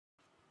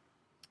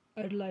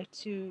I'd like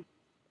to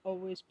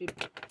always be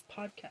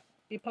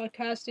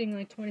podcasting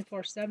like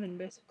 24/7,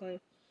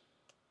 basically.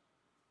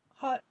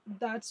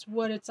 That's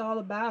what it's all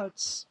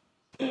about.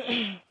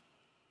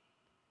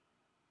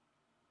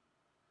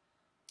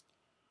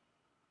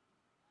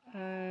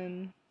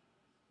 um,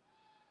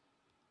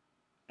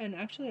 and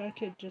actually, I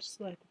could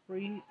just like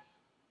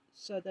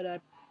so that I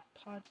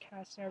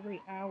podcast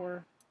every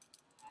hour,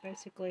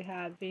 basically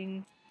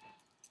having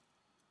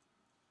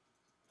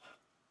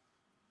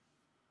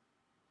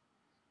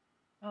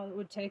all it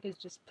would take is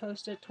just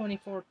post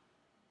 24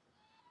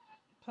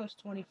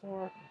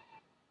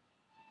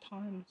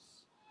 times.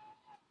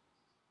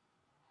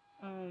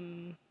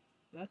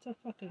 That's a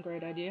fucking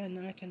great idea, and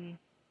then I can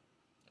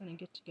kind of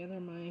get together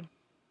my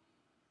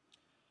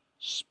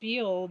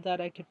spiel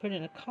that I could put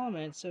in a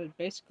comment. So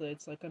basically,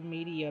 it's like a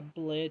media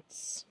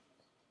blitz.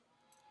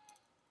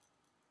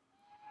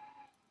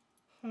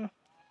 Huh.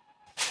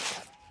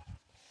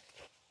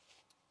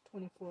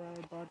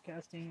 24-hour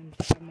broadcasting and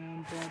have my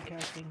own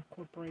broadcasting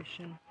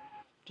corporation,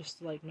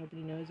 just like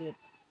nobody knows it.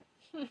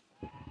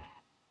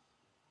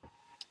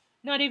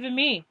 Not even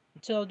me,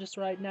 until just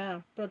right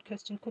now.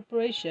 Broadcasting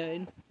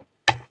corporation.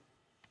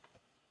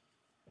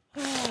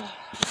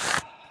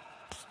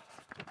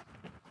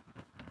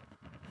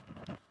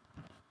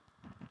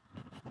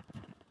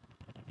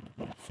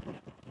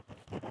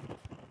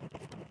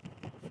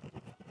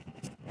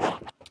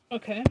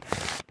 Okay.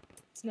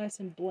 It's nice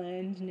and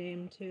bland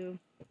name too.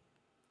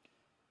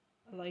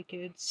 I like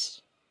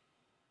it.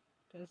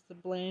 Because the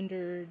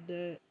blander,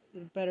 the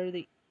better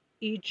the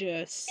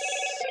aegis.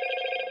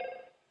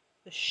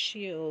 The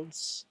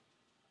shields.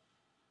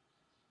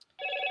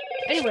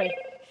 Anyway.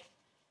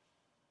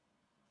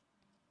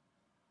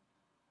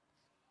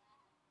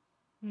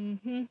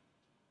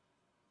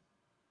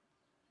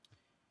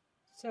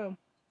 So.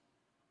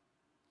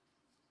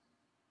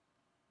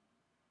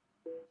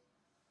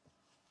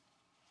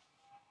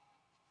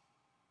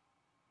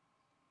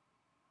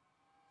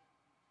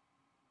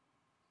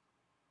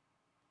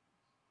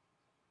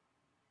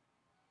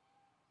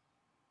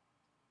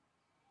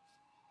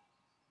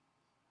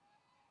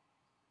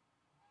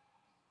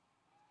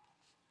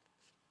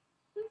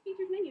 Close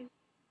features menu.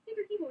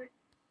 Finger keyboard.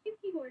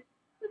 Hit keyboard.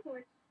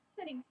 Clipboard.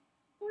 Settings.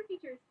 4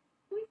 features.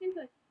 Voice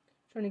input.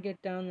 Trying to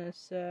get down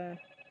this,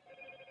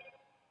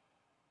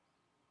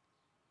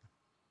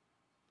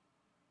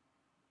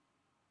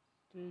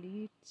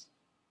 delete.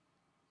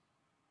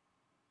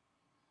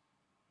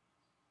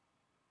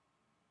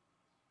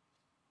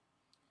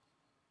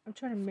 I'm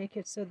trying to make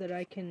it so that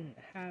I can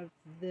have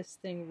this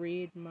thing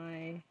read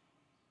my...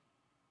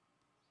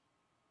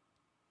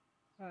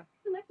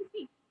 Select to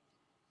speak.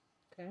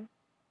 Okay.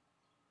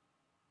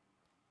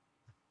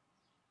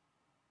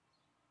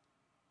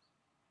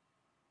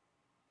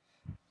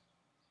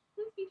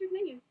 Close features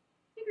menu.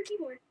 Finger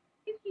keyboard.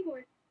 Hit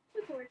keyboard.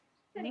 Clipboard.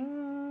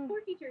 Settings.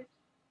 4 features.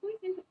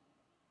 Voice input.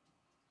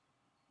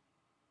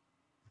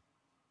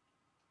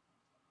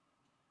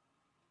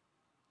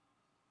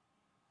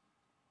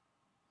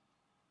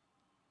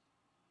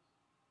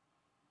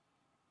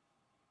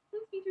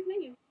 Close features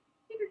menu.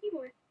 Finger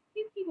keyboard.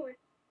 Hit keyboard.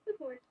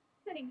 Clipboard.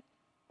 Settings.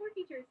 4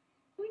 features.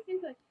 Voice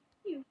input.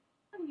 U.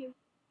 W.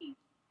 E.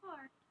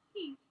 R.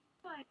 T.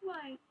 Y.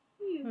 Y.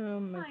 U. Oh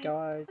my I,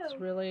 god, O, it's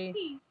really...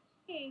 P.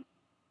 A.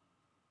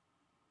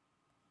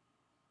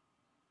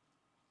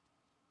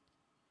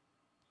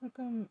 How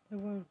come it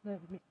won't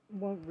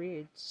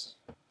read?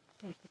 I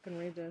don't fucking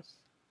read this.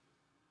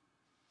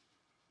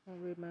 I'll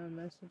read my own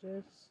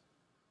messages.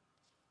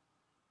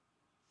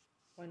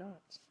 Why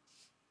not?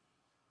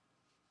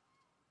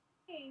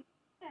 A.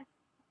 S.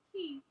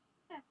 T.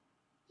 F.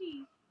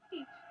 G.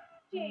 H.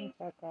 J.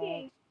 Fuck off.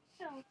 K.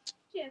 L.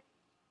 Shift.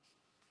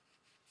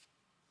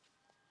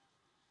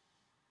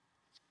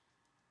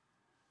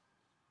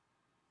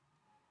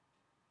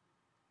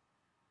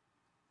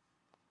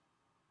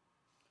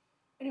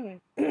 Anyway,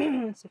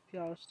 let's see if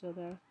y'all are still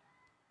there.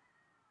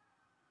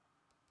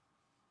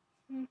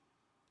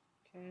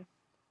 Okay.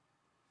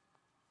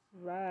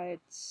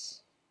 Right.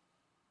 See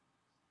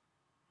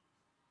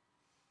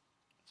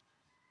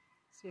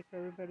if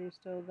everybody's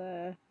still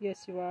there.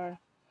 Yes, you are.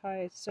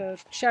 Hi. So,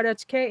 shout out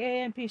to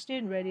KAMP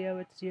Student Radio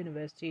at the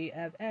University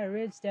of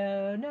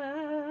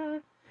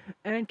Arizona.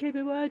 And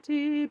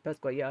KPYT,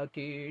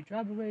 Pasquayaki,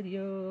 Travel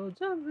Radio,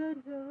 Travel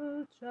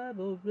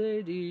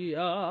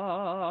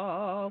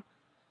Radio.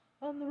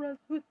 On the rest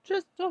with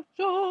just a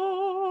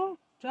show.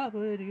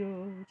 Travel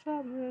Radio,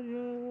 Travel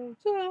Radio,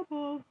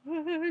 Travel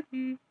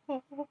Radio.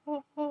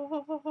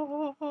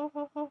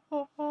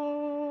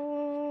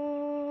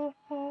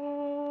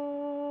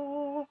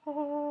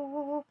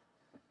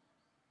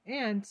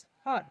 And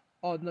hot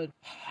on the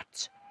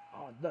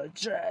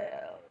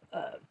trail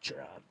of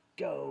Trump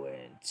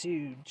going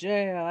to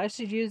jail. I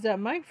should use that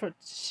microphone.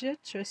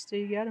 Shit, Trista,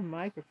 you got a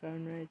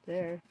microphone right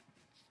there.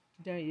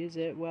 Don't use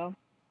it. Well,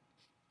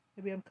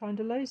 maybe I'm kind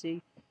of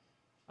lazy.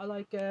 I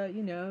like,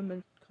 I'm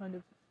a kind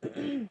of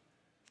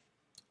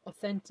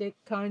authentic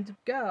kind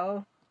of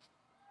girl.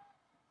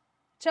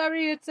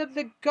 Chariots of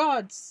the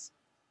gods.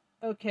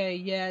 Okay,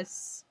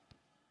 yes.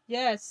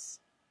 Yes.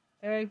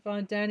 Eric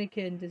von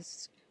Daniken.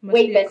 This must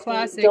Wait, be a Betsy,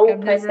 classic. don't I've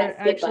press never that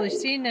skip actually button.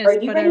 seen this, Are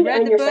you but I ready to read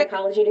earn the your book.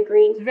 psychology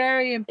degree? It's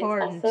very It's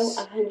important.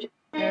 also 100.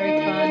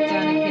 Eric von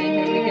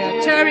Daniken, here we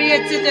go.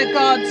 Chariots of the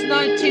Gods,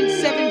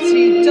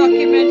 1970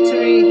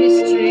 documentary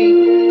history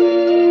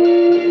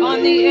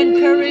on the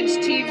Encourage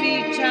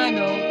TV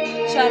channel.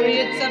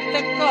 Chariots of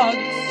the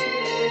Gods.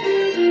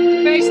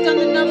 Based on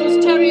the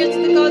novels Chariots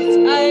of the Gods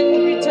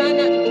and Return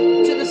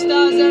to the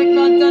Stars, Eric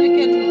von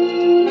Daniken,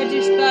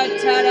 produced by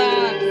Tara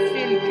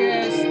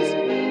Filmcast.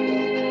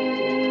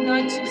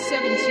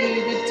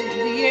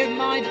 1970, the year of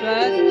my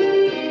birth.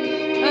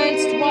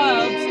 Ernst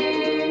Wild,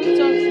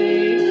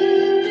 Sophie.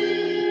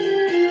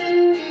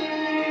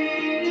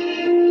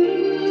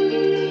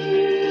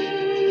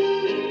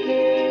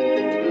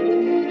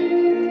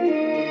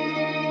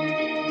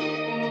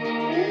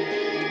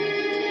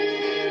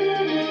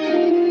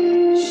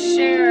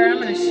 Share. I'm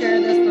gonna share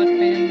this with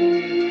family.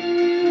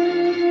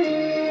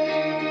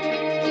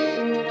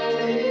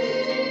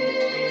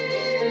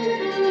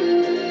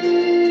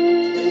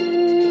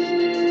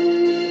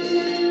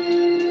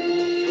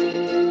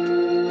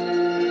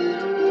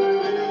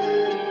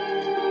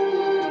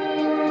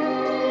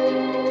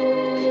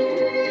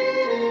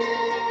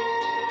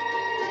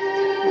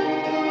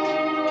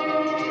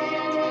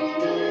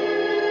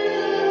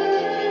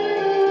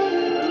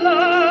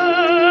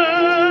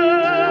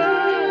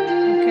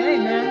 Okay,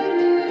 man.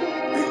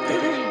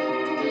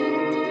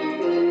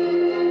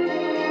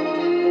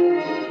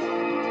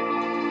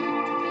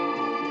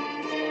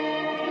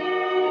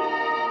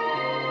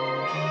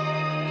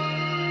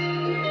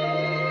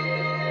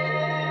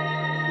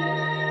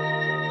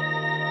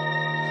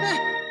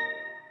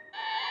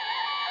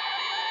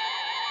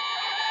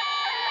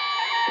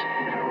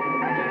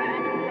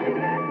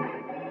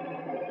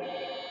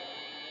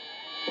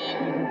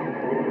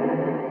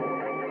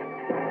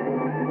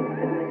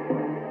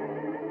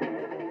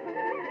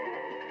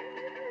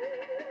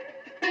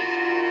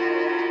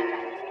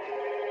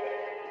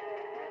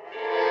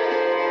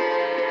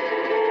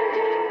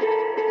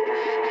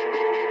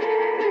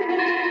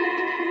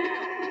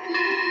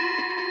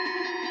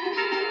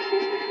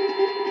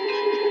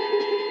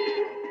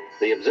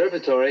 The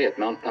observatory at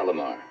Mount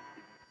Palomar,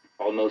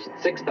 almost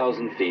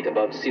 6,000 feet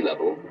above sea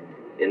level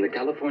in the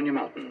California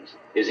mountains,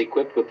 is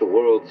equipped with the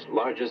world's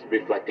largest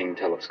reflecting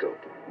telescope.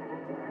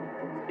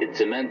 Its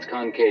immense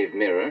concave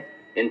mirror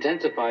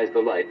intensifies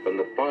the light from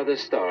the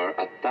farthest star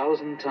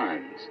 1,000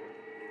 times.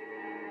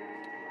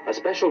 A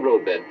special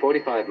roadbed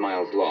 45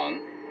 miles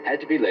long had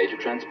to be laid to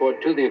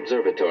transport to the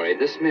observatory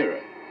this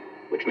mirror,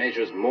 which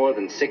measures more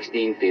than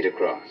 16 feet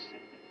across.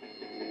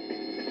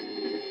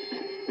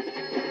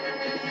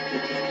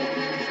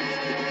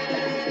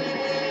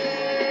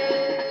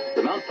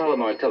 The Mount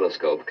Palomar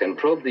telescope can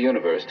probe the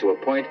universe to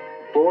a point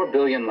 4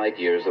 billion light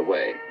years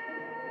away.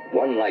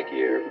 1 light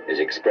year is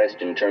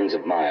expressed in terms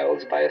of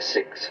miles by a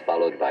 6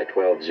 followed by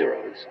 12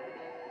 zeros.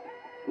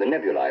 The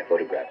nebulae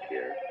photographed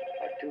here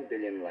are 2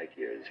 billion light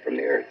years from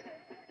the Earth,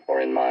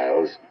 or in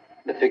miles,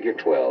 the figure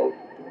 12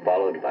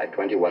 followed by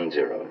 21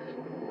 zeros.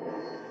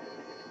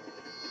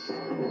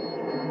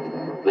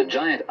 The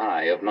giant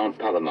eye of Mount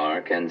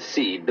Palomar can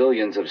see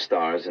billions of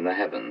stars in the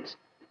heavens.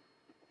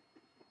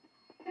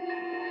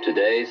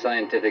 Today,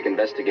 scientific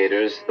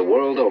investigators the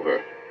world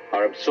over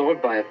are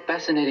absorbed by a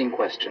fascinating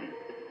question.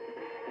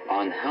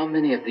 On how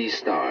many of these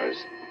stars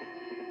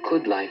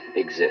could life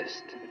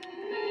exist?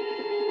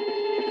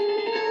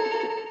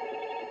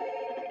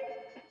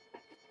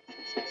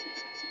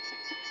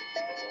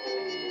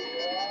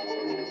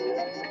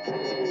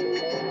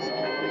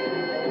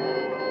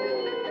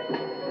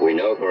 We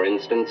know, for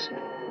instance,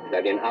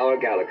 that in our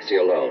galaxy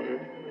alone,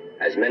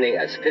 as many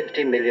as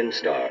 50 million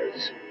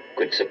stars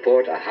could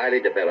support a highly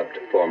developed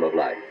form of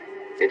life.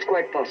 It's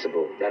quite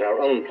possible that our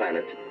own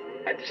planet,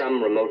 at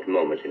some remote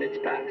moment in its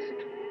past,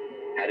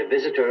 had a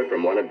visitor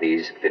from one of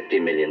these 50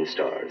 million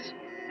stars.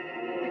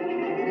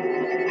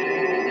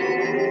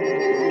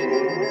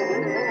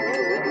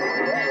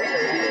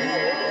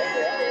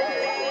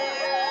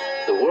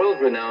 The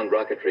world-renowned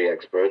rocketry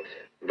expert,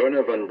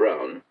 Wernher von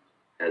Braun,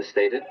 has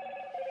stated,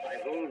 I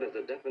hold as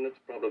a definite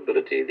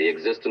probability the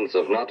existence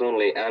of not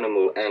only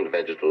animal and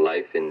vegetal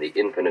life in the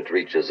infinite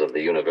reaches of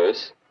the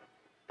universe,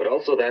 but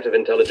also that of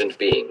intelligent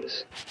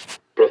beings.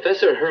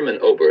 Professor Hermann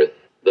Oberth,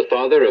 the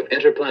father of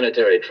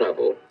interplanetary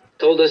travel,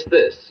 told us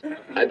this: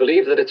 I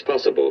believe that it's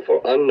possible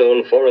for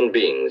unknown foreign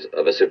beings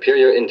of a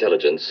superior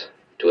intelligence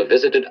to have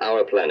visited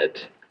our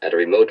planet at a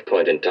remote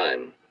point in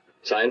time.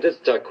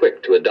 Scientists are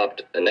quick to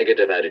adopt a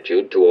negative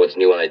attitude towards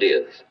new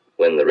ideas.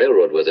 When the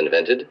railroad was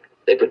invented,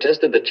 they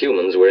protested that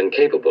humans were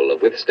incapable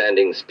of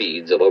withstanding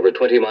speeds of over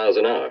 20 miles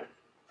an hour.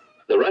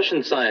 The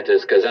Russian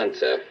scientist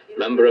Kazantsev,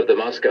 member of the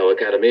Moscow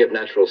Academy of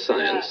Natural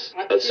Science,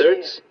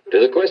 asserts, to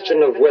the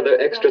question of whether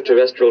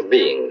extraterrestrial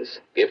beings,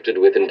 gifted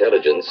with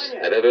intelligence,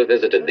 have ever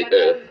visited the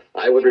Earth,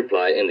 I would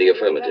reply in the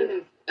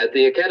affirmative. At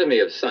the Academy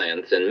of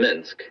Science in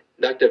Minsk,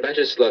 Dr.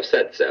 Vyacheslav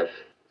Setsev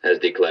has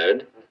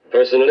declared,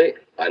 personally,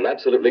 I'm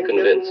absolutely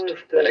convinced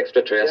that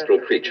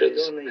extraterrestrial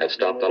creatures have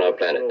stopped on our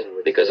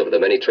planet because of the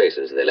many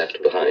traces they left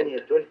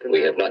behind.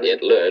 We have not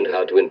yet learned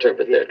how to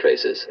interpret their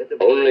traces.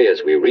 Only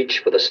as we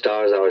reach for the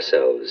stars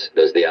ourselves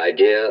does the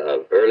idea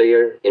of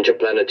earlier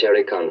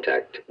interplanetary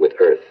contact with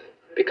Earth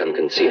become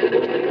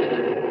conceivable.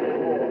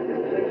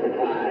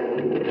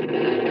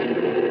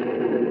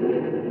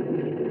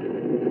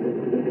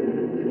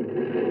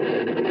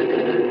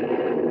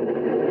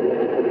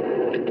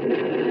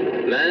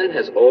 Man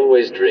has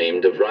always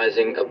dreamed of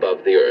rising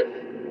above the Earth.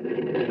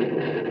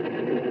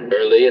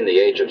 Early in the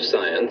age of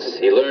science,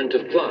 he learned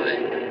to fly,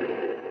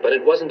 but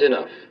it wasn't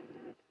enough.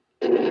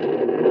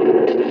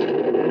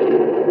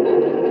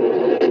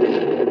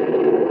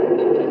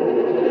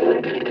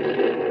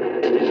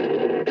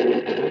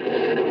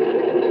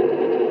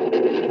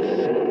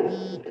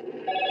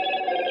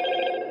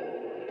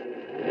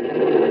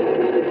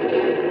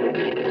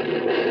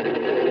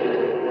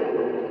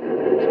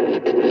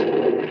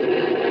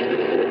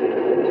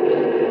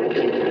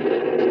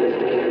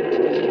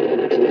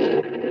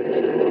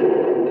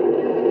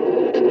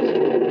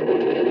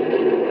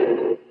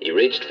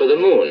 Reached for the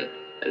moon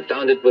and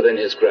found it within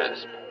his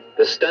grasp.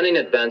 The stunning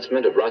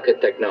advancement of rocket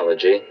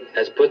technology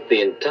has put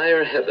the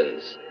entire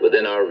heavens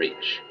within our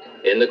reach.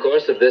 In the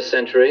course of this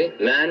century,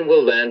 man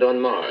will land on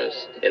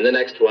Mars, in the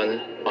next one,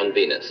 on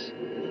Venus.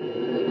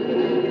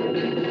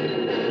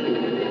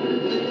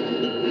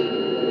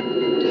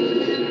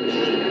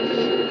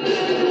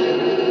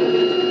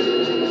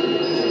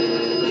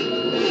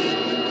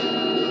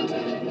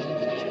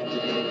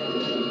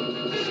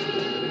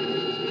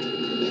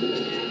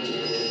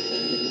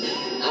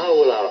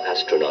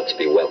 Astronauts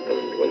be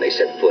welcomed when they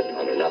set foot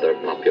on another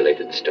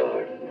populated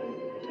star?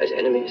 As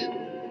enemies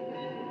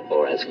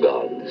or as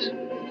gods?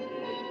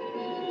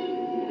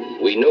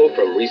 We know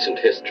from recent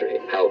history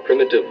how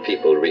primitive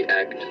people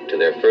react to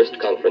their first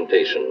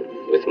confrontation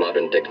with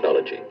modern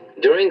technology.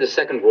 During the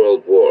Second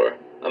World War,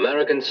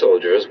 American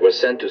soldiers were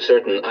sent to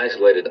certain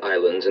isolated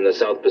islands in the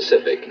South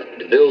Pacific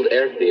to build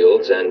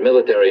airfields and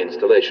military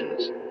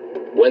installations.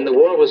 When the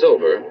war was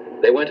over,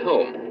 they went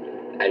home,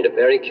 and a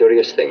very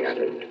curious thing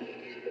happened.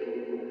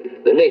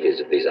 The natives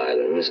of these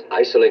islands,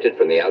 isolated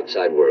from the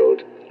outside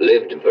world,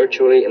 lived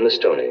virtually in the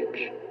Stone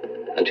Age,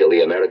 until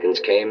the Americans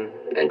came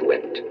and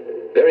went.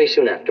 Very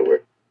soon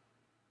afterward.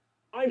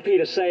 I'm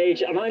Peter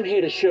Sage, and I'm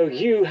here to show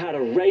you how to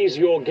raise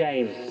your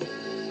game.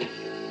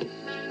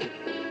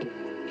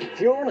 If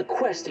you're on a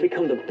quest to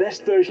become the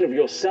best version of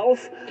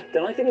yourself,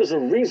 then I think there's a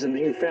reason that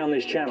you found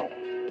this channel.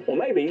 Or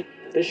maybe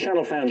this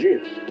channel found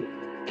you.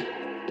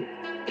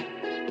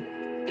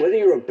 Whether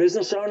you're a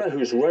business owner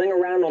who's running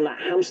around on that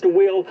hamster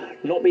wheel,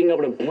 not being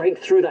able to break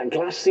through that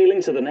glass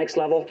ceiling to the next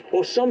level,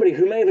 or somebody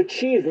who may have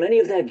achieved many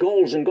of their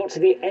goals and got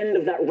to the end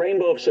of that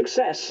rainbow of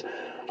success,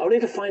 only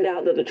to find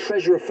out that the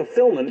treasure of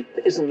fulfillment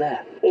isn't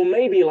there. Or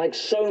maybe, like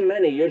so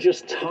many, you're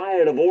just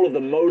tired of all of the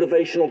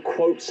motivational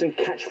quotes and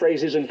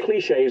catchphrases and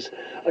cliches,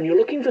 and you're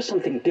looking for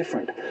something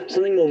different,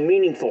 something more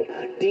meaningful,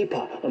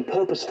 deeper, and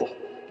purposeful.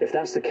 If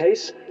that's the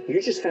case,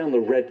 you just found the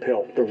red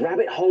pill, the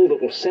rabbit hole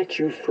that will set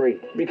you free.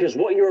 Because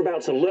what you're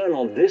about to learn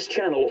on this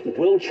channel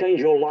will change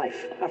your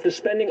life. After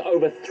spending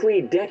over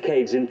 3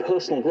 decades in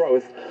personal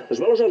growth, as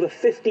well as over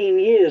 15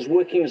 years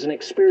working as an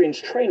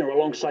experienced trainer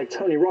alongside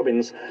Tony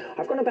Robbins,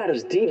 I've gone about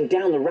as deep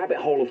down the rabbit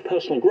hole of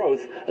personal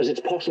growth as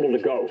it's possible to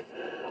go.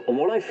 And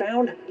what I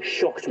found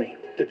shocked me.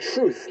 The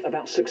truth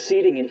about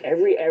succeeding in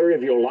every area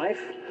of your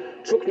life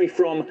took me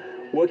from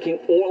working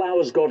all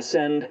hours God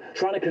send,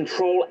 trying to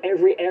control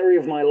every area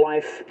of my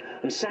life,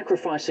 and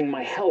sacrificing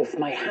my health,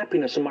 my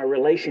happiness, and my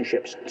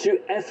relationships, to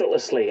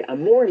effortlessly,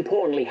 and more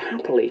importantly,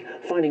 happily,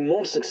 finding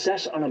more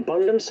success and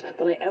abundance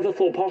than I ever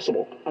thought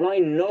possible. And I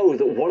know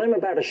that what I'm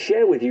about to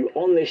share with you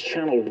on this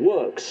channel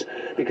works,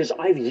 because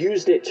I've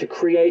used it to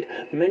create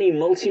many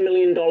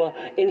multi-million-dollar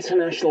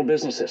international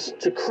businesses,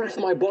 to craft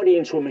my body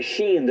into a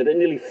machine that at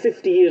nearly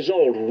 50 years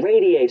old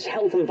radiates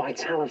health and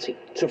vitality,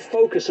 to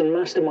focus and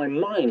master my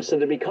mind so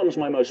that it becomes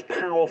my most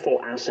powerful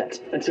asset,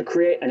 and to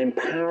create an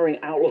empowering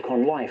outlook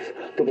on life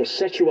that will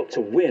set you up to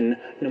win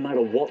no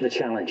matter what the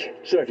challenge.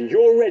 So if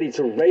you're ready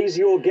to raise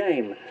your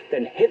game,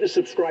 then hit the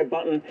subscribe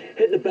button,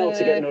 hit the bell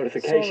to get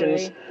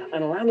notifications,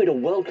 and allow me to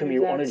welcome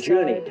you on a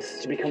journey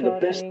to become the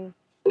best.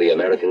 The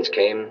Americans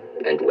came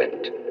and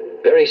went.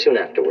 Very soon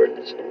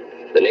afterwards,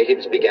 the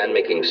natives began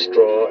making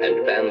straw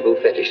and bamboo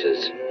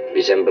fetishes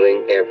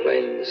resembling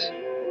airplanes,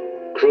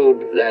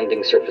 crude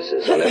landing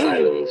surfaces on their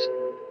islands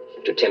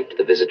to tempt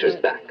the visitors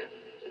back.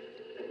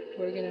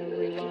 We're gonna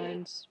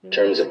rewind.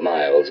 Terms of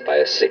miles by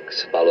a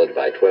 6, followed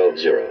by 12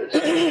 zeros.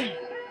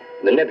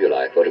 The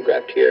nebulae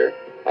photographed here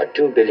are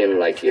 2 billion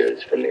light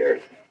years from the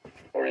Earth.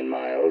 Or in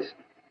miles,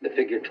 the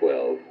figure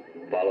 12,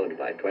 followed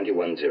by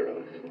 21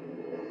 zeros.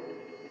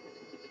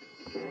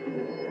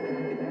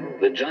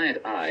 The giant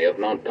eye of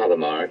Mount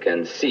Palomar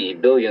can see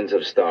billions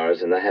of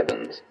stars in the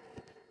heavens.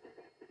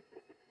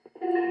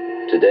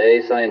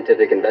 Today,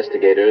 scientific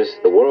investigators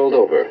the world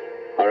over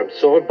are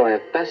absorbed by a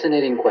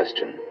fascinating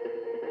question.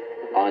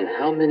 On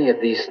how many of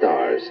these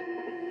stars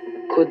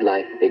could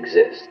life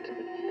exist?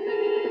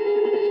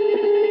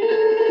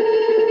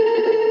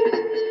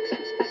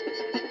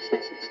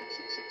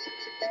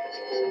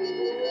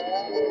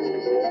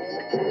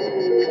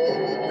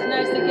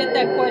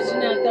 get that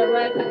question out there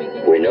right at the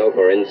beginning. We know,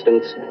 for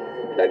instance,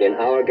 that in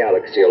our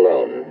galaxy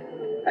alone,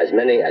 as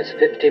many as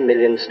 50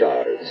 million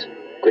stars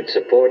could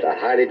support a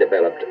highly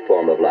developed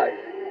form of life.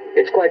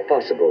 It's quite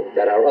possible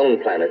that our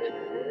own planet,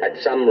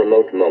 at some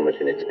remote moment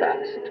in its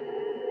past,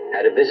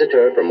 had a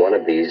visitor from one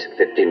of these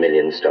 50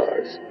 million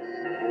stars.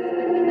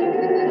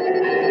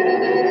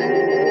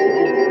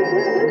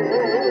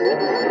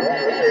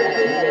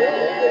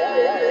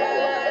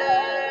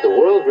 The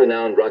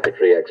world-renowned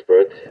rocketry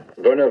expert,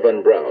 Wernher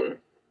von Braun,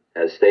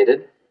 has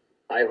stated,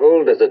 I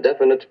hold as a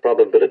definite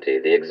probability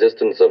the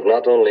existence of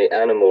not only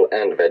animal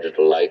and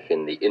vegetal life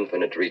in the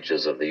infinite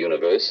reaches of the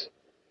universe,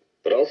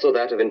 but also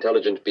that of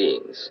intelligent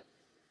beings.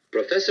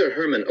 Professor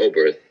Hermann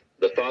Oberth,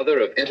 the father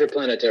of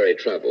interplanetary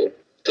travel,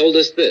 told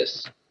us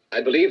this. I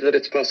believe that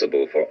it's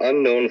possible for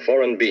unknown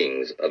foreign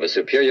beings of a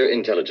superior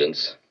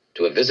intelligence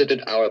to have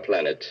visited our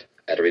planet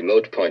at a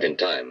remote point in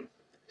time.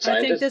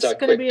 Scientists are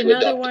quick to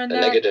adopt a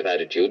negative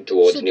attitude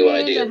towards new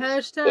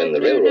ideas. When the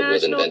railroad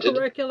was invented,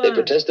 they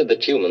protested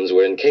that humans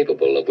were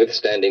incapable of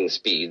withstanding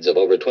speeds of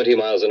over 20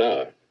 miles an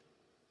hour.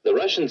 The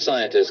Russian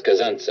scientist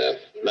Kazantsev,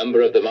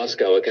 member of the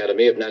Moscow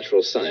Academy of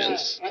Natural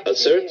Science,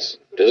 asserts,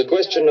 to the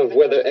question of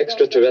whether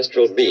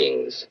extraterrestrial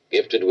beings,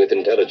 gifted with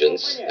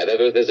intelligence, have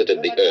ever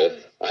visited the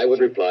Earth, I would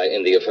reply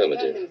in the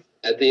affirmative.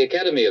 At the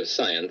Academy of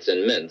Science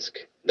in Minsk,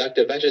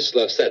 Dr.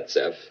 Vyacheslav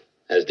Setsev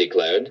has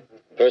declared,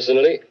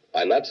 personally,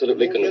 I'm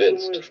absolutely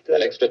convinced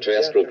that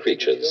extraterrestrial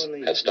creatures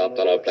have stopped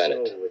on our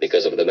planet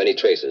because of the many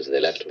traces they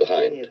left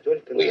behind.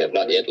 We have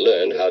not yet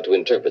learned how to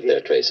interpret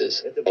their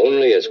traces.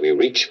 Only as we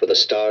reach for the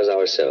stars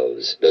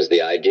ourselves does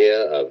the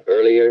idea of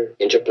earlier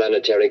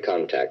interplanetary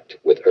contact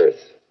with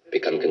Earth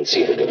become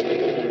conceivable.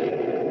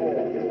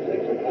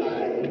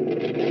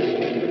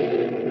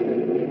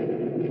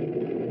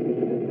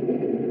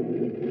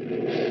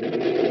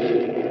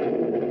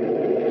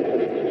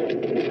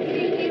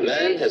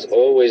 Man has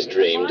always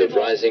dreamed of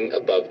rising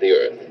above the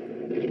Earth.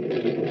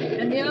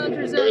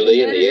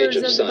 Early in the age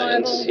of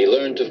science, he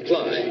learned to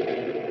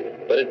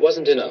fly, but it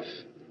wasn't enough.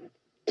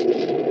 Cut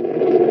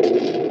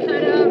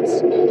out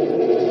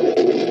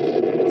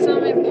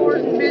some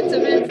important bits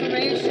of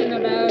information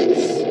about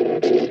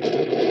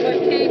what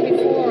came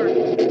before,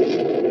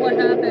 what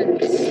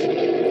happens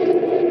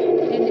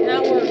in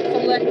our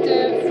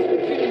collective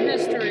human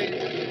history.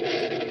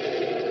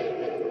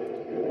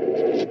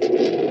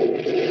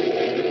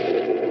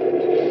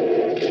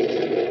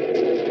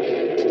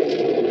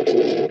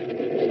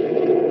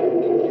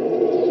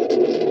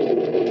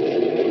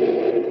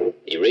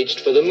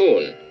 Reached for the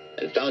moon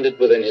and found it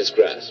within his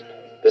grasp.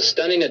 The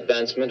stunning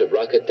advancement of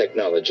rocket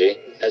technology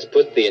has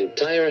put the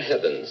entire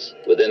heavens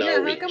within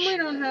our reach.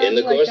 In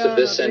the course of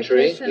this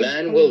century,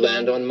 man will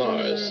land on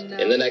Mars.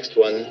 In the next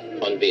one,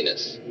 on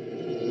Venus.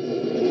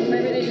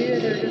 Maybe they do,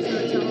 they're just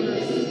not telling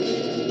us.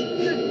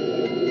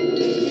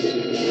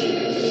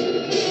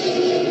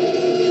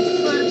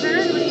 But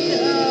apparently,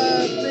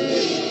 the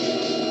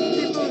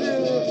people who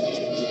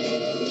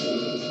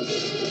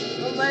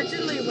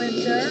allegedly went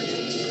there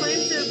claim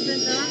to have been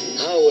there.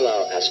 How will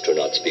our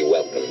astronauts be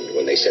welcomed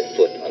when they set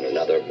foot on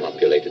another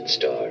populated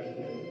star?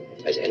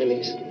 As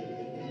enemies?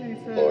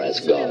 Or as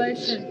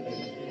gods?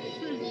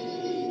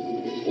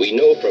 We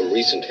know from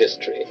recent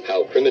history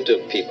how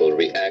primitive people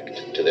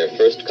react to their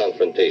first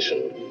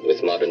confrontation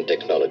with modern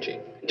technology.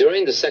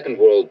 During the Second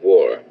World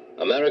War,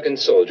 American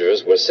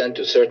soldiers were sent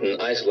to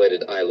certain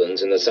isolated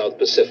islands in the South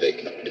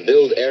Pacific to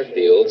build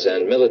airfields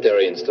and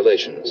military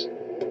installations.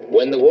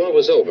 When the war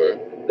was over,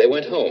 they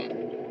went home,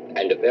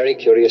 and a very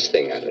curious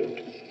thing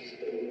happened.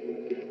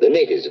 The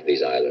natives of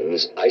these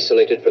islands,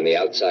 isolated from the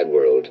outside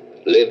world,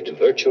 lived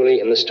virtually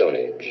in the Stone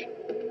Age,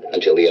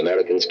 until the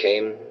Americans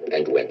came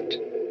and went.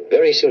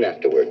 Very soon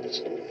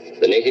afterwards,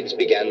 the natives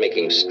began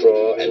making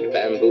straw and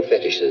bamboo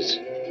fetishes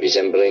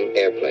resembling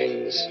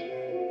airplanes,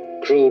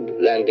 crude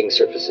landing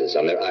surfaces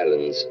on their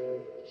islands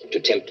to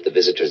tempt the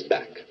visitors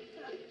back.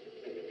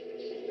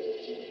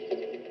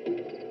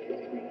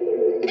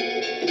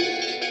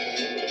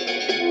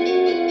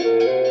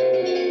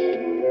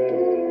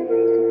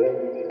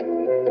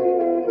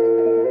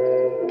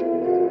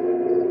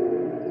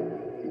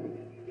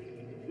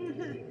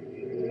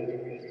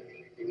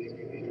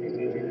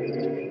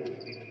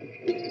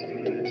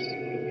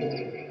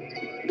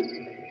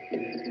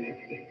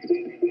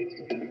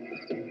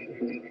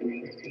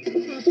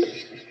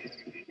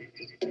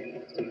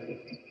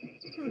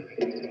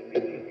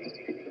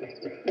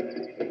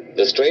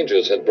 The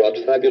strangers had brought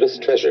fabulous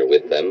treasure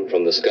with them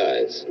from the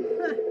skies.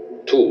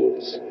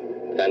 Tools,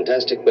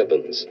 fantastic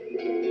weapons,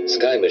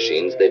 sky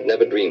machines they'd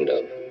never dreamed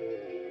of.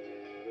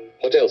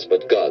 What else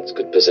but gods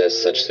could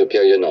possess such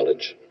superior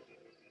knowledge?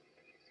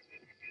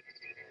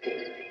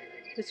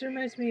 This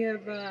reminds me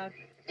of, the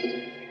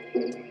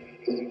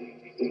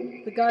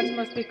gods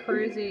must be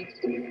crazy,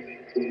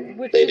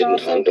 which They should didn't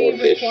also hunt be or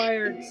fish.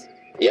 required.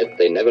 Yet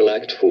they never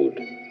lacked food.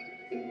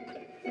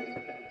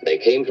 They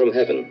came from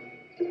heaven.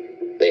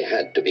 They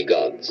had to be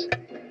gods.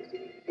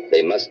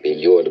 They must be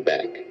lured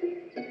back.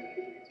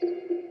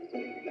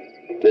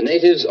 The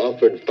natives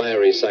offered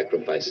fiery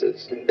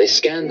sacrifices. They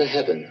scanned the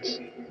heavens.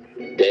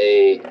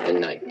 day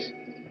and night,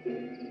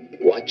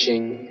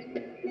 watching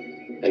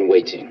and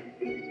waiting.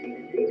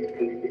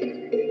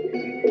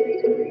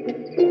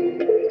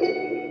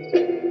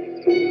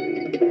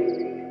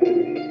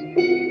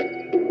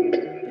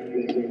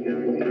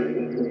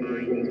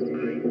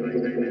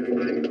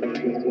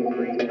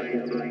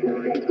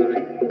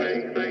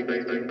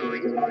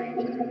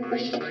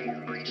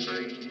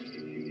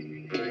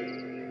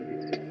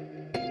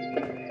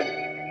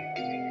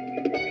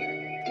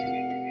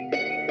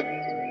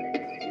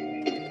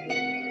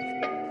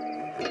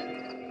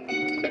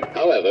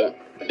 However,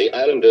 the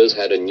islanders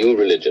had a new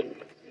religion.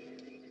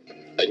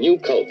 A new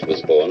cult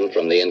was born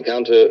from the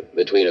encounter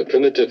between a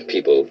primitive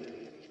people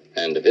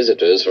and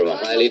visitors from a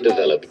highly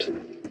developed,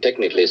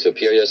 technically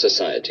superior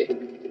society.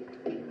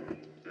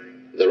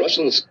 The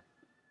Russians...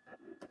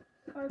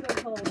 Cargo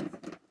cults.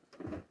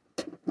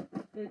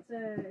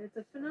 It's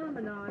a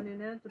phenomenon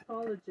in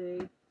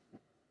anthropology.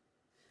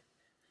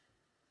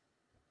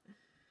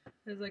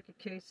 There's like a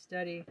case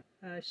study.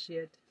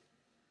 Shit.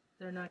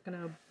 They're not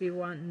gonna be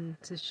wanting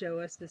to show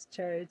us this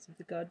Chariots of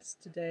the Gods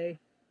today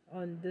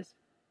on this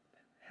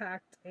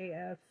hacked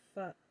AF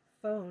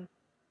phone.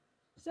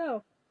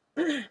 So,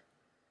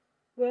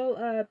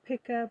 we'll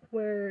pick up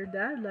where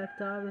that left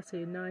off. Let's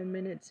see, 9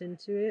 minutes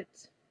into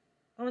it.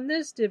 On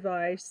this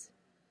device,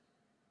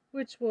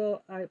 which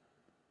I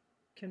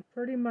can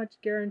pretty much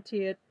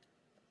guarantee it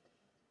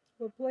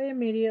will play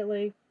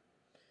immediately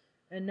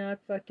and not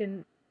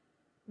fucking,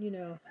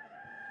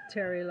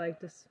 Terry like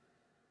this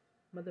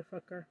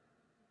motherfucker.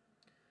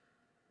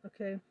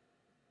 Okay.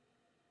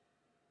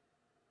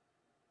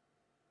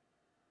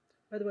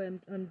 By the way,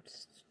 I'm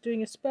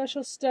doing a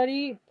special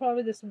study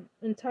probably this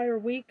entire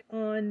week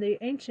on the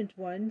ancient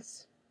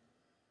ones,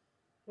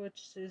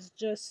 which is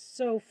just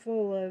so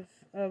full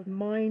of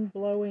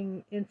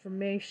mind-blowing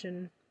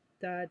information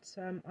that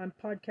I'm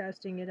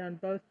podcasting it on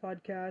both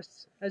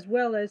podcasts, as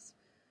well as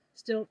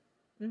still...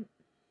 I'm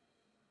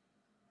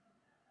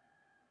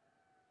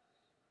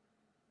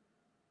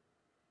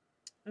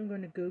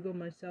going to Google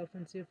myself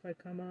and see if I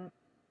come up.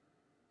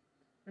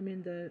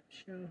 The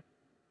show.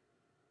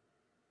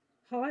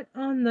 Hot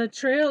on the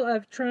trail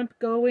of Trump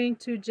going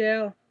to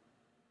jail.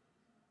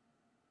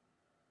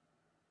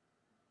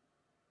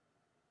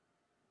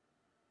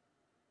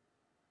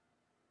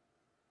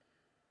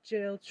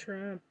 Jail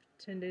Trump.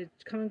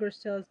 Congress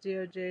tells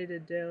DOJ to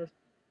jail.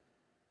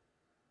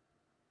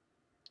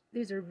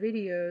 These are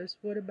videos.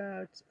 What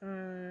about,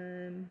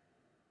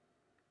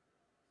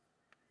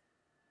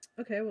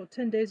 okay, well,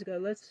 10 days ago.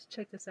 Let's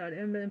check this out.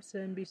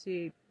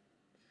 MSNBC.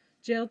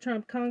 Jail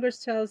Trump.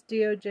 Congress tells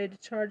DOJ to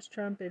charge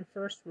Trump in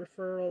first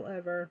referral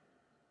ever.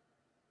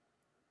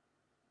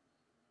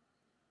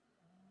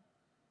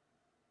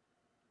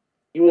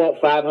 You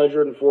want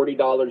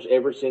 $540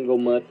 every single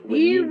month when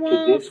you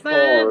to this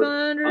card.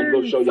 I'm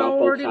going to show y'all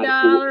folks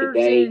how to do it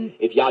today.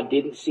 If y'all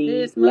didn't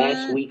see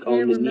last week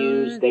on the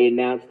news, they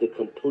announced a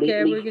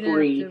completely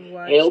free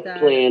health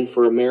plan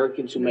for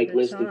Americans who make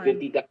less than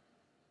 $50,000.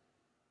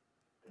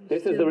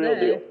 This is the real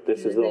deal.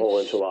 This is the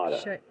whole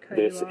enchilada.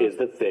 This is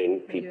the thing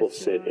people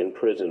sit in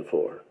prison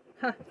for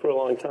a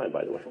long time,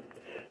 by the way.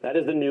 That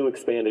is the new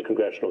expanded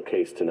congressional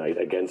case tonight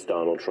against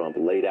Donald Trump,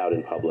 laid out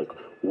in public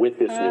with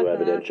this new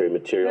evidentiary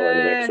material and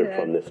an excerpt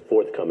from this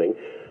forthcoming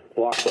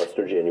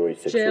blockbuster January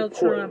 6th report.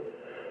 Trump.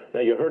 Now,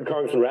 you heard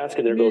Congressman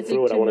Raskin there go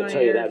through it. I want to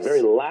tell you that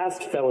very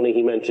last felony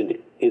he mentioned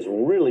is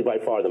really by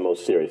far the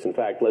most serious. In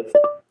fact, let's...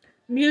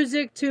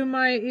 Music to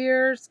my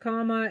ears,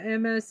 comma,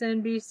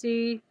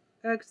 MSNBC,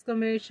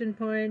 exclamation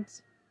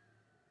points.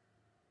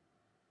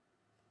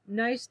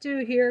 Nice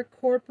to hear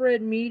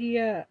corporate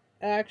media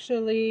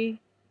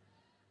actually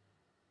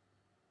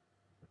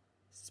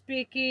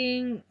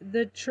speaking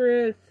the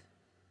truth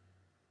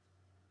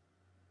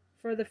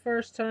for the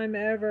first time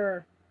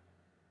ever,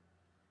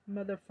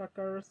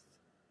 motherfuckers.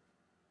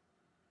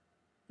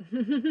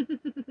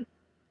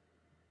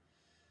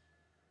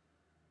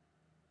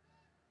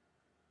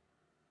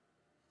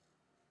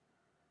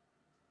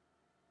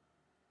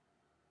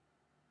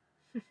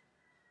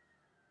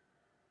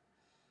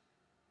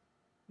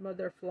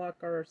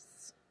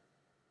 Motherflockers.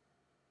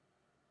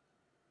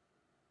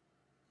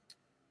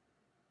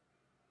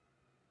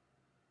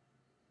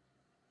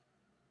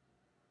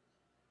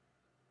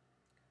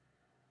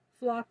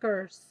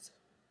 Flockers.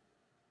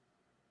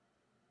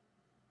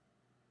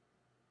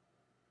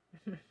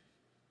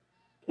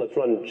 Let's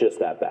run just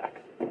that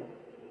back.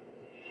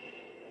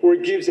 Where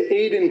it gives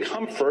aid and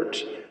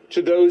comfort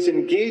to those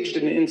engaged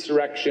in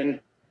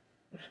insurrection.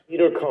 Aid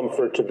or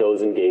comfort to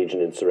those engaged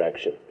in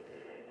insurrection.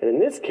 And in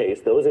this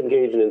case, those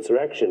engaged in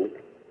insurrection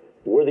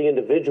were the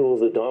individuals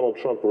that Donald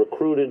Trump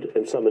recruited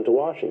and summoned to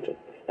Washington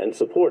and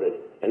supported,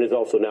 and is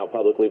also now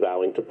publicly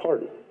vowing to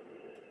pardon.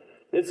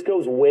 This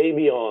goes way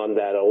beyond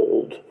that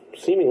old,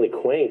 seemingly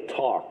quaint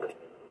talk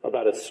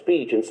about a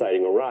speech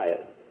inciting a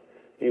riot.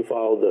 If you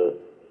followed the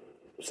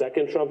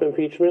second Trump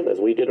impeachment, as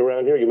we did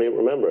around here, you may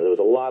remember there was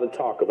a lot of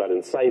talk about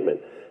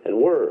incitement and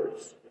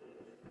words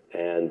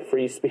and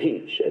free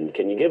speech, and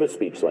can you give a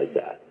speech like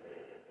that?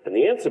 And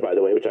the answer, by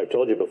the way, which I've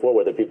told you before,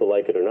 whether people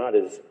like it or not,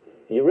 is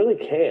You really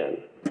can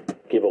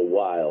give a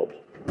wild,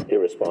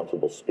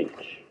 irresponsible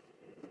speech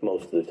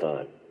most of the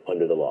time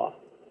under the law.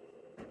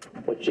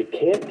 What you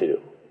can't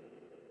do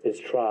is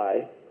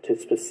try to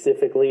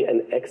specifically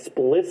and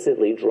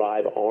explicitly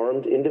drive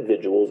armed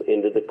individuals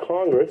into the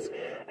Congress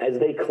as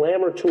they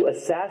clamor to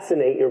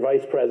assassinate your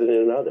vice president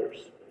and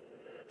others.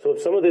 So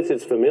if some of this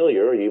is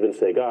familiar, or you even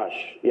say,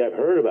 gosh, yeah, I've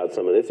heard about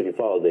some of this if you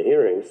followed the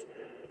hearings,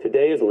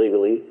 today is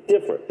legally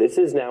different. This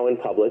is now in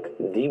public,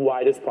 the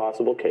widest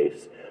possible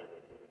case,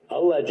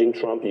 alleging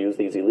Trump used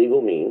these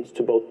illegal means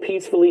to both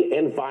peacefully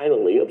and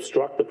violently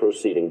obstruct the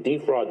proceeding,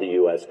 defraud the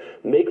U.S.,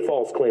 make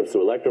false claims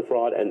through electoral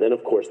fraud, and then,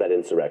 of course, that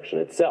insurrection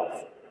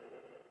itself.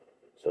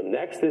 So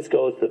next, this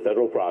goes to the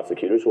federal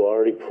prosecutors who are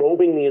already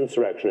probing the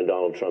insurrection and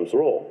Donald Trump's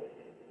role.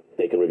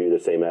 They can review the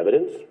same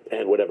evidence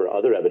and whatever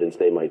other evidence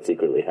they might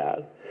secretly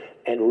have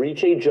and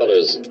reach a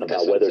judgment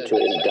about whether to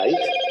indict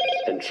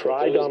and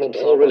try Donald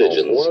Trump on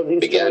all four of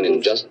these began charges,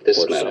 in just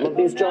this or manner. some of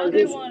these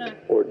charges,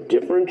 or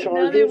different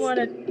charges, now they want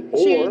to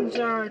change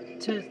our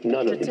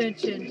none of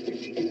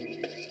attention.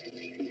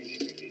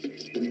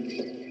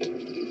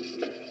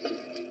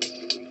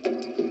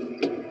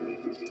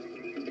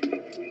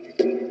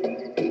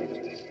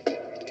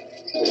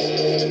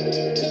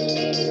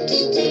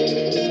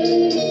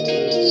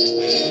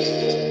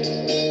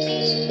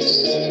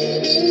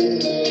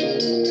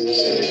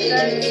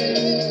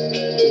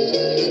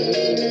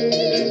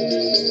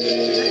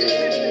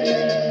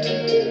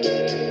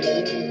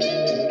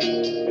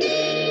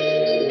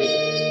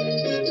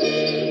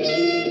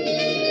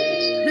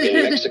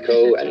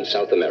 Mexico and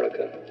South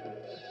America,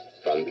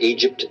 from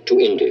Egypt to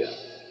India.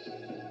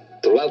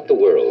 Throughout the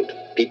world,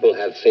 people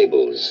have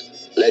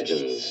fables,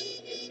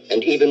 legends,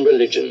 and even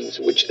religions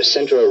which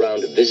center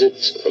around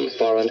visits from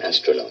foreign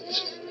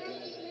astronauts.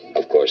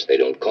 Of course, they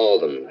don't call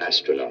them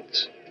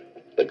astronauts,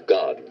 but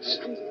gods,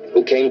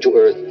 who came to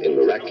Earth in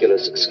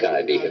miraculous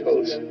sky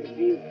vehicles.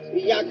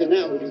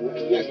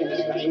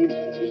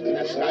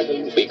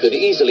 We could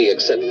easily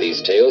accept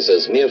these tales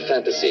as mere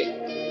fantasy,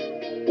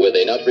 were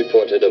they not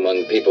reported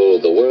among people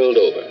the world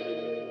over.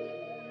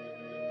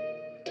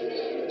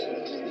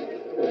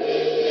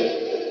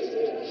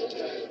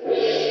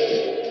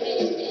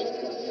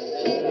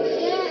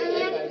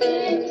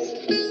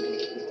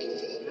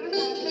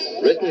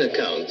 Written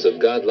accounts of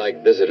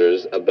godlike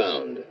visitors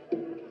abound.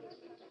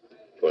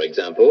 For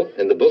example,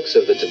 in the books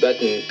of the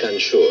Tibetan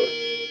Kanshur.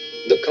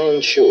 The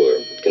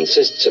Kanshur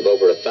consists of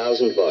over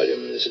 1,000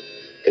 volumes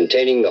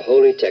containing the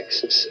holy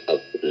texts of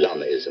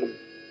Lamaism.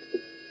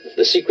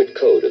 The secret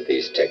code of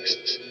these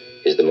texts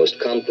is the most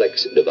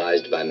complex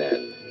devised by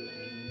man.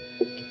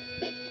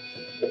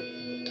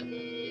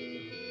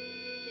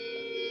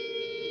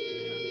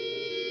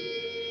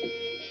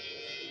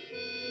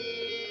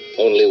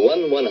 Only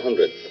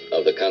 1/100th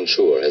of the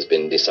Kanshur has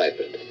been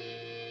deciphered.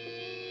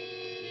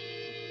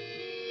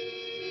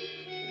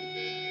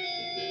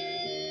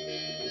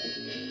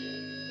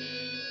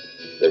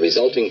 The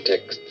resulting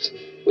texts,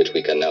 which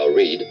we can now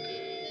read,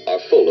 are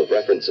full of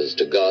references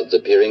to gods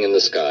appearing in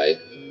the sky,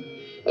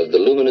 of the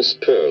luminous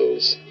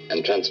pearls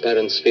and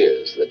transparent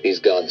spheres that these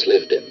gods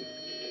lived in.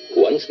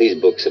 Once these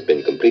books have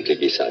been completely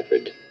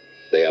deciphered,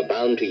 they are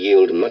bound to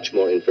yield much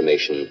more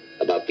information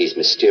about these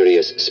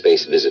mysterious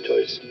space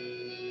visitors.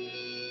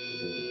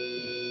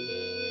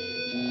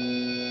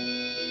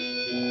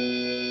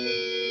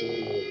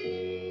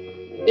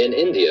 In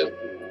India,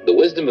 the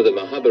wisdom of the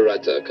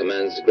Mahabharata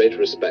commands great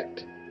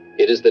respect.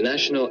 It is the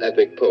national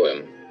epic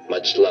poem,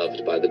 much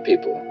loved by the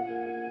people.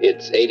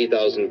 Its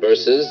 80,000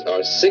 verses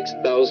are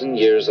 6,000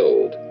 years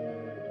old.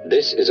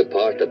 This is a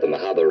part of the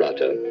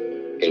Mahabharata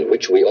in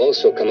which we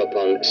also come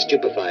upon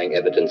stupefying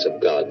evidence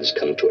of gods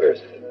come to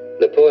earth.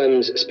 The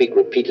poems speak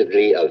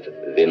repeatedly of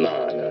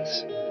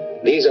Vimanas.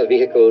 These are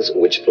vehicles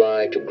which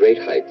fly to great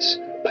heights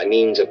by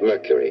means of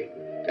mercury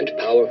and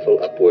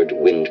powerful upward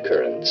wind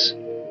currents.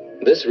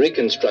 This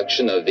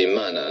reconstruction of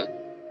Vimana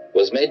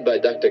was made by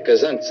Dr.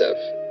 Kazantsev,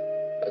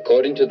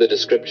 according to the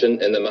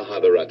description in the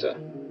Mahabharata.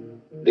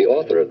 The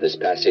author of this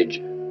passage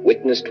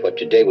witnessed what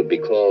today would be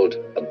called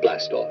a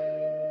blast-off.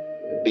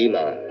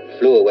 Bhima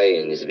flew away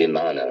in his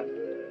Vimana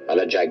on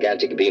a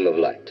gigantic beam of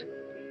light,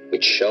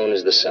 which shone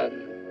as the sun,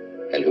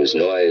 and whose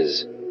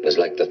noise was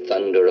like the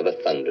thunder of a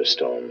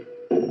thunderstorm.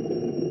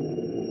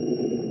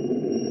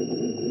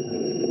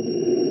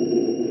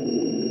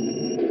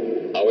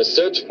 Our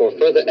search for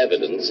further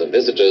evidence of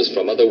visitors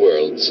from other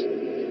worlds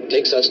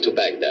takes us to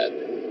Baghdad,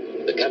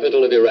 the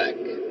capital of Iraq,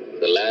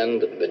 the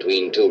land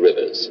between two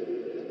rivers.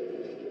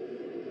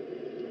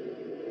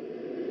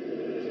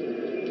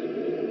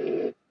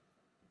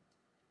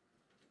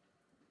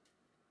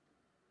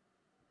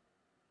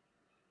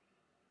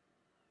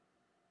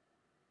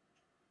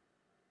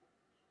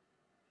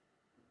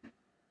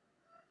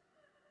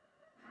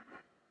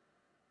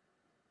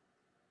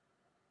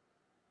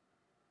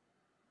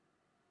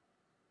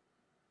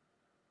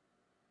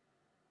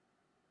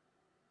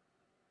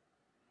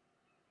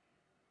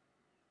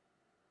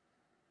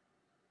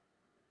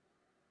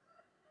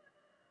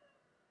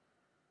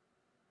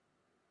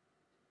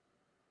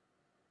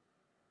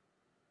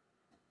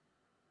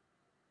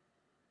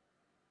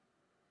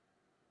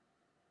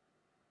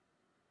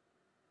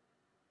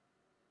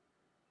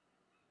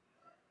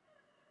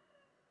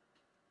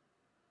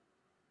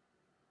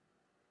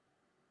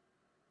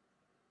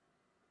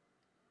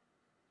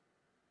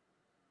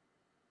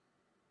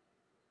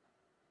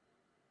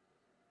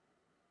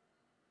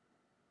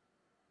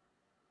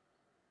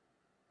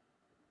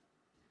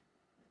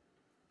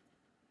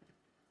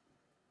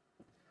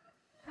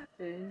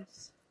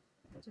 is...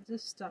 Did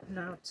this stop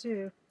now,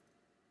 too?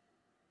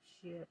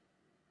 Shit.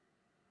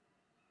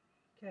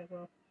 Okay,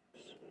 well...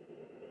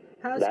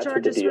 House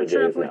charges for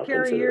Trump would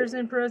carry years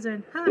in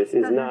prison. This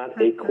is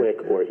not a quick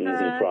or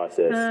easy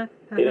process.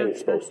 It ain't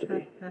supposed to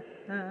be.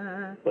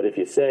 But if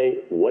you say,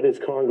 what is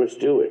Congress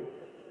doing?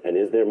 And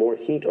is there more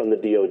heat on the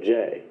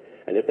DOJ?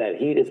 And if that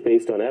heat is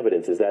based on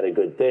evidence, is that a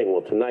good thing?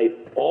 Well, tonight,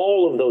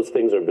 all of those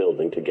things are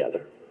building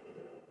together.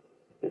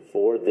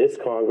 Before this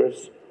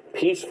Congress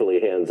peacefully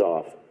hands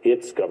off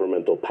its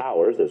governmental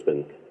powers, there's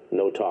been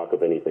no talk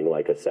of anything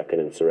like a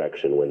second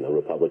insurrection when the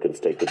Republicans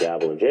take the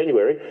gavel in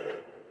January.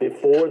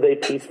 Before they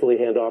peacefully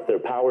hand off their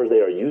powers,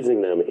 they are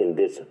using them in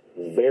this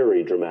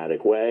very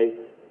dramatic way,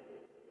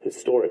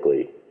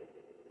 historically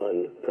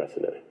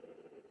unprecedented.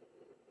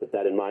 With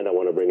that in mind, I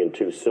want to bring in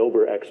two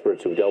sober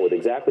experts who've dealt with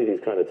exactly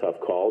these kind of tough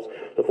calls.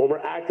 The former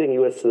acting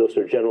U.S.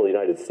 Solicitor General of the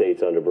United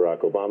States under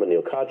Barack Obama,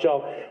 Neil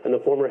Katyal, and the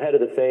former head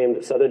of the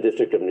famed Southern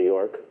District of New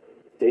York,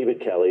 David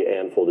Kelly,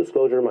 and full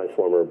disclosure, my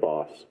former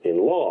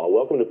boss-in-law.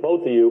 Welcome to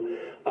both of you.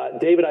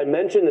 David, I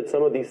mentioned that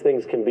some of these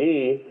things can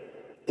be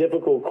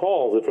difficult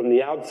calls. And from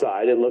the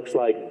outside, it looks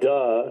like,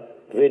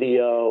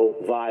 video,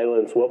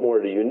 violence, what more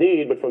do you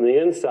need? But from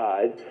the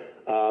inside,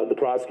 the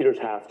prosecutors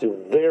have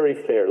to very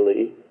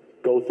fairly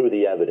go through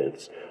the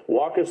evidence.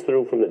 Walk us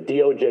through from the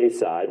DOJ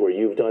side, where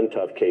you've done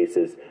tough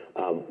cases,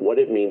 what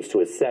it means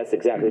to assess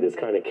exactly this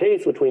kind of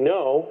case, which we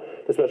know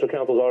the special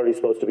counsel is already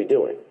supposed to be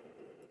doing.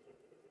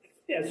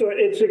 Yeah, so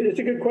it's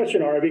a good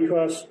question, Ara,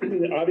 because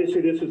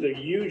obviously this is a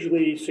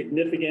hugely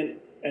significant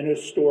and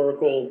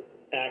historical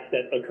act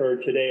that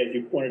occurred today, as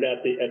you pointed out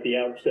at the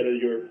outset of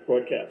your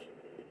broadcast.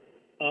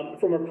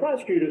 From a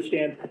prosecutor's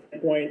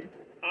standpoint,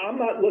 I'm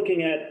not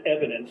looking at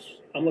evidence.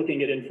 I'm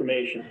looking at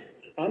information.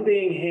 I'm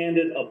being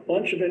handed a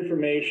bunch of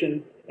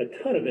information, a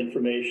ton of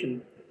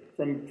information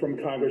from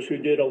Congress, who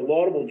did a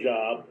laudable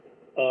job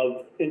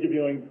of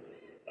interviewing,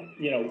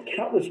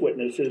 countless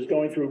witnesses,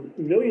 going through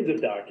millions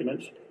of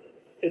documents.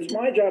 It's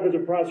my job as a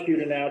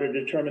prosecutor now to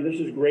determine this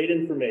is great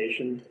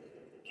information.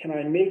 Can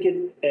I make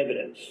it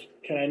evidence?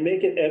 Can I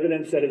make it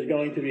evidence that is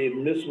going to be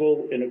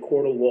admissible in a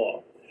court of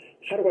law?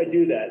 How do I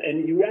do that?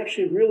 And you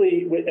actually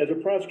really, as a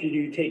prosecutor,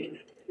 you take,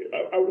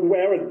 the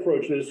way I would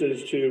approach this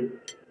is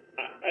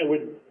I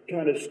would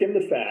kind of skim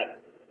the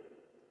fat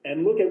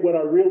and look at what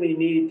I really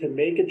need to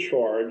make a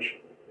charge.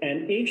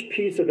 And each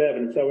piece of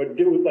evidence, I would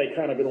do it like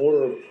kind of an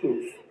order of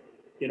proof.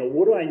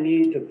 What do I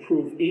need to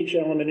prove each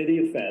element of the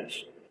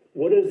offense?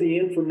 What is the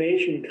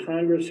information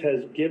Congress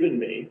has given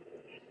me?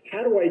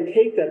 How do I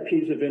take that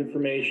piece of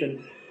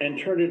information and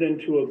turn it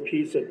into a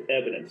piece of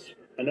evidence?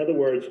 In other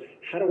words,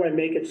 how do I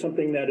make it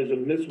something that is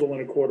admissible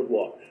in a court of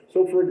law?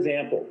 So, for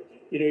example,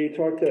 you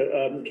talked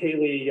to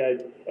Kaylee,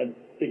 I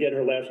forget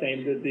her last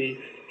name,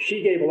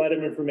 she gave a lot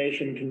of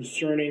information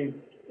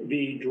concerning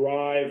the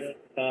drive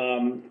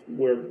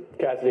where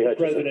Cassidy the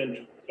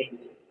president...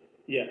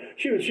 Yeah,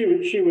 she was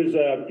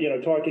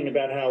talking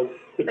about how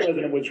the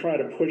president was trying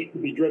to push to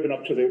be driven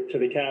up to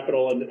the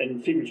Capitol,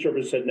 and Secret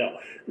Service said no.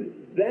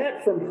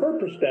 That, from her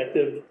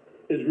perspective,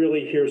 is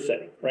really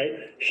hearsay, right?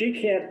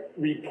 She can't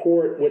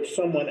report what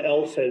someone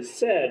else has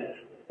said,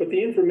 but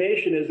the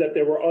information is that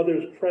there were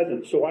others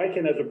present. So I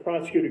can, as a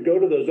prosecutor, go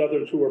to those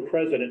others who were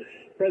present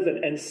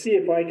and see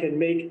if I can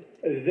make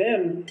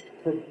them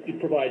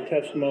provide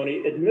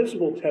testimony,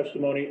 admissible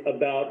testimony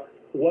about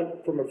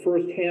what, from a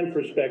first-hand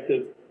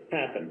perspective,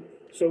 happened.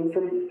 So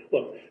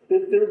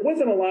there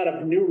wasn't a lot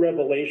of new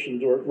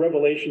revelations or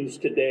revelations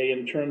today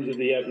in terms of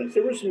the evidence.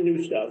 There was some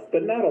new stuff,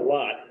 but not a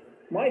lot.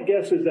 My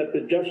guess is that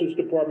the Justice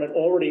Department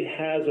already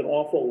has an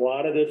awful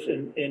lot of this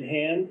in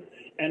hand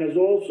and has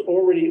also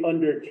already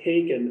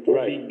undertaken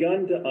or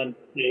begun to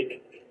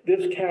undertake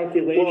this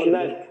calculation,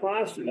 this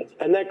process.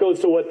 And that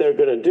goes to what they're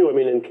going to do. I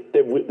mean,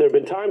 there have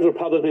been times where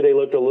publicly they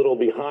looked a little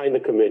behind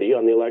the committee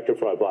on the electoral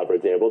fraud plot, for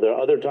example. There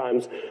are other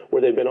times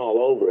where they've been all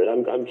over it.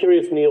 I'm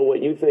curious, Neil,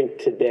 what you think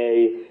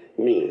today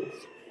means.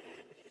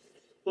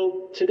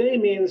 Well, today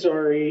means,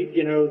 Ari,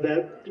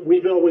 that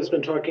we've always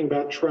been talking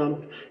about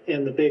Trump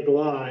and the big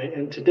lie.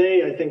 And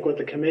today, I think what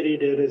the committee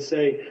did is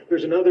say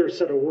there's another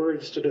set of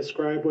words to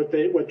describe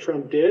what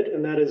Trump did,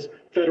 and that is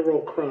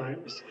federal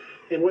crimes.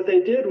 And what they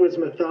did was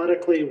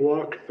methodically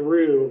walk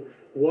through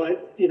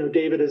what,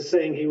 David is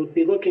saying he would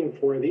be looking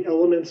for, the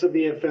elements of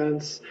the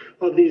offense,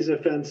 of these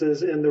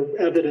offenses, and the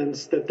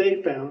evidence that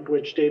they found,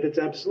 which David's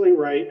absolutely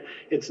right.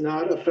 It's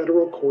not a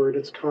federal court,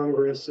 it's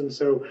Congress. And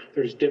so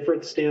there's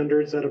different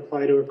standards that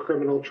apply to a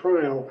criminal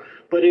trial.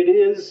 But it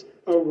is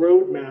a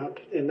roadmap,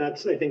 and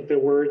that's, I think, the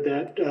word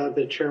that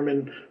the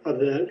chairman of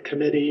the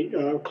committee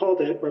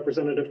called it,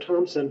 Representative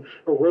Thompson,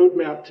 a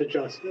roadmap to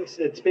justice.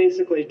 It's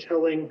basically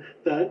telling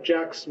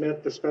Jack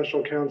Smith, the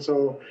special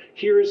counsel,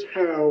 here's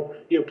how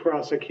you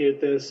prosecute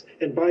this,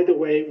 and by the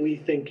way, we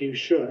think you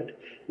should.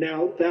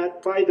 Now,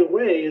 that, by the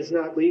way, is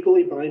not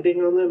legally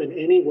binding on them in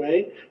any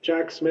way.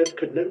 Jack Smith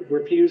could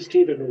refuse to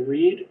even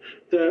read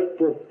the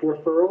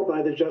referral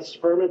by the Justice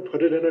Department,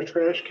 put it in a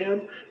trash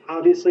can.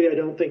 Obviously, I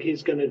don't think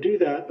he's going to do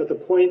that, but the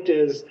point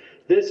is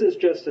This is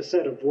just a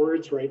set of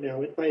words right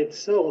now. It by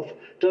itself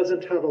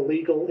doesn't have a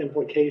legal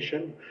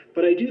implication.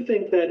 But I do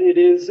think that it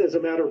is, as a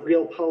matter of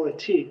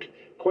realpolitik,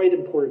 quite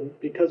important,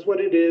 because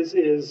what it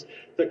is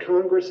the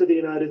Congress of the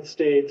United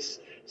States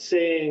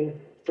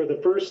saying, for the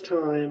first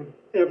time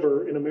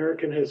ever in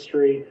American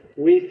history,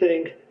 we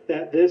think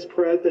that this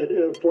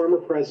former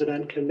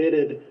president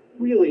committed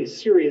really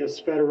serious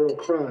federal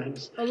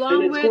crimes. Along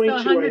and it's with going to,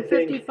 I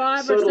think, 155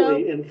 or subtly so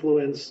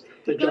influence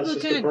the Justice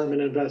Republicans.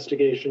 Department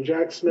investigation.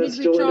 Jack Smith's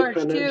Need to be still charged,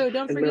 independent, too.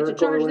 Don't and forget to Merrick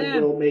charge Garland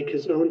them. will make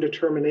his own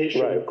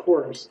determination, Right. of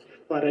course.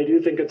 But I do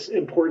think it's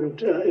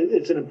important.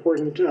 It's an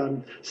important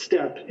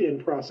step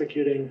in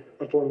prosecuting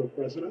a former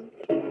president.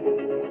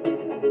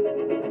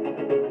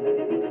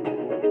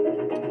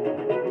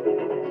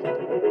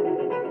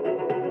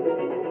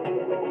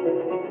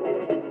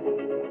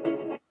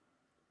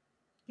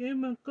 Give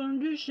me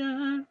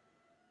condition.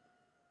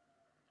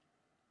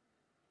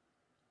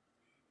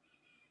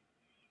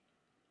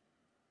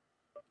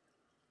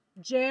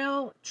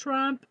 Jail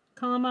Trump,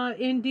 comma,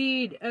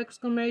 indeed,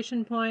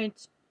 exclamation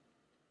point.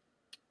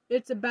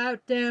 It's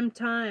about damn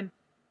time.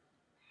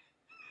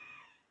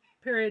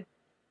 Period.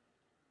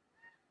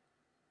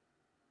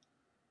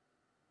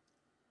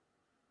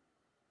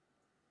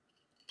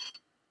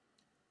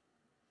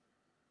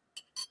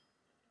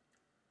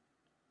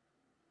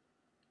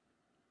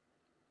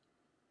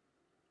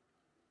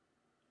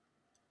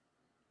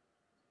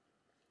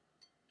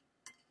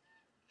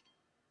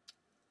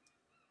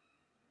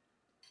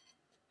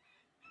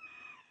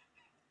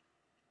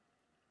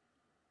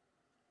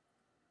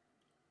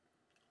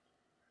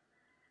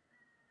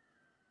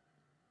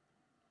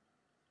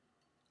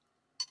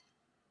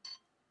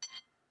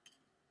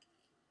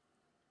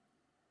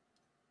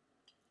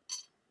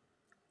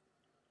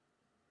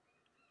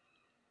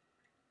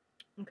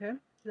 Okay,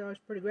 that was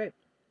pretty great.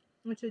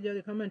 Let's see the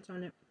other comments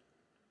on it.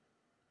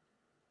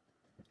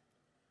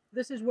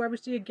 This is where we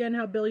see again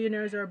how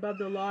billionaires are above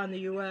the law in the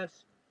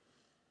U.S.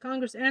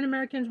 Congress and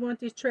Americans want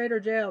these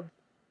traitors jailed.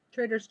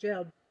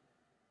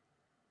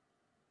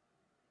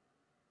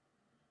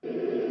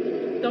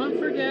 Don't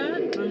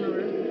forget.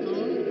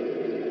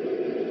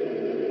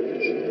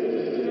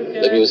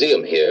 The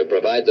museum here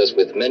provides us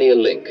with many a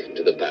link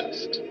to the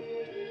past,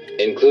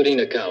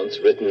 including accounts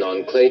written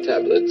on clay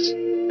tablets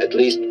at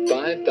least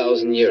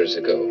 5,000 years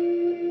ago.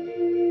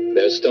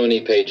 Their stony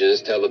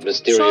pages tell of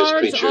mysterious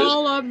creatures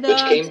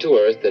which came to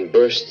Earth in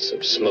bursts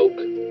of smoke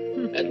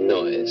and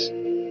noise.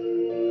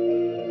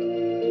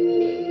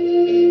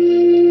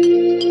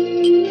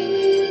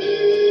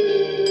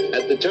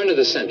 At the turn of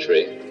the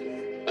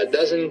century, a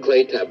dozen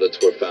clay tablets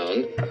were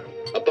found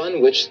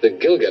upon which the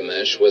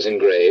Gilgamesh was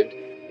engraved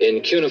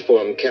in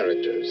cuneiform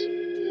characters.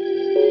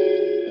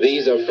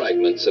 These are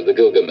fragments of the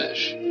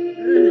Gilgamesh.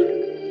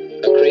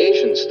 A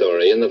creation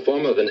story in the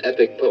form of an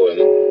epic poem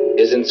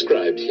is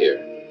inscribed here.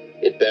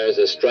 It bears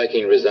a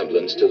striking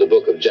resemblance to the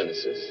book of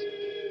Genesis.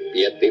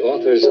 Yet the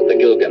authors of the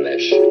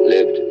Gilgamesh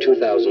lived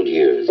 2,000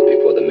 years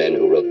before the men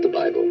who wrote the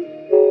Bible.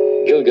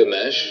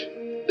 Gilgamesh,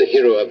 the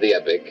hero of the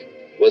epic,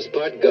 was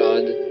part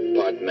god,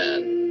 part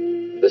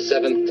man. The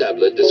seventh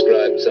tablet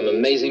described some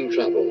amazing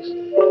travels.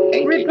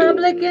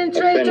 Republican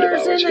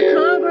traitors in the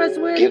Congress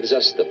with gives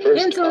us the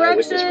first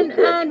insurrection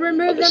and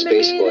remove them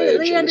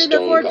immediately under the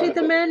 14th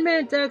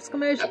Amendment!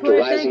 Exclamation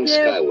point, thank you.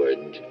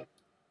 Skyward.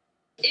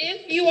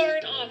 If you are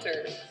an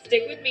author,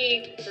 stick with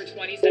me for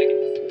 20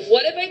 seconds.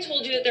 What if I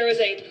told you that there was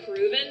a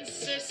proven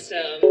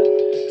system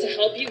to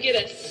help you get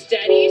a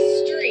steady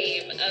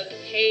stream of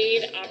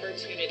paid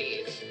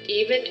opportunities,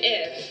 even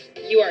if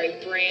you are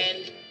a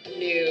brand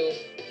new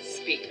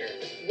speaker?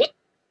 What?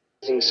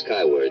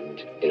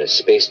 Skyward in a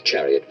space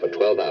chariot for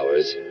 12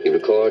 hours, he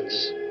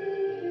records,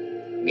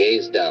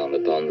 "Gaze down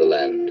upon the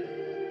land.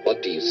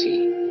 What do you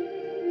see?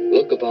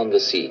 Look upon the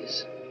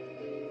seas.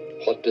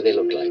 What do they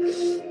look like?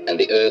 And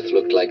the earth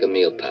looked like a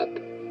meal pap,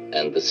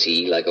 and the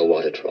sea like a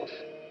water trough."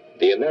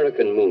 The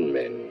American moon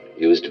men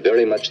used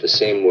very much the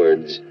same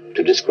words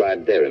to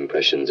describe their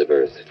impressions of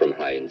Earth from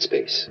high in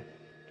space.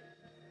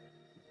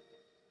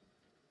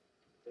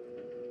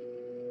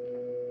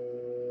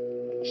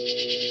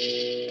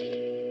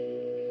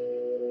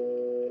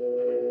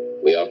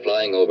 We are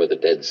flying over the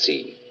Dead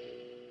Sea.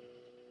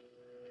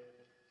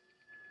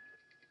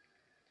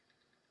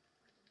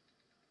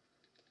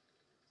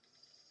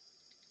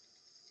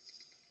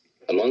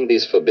 Among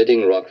these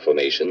forbidding rock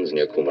formations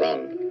near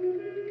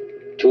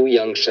Qumran, two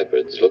young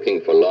shepherds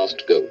looking for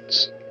lost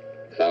goats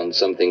found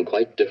something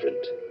quite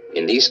different.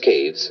 In these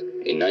caves,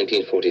 in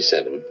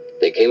 1947,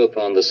 they came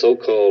upon the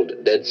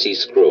so-called Dead Sea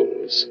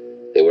Scrolls.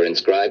 They were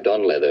inscribed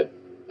on leather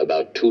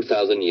about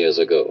 2,000 years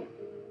ago.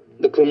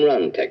 The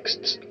Qumran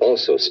texts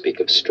also speak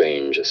of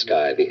strange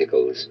sky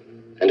vehicles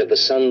and of the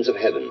sons of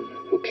heaven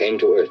who came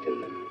to earth in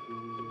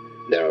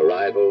them. Their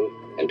arrival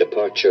and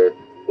departure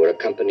were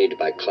accompanied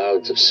by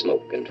clouds of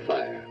smoke and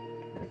fire.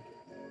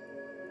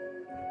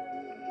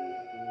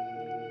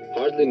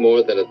 Hardly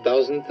more than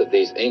 1,000th of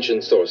these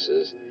ancient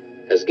sources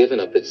has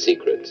given up its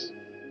secrets.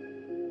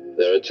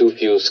 There are too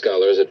few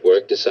scholars at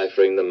work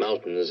deciphering the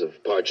mountains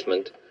of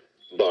parchment,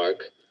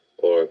 bark,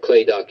 or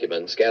clay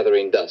documents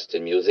gathering dust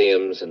in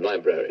museums and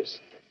libraries.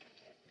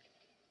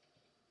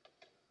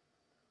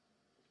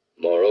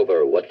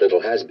 Moreover, what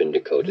little has been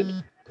decoded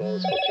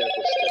calls for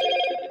careful study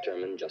to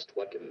determine just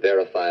what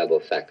verifiable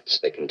facts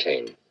they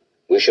contain.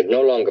 We should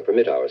no longer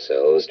permit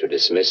ourselves to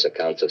dismiss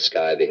accounts of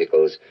sky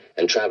vehicles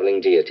and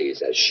traveling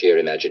deities as sheer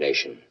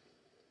imagination.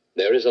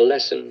 There is a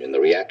lesson in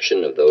the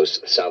reaction of those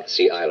South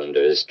Sea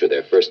Islanders to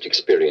their first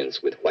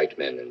experience with white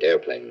men and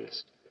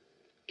airplanes.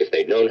 If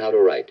they'd known how to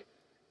write,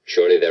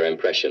 surely their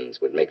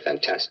impressions would make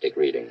fantastic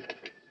reading.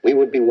 We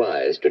would be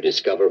wise to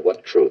discover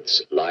what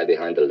truths lie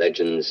behind the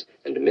legends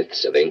and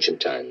myths of ancient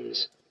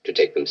times, to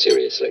take them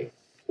seriously.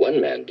 One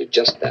man did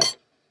just that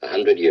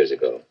 100 years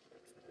ago.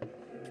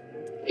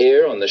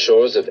 Here on the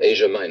shores of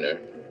Asia Minor,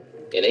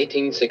 in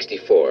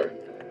 1864,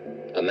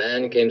 a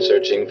man came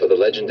searching for the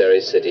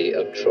legendary city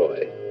of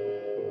Troy.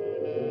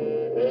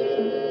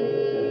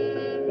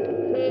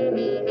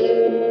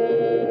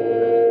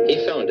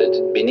 He found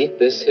it beneath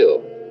this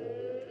hill.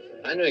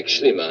 Heinrich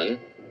Schliemann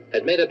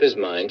had made up his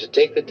mind to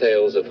take the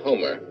tales of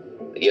Homer,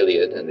 the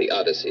Iliad and the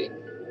Odyssey,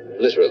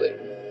 literally.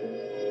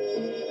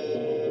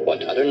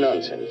 What utter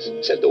nonsense,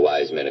 said the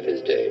wise men of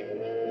his day.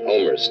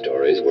 Homer's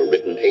stories were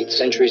written 8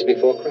 centuries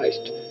before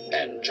Christ,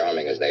 and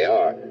charming as they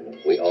are,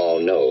 we all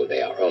know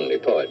they are only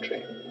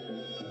poetry.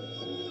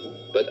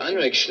 But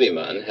Heinrich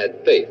Schliemann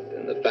had faith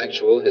in the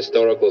factual,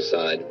 historical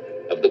side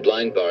of the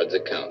blind bard's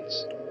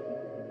accounts.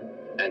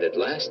 And at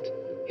last,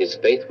 his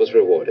faith was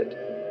rewarded.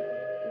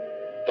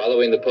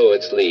 Following the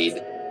poet's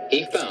lead,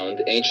 he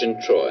found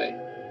ancient Troy.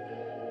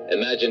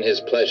 Imagine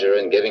his pleasure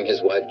in giving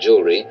his wife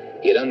jewelry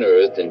he had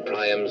unearthed in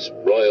Priam's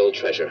royal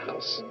treasure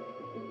house.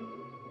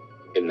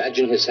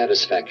 Imagine his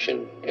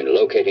satisfaction in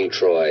locating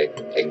Troy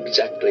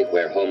exactly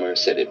where Homer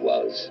said it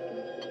was.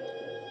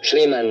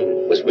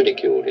 Schliemann was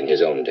ridiculed in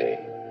his own day.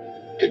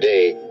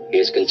 Today, he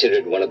is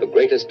considered one of the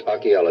greatest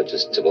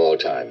archaeologists of all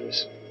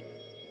times.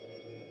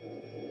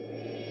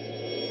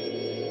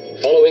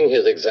 Following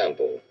his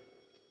example,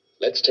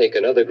 let's take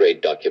another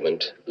great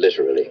document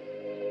literally.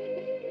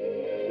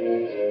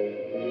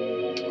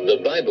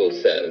 The Bible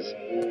says,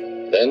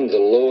 "Then the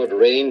Lord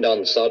rained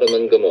on Sodom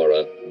and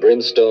Gomorrah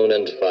brimstone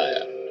and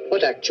fire."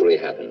 What actually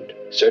happened?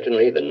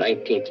 Certainly the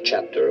 19th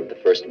chapter of the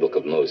first book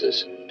of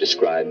Moses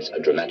describes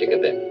a dramatic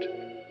event.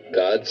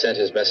 God sent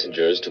his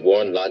messengers to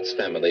warn Lot's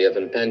family of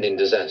impending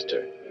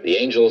disaster. The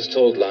angels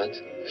told Lot,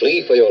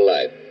 "Flee for your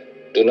life.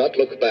 Do not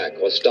look back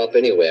or stop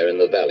anywhere in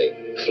the valley.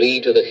 Flee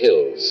to the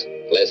hills,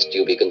 lest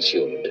you be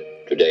consumed."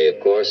 Today, of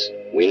course,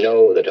 we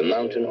know that a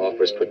mountain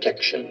offers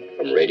protection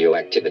from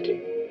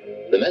radioactivity.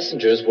 The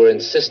messengers were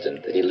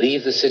insistent that he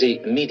leave the city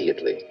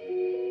immediately.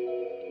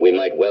 We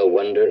might well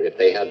wonder if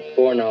they had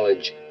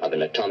foreknowledge of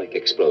an atomic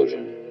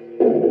explosion.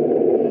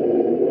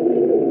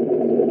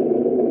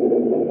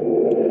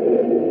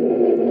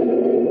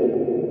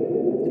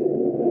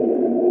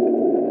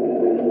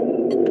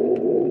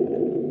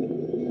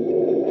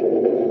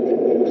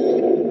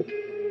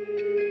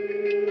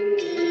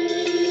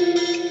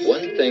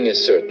 One thing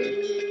is certain.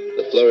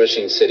 The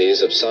flourishing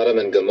cities of Sodom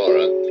and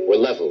Gomorrah were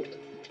leveled,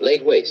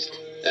 laid waste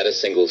at a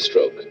single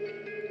stroke.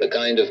 The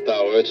kind of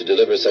power to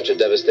deliver such a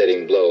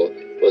devastating blow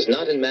was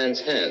not in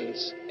man's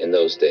hands in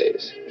those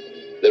days.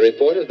 The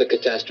report of the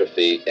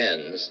catastrophe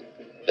ends,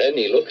 "Then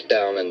he looked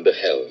down and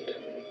beheld,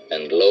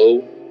 and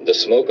lo, the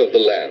smoke of the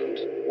land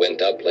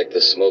went up like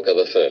the smoke of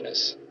a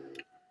furnace."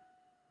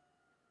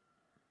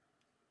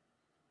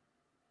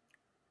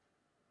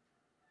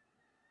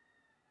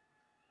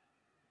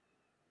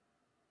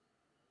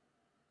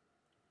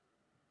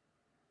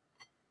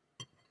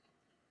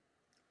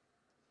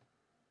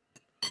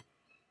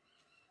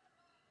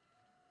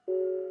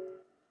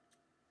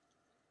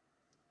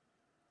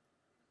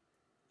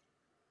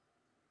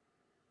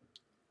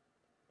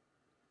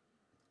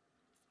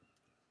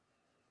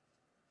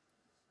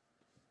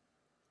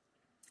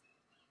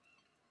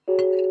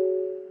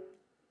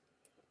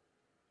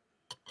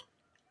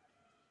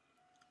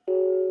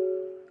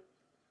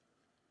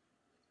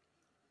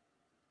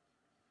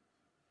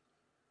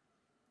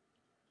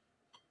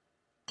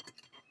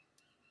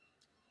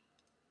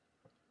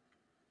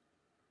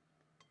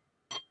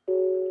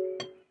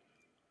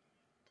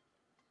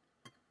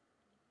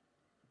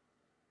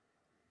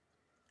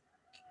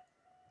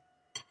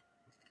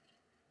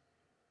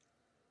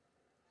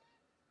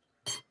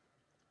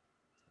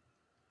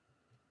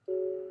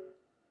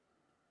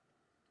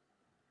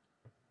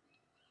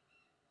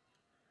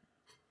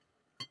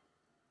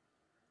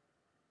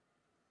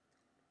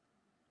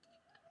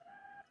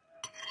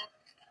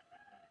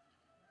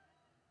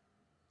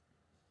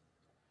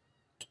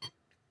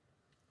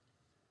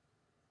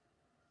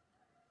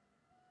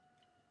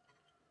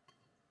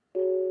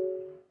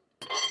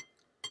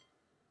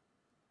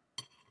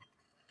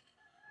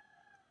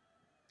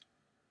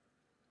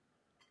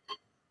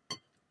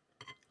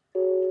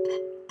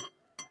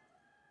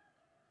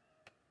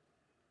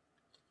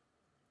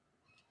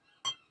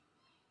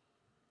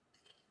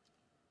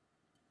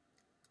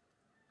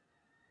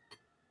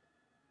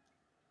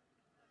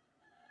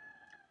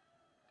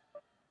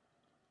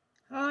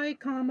 Hi,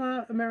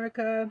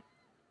 America.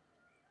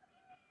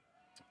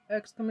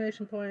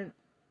 Exclamation point.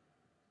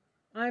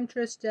 I'm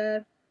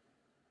Trista.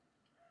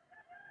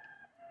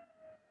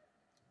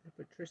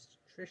 But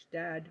Trish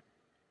Dad.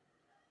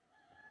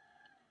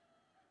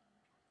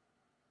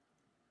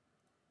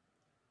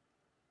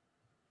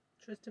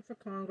 Trista for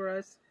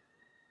Congress.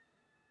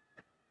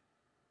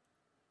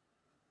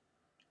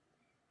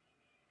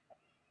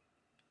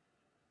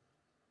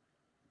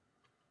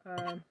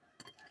 Trista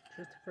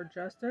for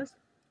Justice.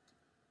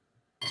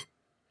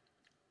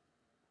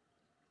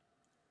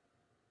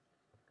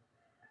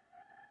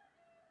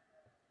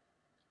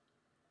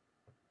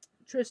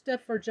 Trista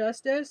for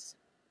Justice.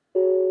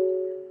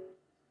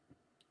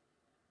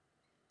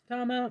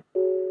 Comma.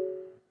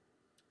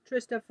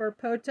 Trista for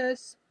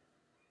POTUS.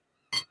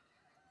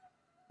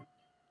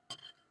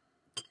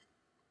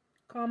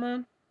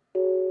 Comma.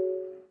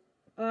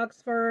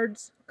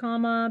 Oxford's,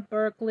 comma,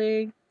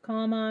 Berkeley,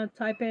 comma,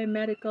 Taipei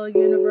Medical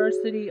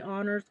University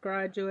honors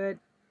graduate.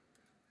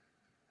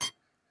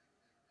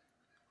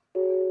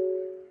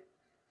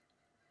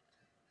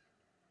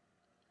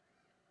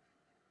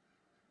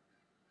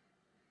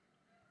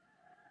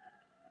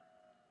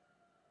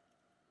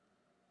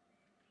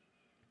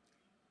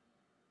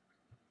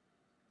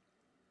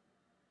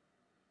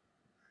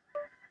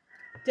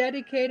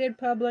 Dedicated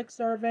public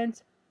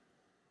servant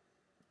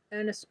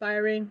and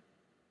aspiring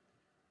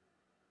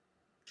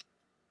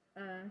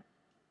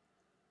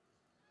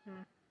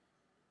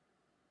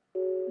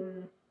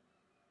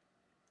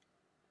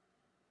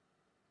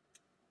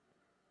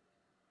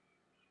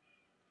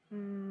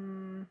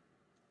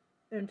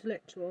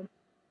intellectual.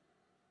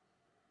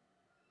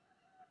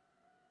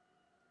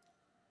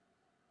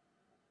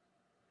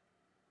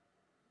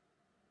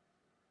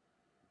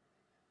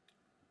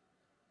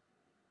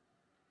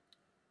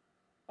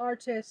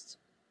 Artist.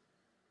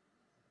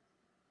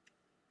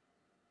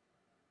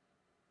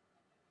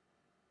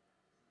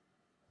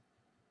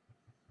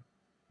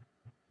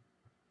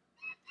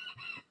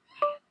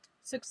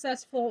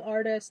 Successful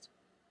artist.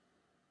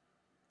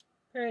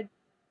 Period.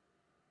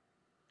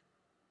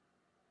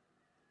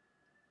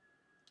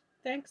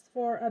 Thanks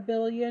for 1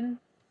 billion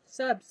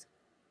subs.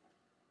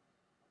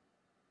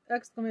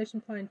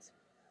 Exclamation points.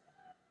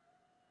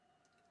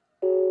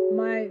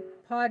 My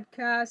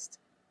podcast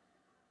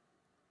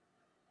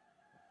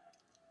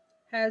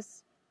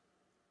has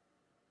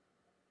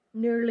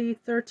nearly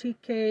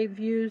 30,000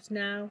 views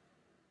now,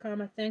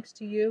 comma, thanks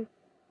to you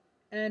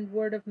and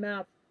word of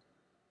mouth.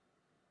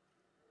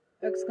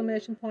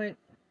 Exclamation point.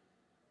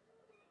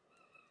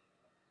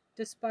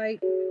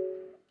 Despite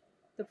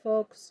the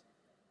folks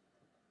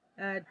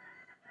at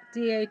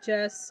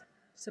DHS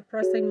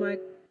suppressing my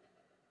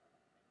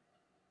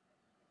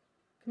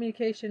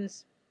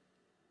communications.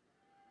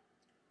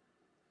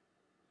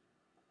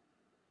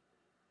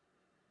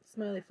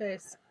 Smiley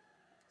face.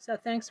 So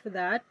thanks for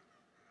that.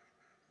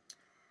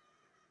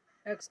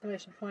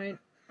 Exclamation point.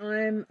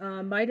 I'm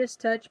a Midas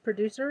Touch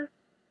producer.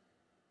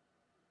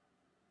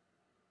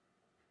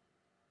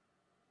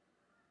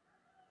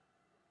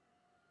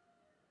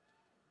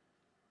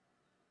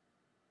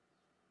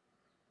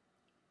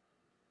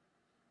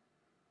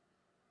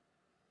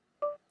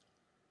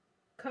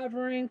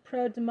 Covering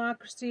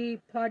pro-democracy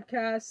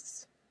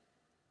podcasts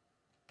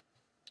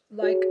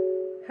like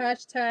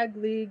hashtag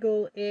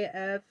legal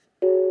AF,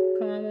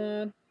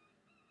 comma,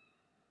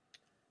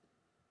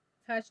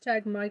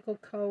 hashtag Michael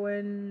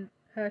Cohen,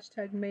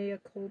 hashtag mea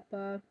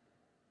culpa.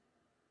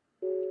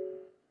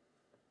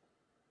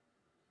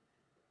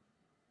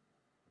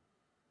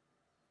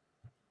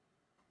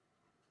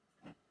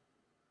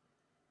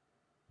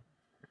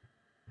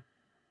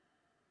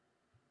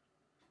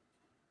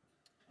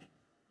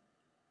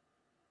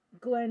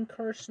 Glenn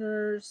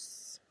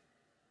Kirshner's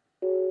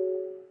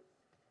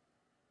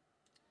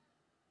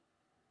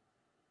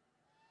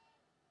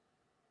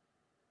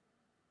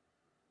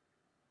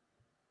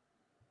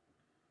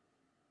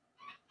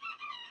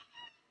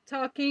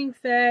Talking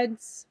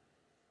Feds,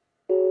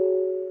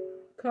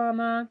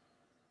 comma,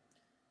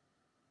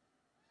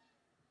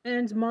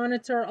 and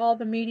monitor all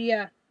the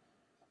media,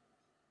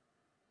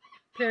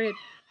 period.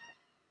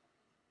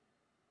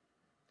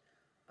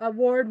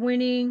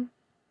 Award-winning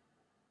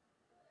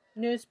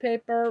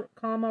newspaper,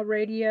 comma,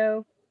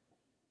 radio,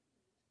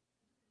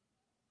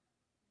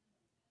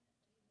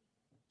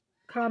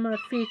 comma,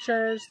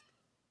 features,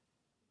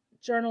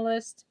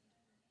 journalist,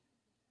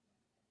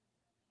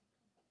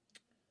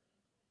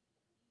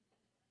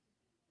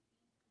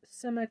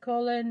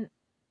 semicolon,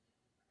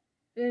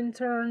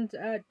 interned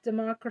at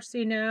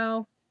Democracy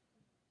Now!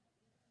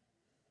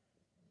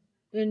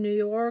 In New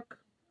York,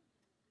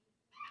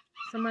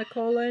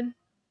 semicolon,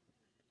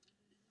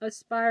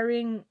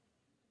 aspiring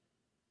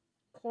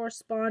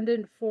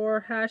correspondent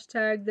for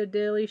hashtag The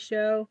Daily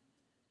Show,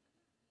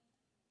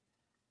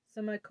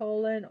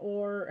 semicolon,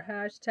 or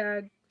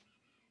hashtag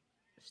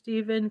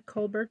Stephen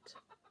Colbert.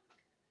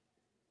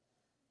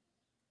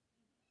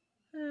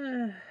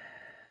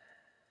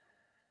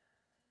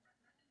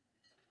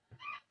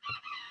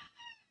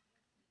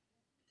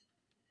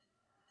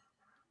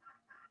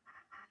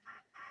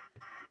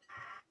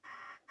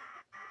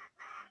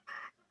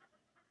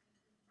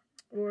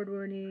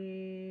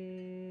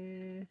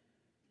 award-winning.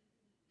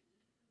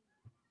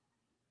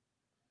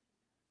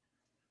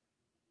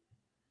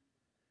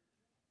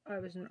 I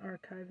was an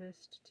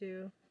archivist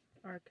too.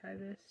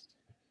 Archivist.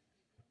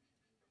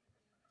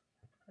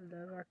 I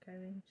love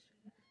archiving.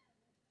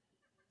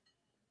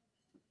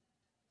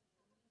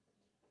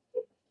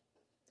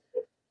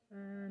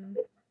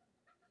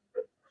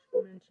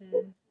 Should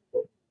mention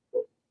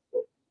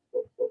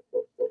I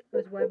was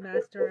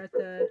webmaster at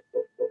the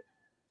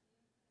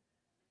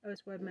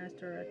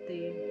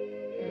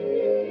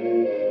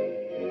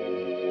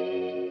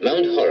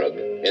Mount Horeb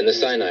in the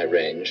Sinai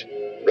Range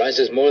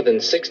rises more than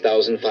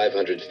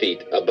 6,500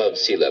 feet above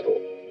sea level.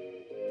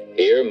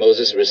 Here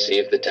Moses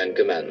received the Ten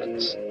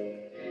Commandments.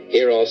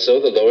 Here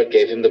also the Lord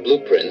gave him the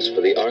blueprints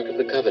for the Ark of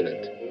the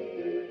Covenant.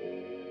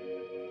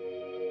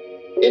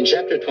 In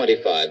chapter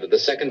 25 of the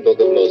second book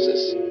of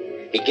Moses,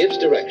 he gives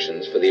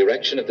directions for the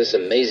erection of this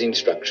amazing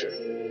structure.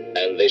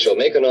 And they shall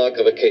make an ark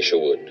of acacia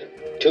wood.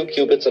 2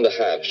 cubits and a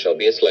half shall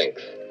be its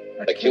length,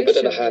 a cubit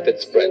and a half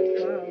its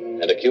breadth,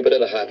 and a cubit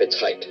and a half its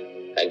height.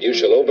 And you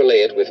shall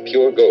overlay it with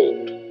pure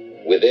gold.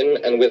 Within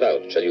and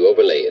without shall you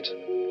overlay it.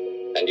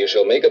 And you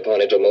shall make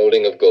upon it a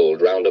molding of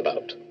gold round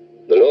about.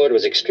 The Lord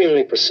was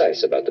extremely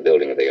precise about the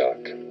building of the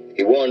ark.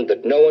 He warned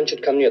that no one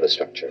should come near the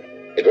structure.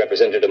 It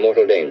represented a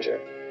mortal danger.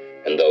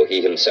 And though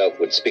he himself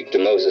would speak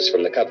to Moses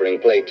from the covering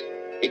plate,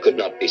 he could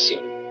not be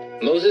seen.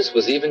 Moses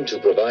was even to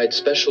provide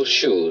special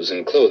shoes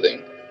and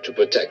clothing to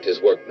protect his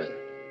workmen.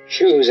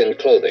 Shoes and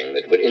clothing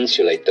that would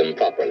insulate them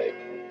properly.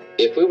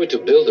 If we were to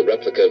build a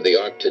replica of the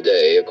ark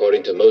today,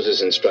 according to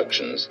Moses'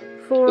 instructions,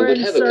 Foreign we would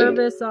have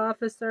service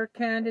officer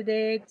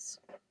candidates.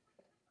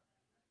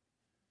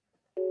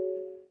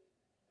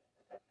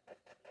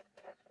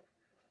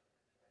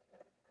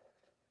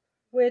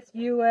 With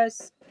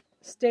U.S.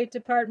 State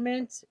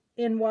Department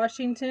in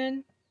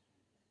Washington,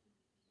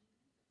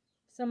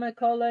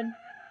 semicolon,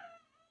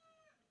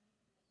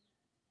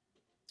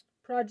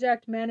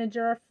 project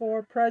manager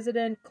for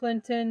President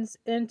Clinton's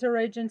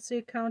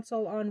Interagency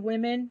Council on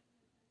Women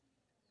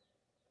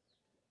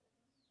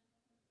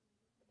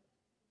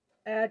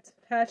at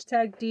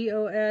hashtag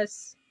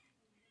DOS,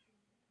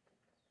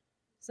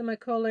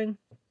 semicolon,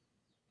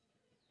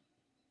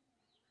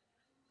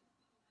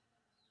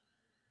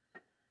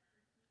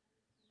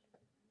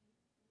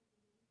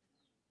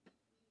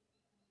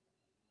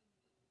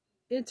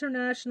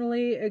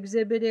 internationally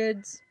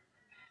exhibited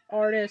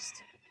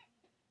artist,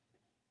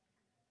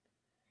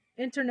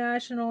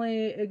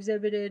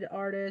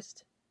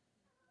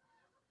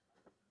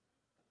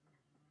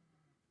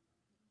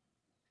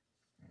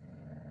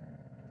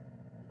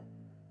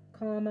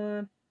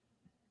 comma,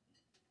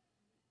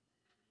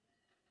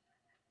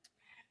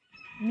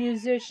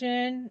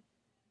 musician,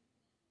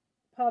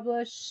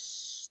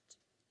 published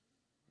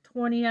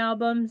 20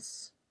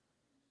 albums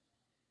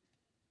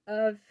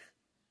of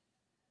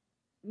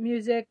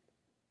music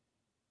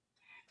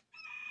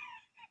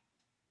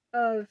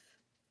of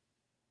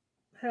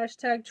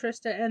hashtag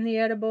Trista and the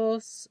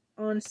Edibles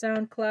on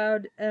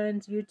SoundCloud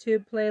and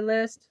YouTube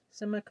playlist,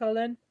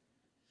 semicolon.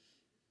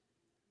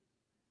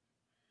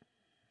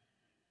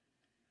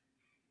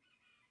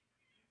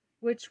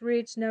 Which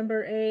reached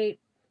number 8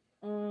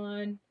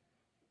 on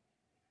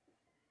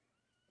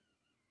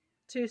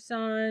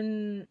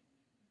Tucson,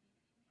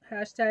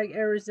 hashtag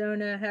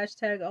Arizona,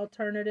 hashtag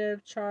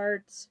alternative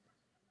charts,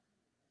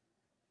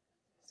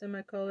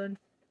 semicolon.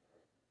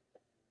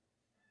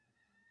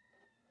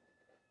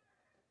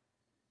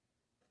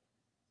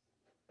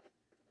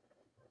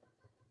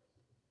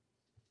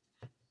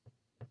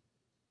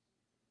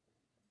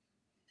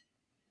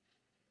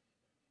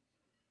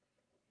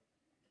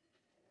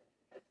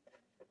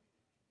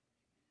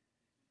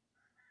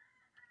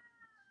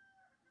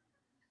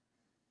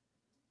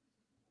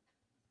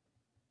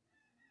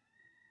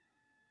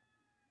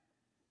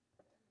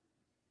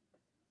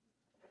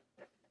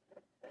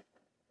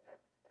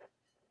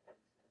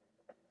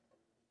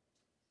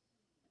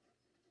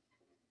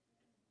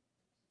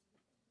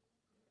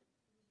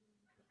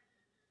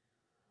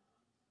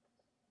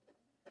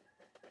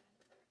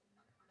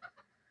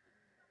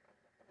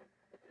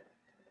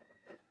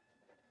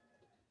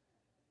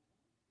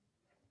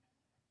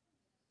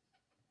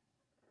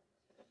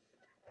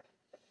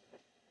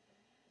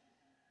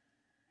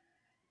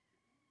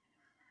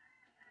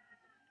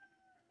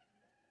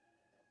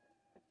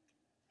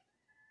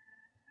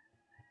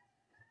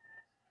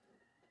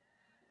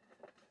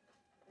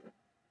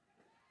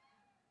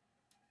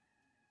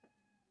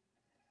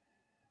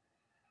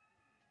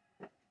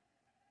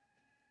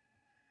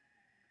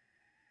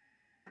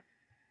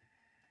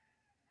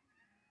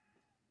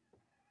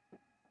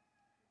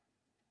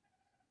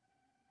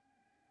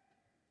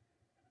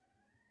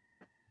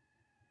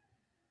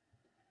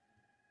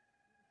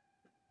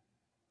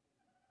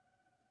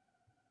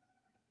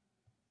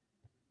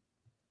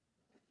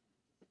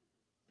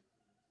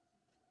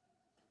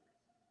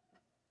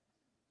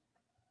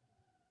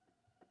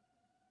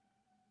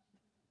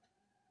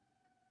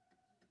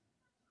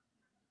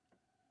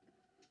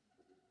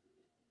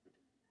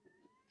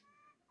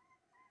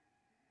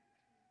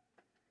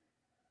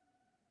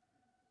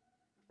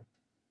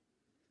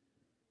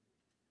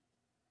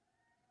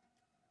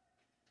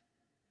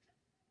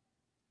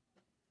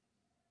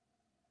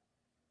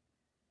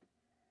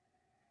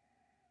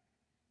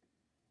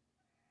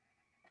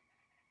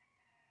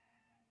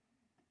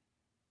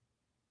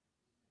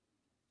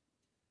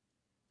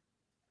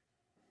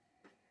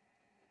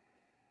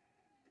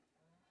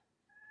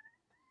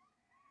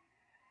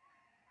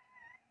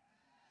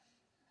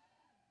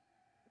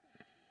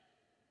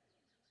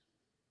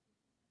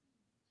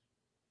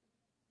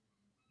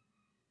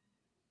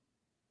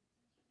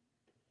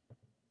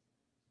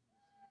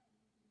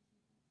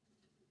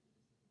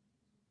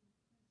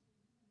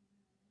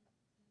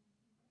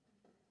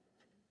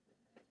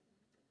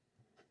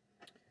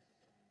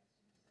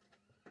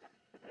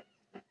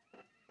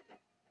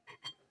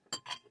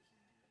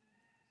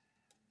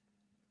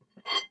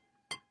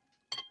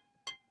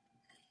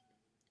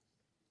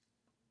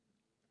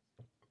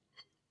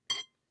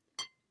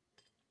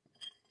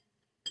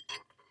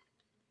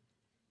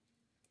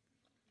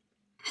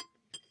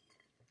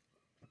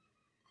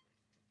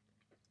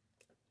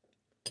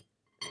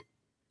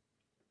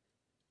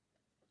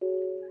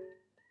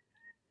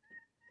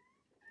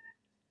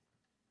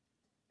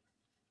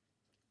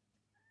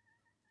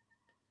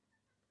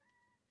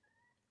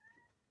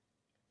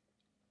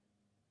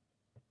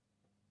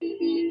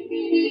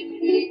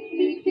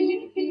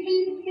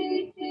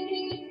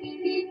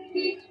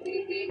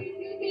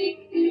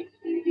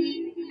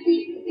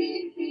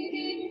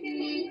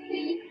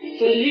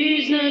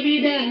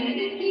 Navidad.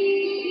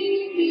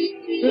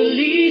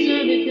 Feliz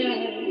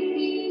Navidad.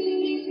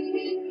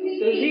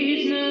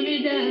 Feliz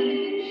Navidad.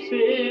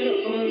 Espero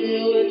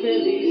año de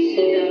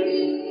felicidad.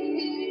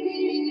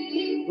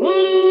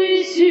 Wanna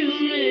wish you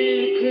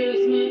Merry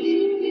Christmas.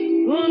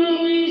 Wanna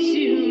wish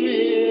you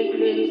Merry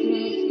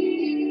Christmas.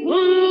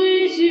 Wanna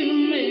wish you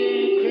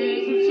Merry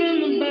Christmas from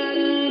the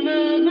bottom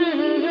of my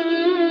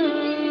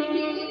heart.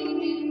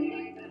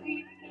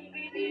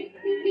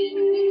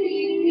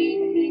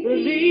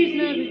 Feliz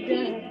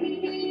Navidad.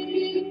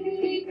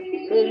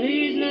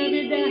 Feliz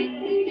Navidad.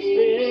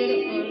 Espero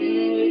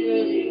año de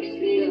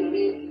felicidad.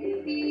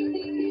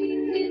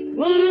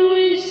 Wanna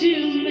wish you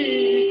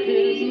Merry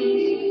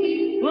Christmas.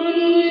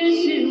 Wanna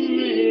wish you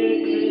Merry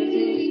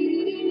Christmas.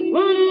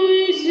 Wanna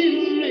wish you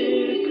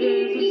Merry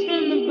Christmas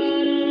from the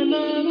bottom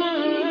of my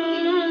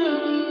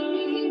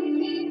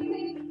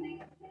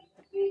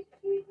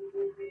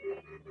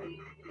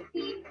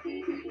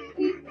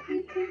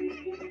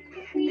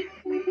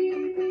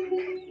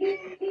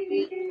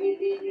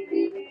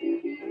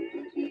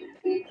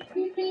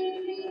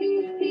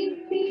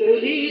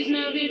Feliz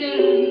Navidad.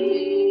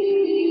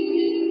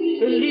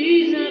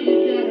 Feliz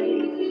Navidad.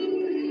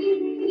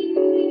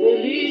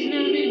 Feliz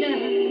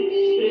Navidad.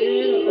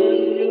 Espero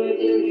año de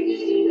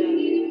felicidad.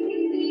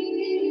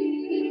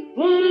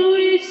 Wanna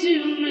wish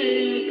you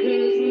Merry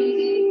Christmas.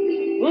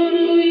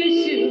 Wanna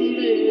wish you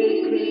Merry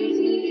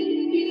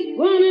Christmas.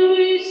 Wanna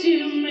wish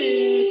you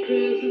Merry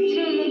Christmas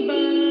from the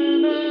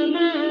bottom of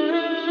my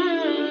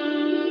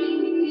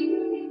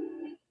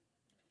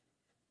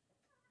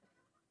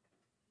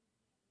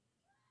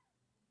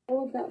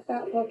All of that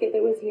fat pocket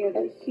that was here,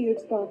 that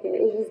huge pocket,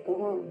 is just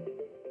gone.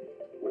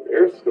 With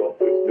AirSculpt,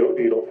 there's no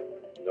needle,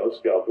 no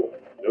scalpel,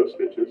 no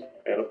stitches,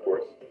 and of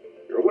course,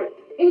 you're awake.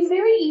 It was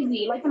very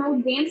easy. Like when I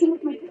was dancing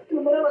with my kids in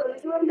the middle of the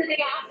living room the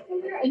day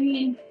after. I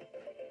mean,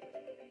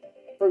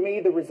 For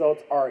me, the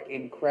results are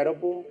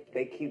incredible.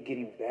 They keep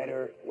getting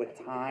better with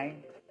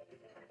time.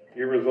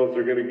 Your results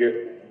are going to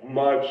get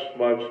much,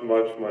 much,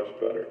 much, much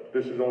better.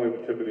 This is only the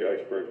tip of the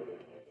iceberg.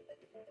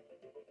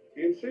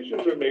 The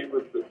incisions are made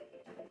with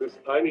this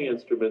tiny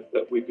instrument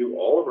that we do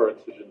all of our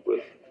incisions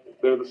with.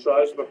 They're the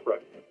size of a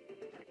freckle.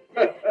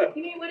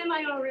 You mean, what am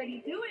I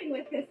already doing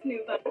with this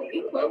new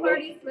body? Full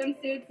party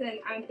swimsuits, and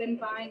I've been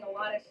buying a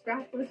lot of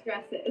strapless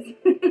dresses.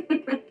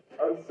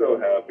 I'm so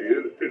happy.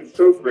 It's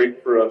so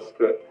great for us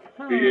to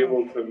be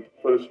able to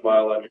put a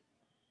smile on your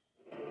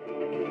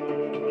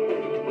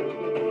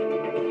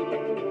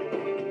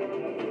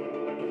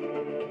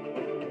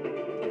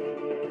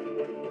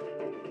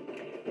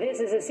This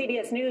is a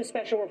CBS News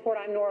special report.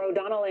 I'm Norah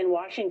O'Donnell in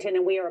Washington,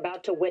 and we are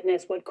about to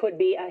witness what could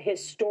be a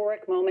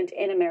historic moment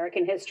in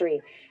American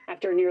history.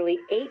 After nearly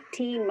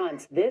 18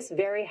 months, this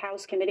very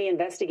House committee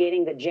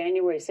investigating the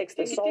January 6th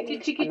assault on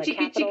the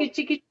Capitol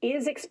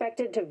is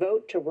expected to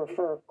vote to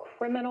refer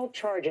criminal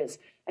charges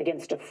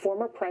against a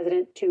former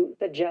president to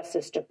the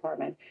Justice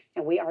Department.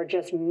 And we are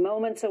just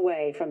moments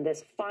away from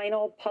this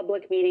final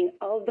public meeting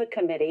of the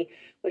committee,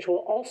 which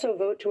will also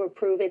vote to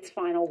approve its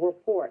final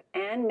report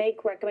and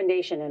make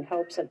recommendation in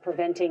hopes of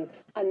preventing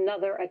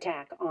another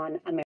attack on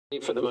America.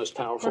 For the most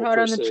powerful We're hard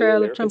on person the in trail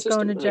the of American Trump going to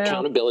system, and jail.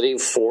 accountability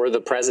for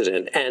the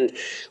president. And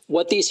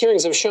what these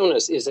hearings have shown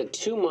us is a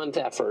 2-month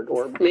effort,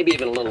 or maybe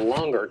even a little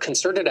longer,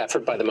 concerted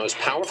effort by the most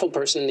powerful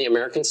person in the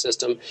American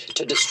system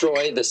to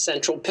destroy the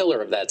central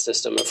pillar of that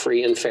system, a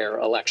free and fair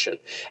election.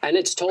 And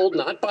it's told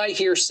not by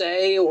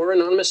hearsay or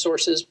anonymous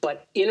sources,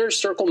 but inner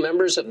circle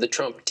members of the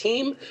Trump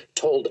team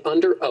told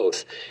under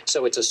oath.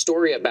 So it's a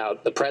story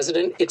about the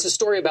president. It's a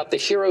story about the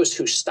heroes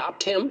who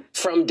stopped him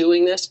from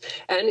doing this.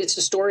 And it's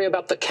a story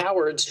about the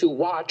cowards who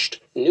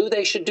watched, knew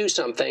they should do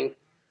something,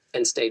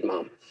 and stayed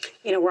mum.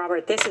 You know,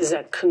 Robert, this is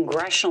a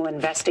congressional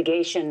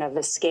investigation of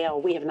the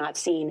scale we have not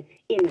seen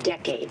in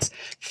decades.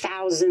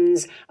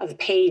 Thousands of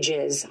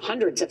pages,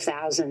 hundreds of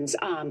thousands,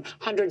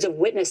 hundreds of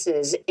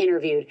witnesses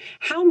interviewed.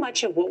 How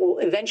much of what will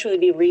eventually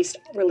be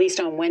released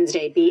on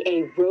Wednesday be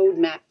a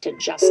roadmap to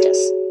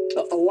justice?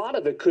 A lot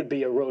of it could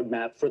be a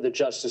roadmap for the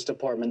Justice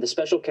Department. The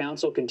special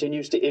counsel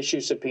continues to issue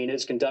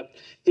subpoenas, conduct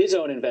his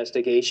own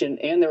investigation,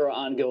 and there are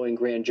ongoing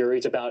grand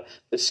juries about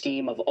the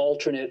scheme of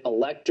alternate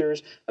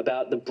electors,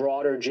 about the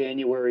broader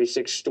January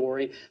 6th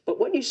story. But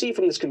what you see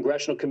from this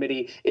congressional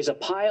committee is a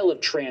pile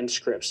of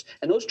transcripts,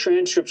 and those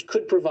transcripts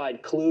could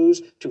provide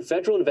clues to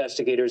federal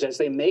investigators as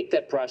they make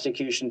that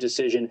prosecution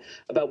decision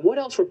about what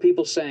else were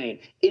people saying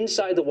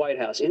inside the White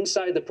House,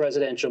 inside the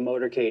presidential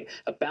motorcade,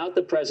 about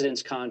the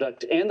president's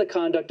conduct and the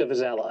conduct of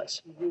his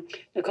allies.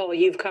 Nicole,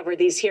 you've covered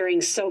these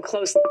hearings so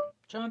closely.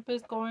 Trump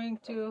is going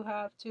to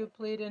have to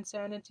plead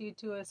insanity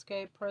to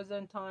escape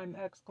prison time!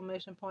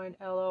 Exclamation point,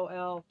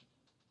 LOL.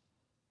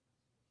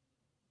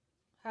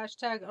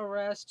 Hashtag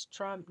arrest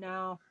Trump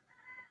now.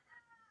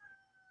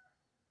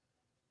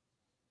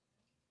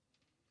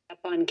 Up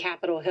on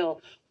Capitol Hill,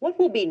 what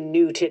will be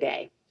new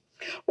today?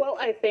 Well,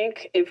 I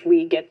think if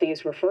we get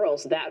these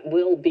referrals, that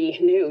will be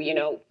new. You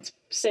know,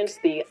 since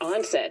the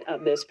onset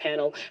of this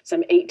panel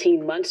some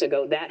 18 months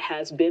ago, that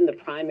has been the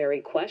primary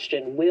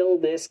question. Will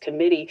this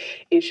committee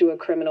issue a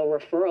criminal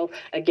referral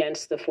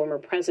against the former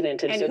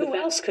president? And so who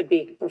else could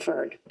be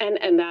referred?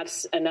 And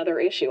that's another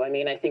issue. I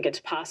mean, I think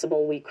it's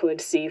possible we could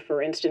see,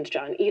 for instance,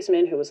 John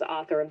Eastman, who was the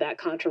author of that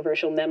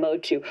controversial memo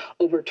to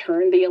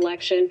overturn the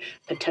election,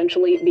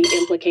 potentially be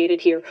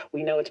implicated here.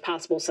 We know it's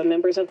possible some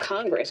members of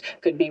Congress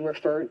could be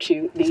referred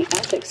to the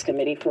Ethics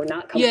Committee for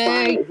not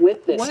complying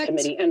with this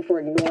committee and for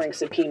ignoring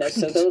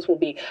subpoenas. So those will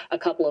be a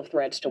couple of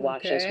threads to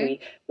watch as we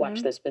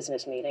watch this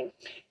business meeting.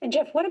 And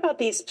Jeff, what about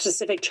these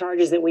specific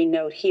charges that we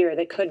note here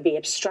that could be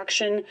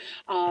obstruction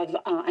of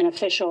an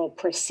official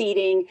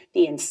proceeding,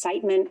 the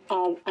incitement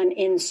of an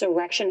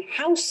insurrection?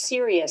 How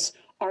serious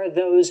are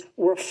those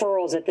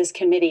referrals that this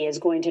committee is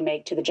going to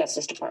make to the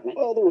Justice Department?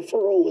 Well, the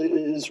referral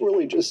is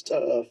really just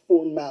a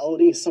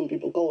formality. Some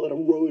people call it a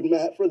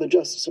roadmap for the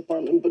Justice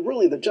Department, but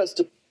really the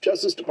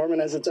Justice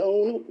Department has its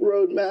own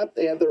roadmap.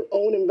 They have their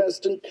own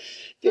investigation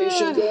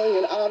going,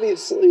 and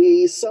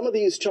obviously some of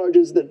these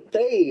charges that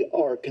they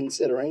are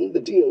considering, the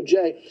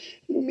DOJ,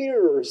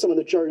 mirror some of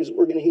the charges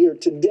we're going to hear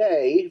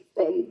today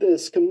from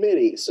this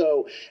committee.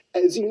 So,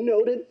 as you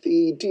noted,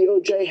 the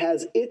DOJ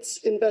has its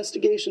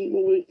investigation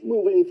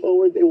moving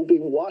forward. They will be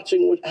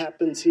watching what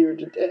happens here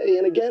today.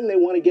 And again, they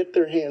want to get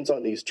their hands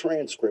on these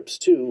transcripts,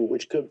 too,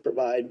 which could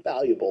provide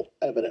valuable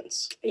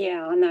evidence.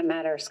 Yeah, on that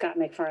matter, Scott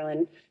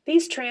McFarland,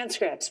 these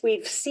transcripts,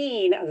 we've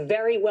seen a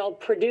very well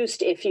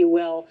produced, if you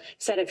will,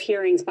 set of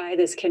hearings by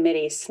this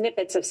committee,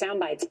 snippets of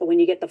sound bites. But when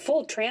you get the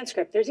full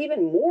transcript, there's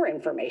even more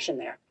information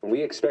there.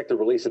 We expect the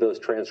release of those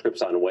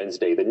transcripts on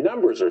Wednesday. The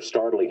numbers are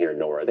startling here,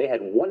 Nora. They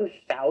had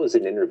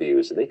 1,000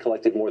 interviews, and they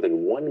collected more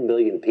than 1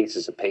 million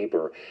pieces of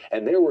paper.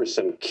 And there were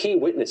some key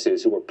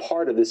witnesses who were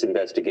part of this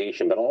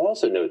investigation. But I'll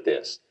also note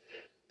this.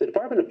 The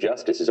Department of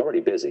Justice is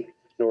already busy.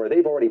 Nora,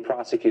 they've already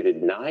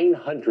prosecuted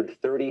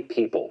 930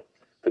 people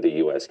for the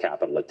U.S.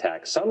 Capitol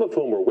attack, some of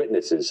whom were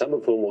witnesses, some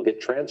of whom we'll get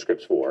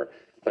transcripts for.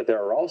 But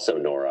there are also,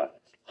 Nora,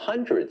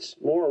 hundreds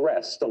more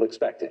arrests still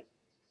expected.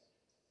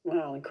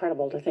 Wow,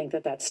 incredible to think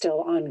that that's still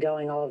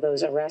ongoing, all of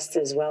those arrests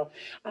as well.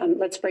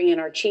 Let's bring in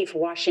our chief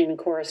Washington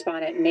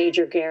correspondent,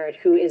 Major Garrett,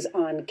 who is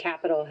on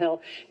Capitol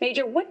Hill.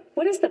 Major,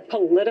 what is the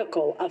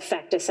political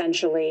effect,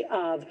 essentially,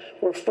 of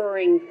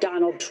referring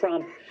Donald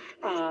Trump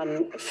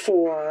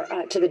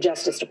to the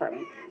Justice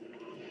Department?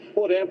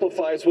 Well, it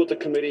amplifies what the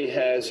committee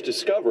has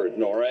discovered,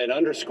 Nora, and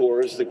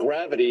underscores the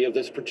gravity of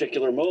this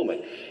particular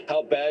moment.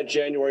 How bad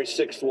January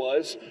 6th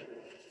was,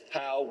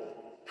 how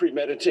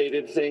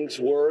premeditated things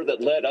were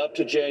that led up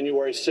to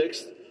January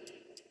 6th,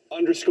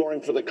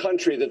 underscoring for the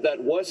country that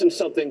that wasn't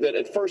something that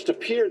at first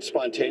appeared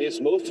spontaneous.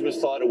 Most of us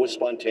thought it was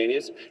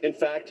spontaneous. In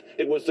fact,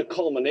 it was the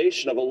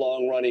culmination of a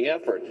long-running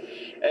effort.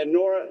 And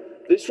Nora,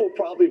 this will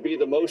probably be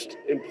the most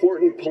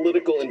important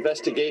political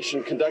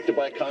investigation conducted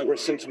by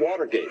Congress since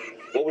Watergate.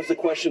 What was the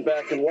question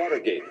back in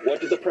Watergate?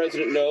 What did the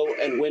president know,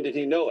 and when did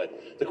he know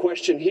it? The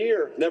question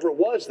here never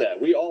was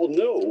that. We all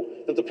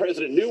knew that the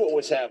president knew what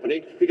was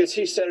happening because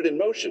he set it in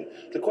motion.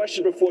 The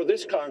question before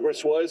this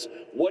Congress was,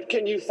 what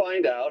can you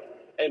find out,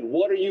 and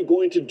what are you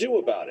going to do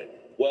about it?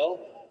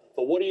 Well,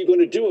 but what are you going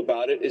to do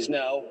about it is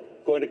now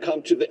going to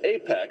come to the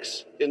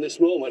apex in this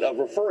moment of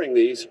referring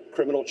these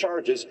criminal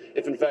charges,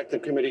 if in fact the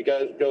committee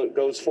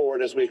goes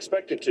forward as we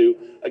expect it to,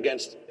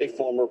 against a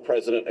former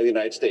president of the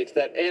United States.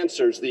 That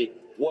answers the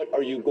what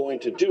are you going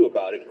to do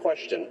about it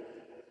question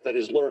that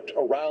has lurked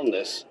around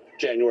this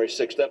January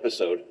 6th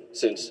episode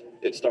since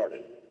it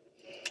started.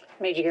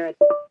 Major Garrett.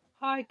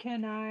 Hi,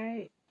 can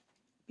I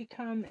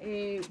become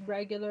a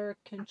regular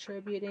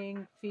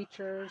contributing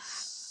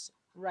features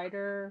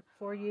writer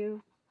for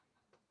you?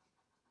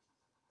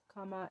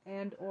 Comma,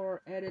 and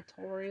or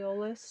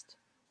editorialist?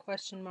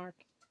 Question mark.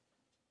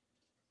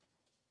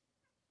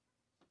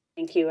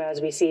 Thank you.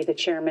 As we see the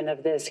chairman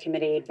of this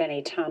committee,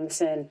 Benny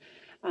Thompson,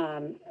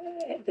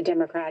 the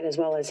Democrat, as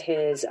well as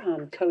his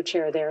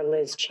co-chair there,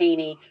 Liz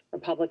Cheney,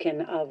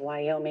 Republican of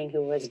Wyoming,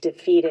 who was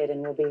defeated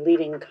and will be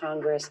leaving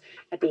Congress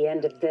at the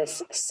end of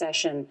this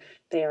session.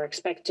 They are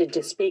expected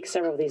to speak,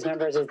 several of these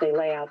members, as they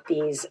lay out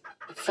these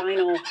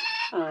final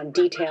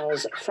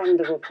details from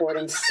the report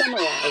and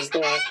summarize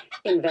their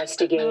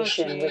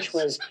investigation, which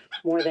was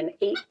more than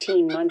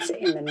 18 months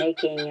in the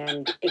making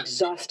and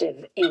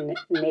exhaustive in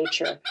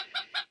nature.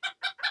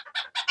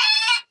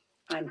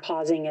 I'm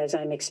pausing as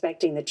I'm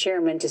expecting the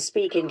chairman to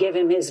speak and give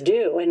him his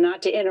due and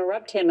not to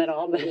interrupt him at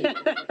all. But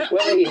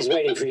well, he's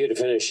waiting for you to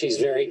finish. He's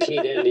very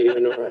keyed into you,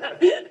 Nora.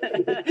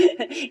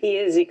 He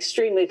is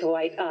extremely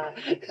polite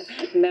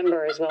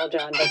member as well,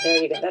 John. But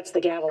there you go. That's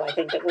the gavel I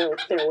think that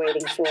they're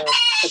waiting for.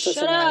 Let's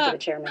listen now to the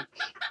chairman.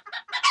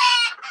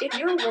 If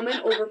you're a woman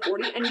over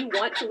 40 and you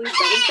want to lose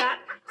belly fat,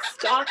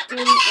 stop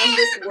doing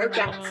endless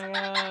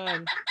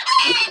workouts.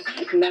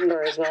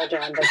 Member as well,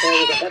 John, but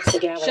there you go. That's the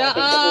gavel I think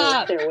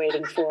that they're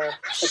waiting for.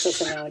 Let's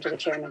listen now to the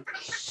chairman.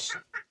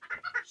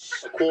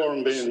 A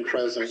quorum being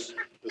present,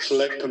 the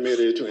select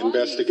committee to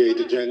investigate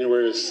the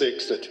January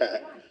 6th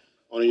attack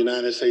on the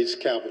United States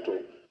Capitol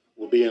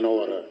will be in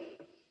order.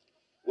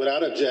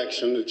 Without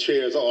objection, the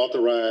chair is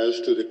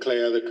authorized to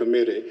declare the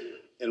committee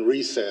in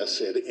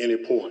recess at any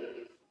point.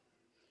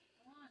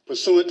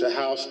 Pursuant to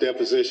House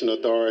Deposition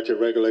Authority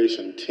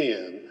Regulation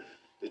 10,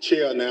 the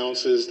chair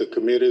announces the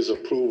committee's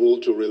approval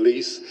to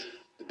release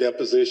the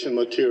deposition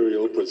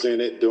material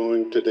presented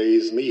during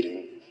today's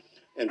meeting,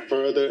 and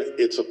further,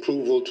 its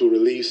approval to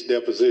release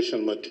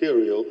deposition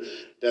material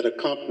that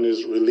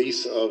accompanies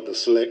release of the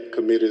Select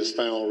Committee's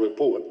final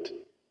report.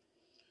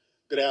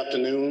 Good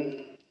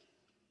afternoon,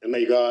 and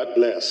may God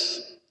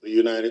bless the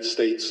United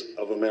States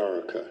of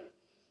America.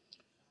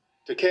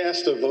 To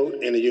cast a vote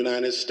in the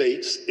United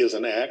States is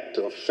an act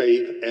of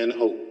faith and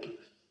hope.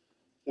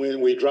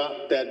 When we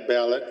drop that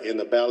ballot in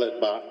the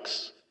ballot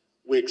box,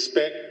 we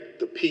expect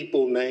the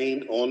people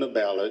named on the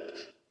ballot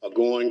are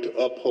going to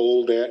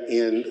uphold their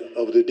end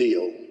of the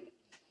deal.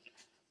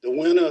 The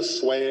winner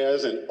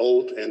swears an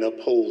oath and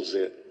upholds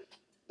it.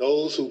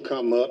 Those who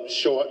come up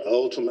short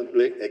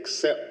ultimately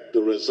accept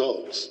the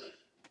results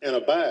and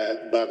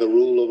abide by the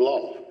rule of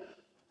law.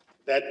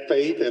 That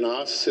faith in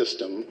our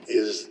system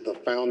is the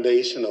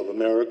foundation of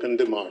American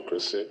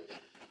democracy.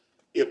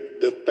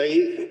 If the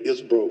faith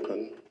is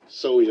broken,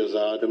 so is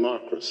our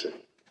democracy.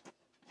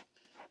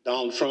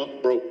 Donald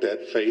Trump broke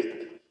that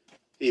faith.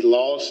 He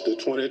lost the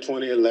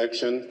 2020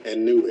 election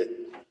and knew it.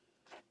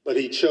 But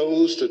he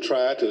chose to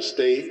try to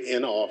stay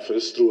in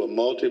office through a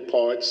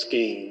multi-part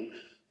scheme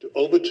to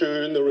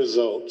overturn the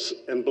results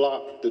and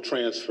block the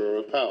transfer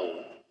of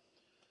power.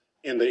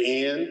 In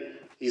the end,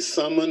 he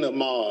summoned a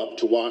mob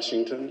to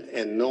Washington,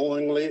 and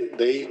knowingly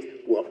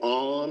they were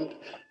armed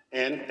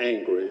and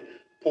angry,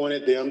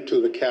 pointed them to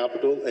the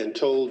Capitol and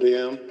told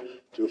them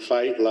to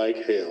fight like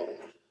hell.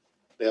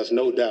 There's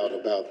no doubt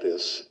about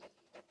this.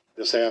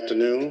 This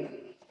afternoon,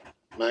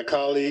 my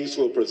colleagues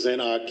will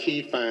present our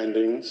key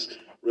findings,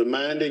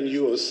 reminding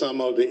you of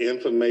some of the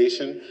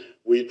information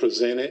we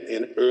presented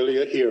in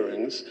earlier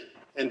hearings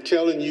and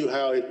telling you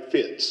how it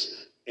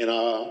fits in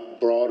our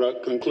broader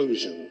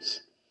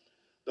conclusions.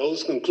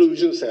 Those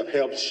conclusions have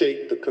helped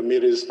shape the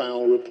committee's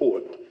final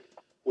report,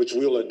 which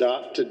we'll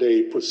adopt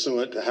today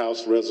pursuant to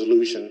House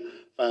Resolution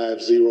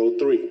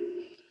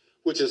 503,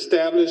 which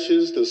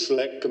establishes the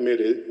Select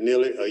Committee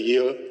nearly a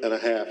year and a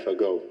half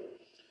ago.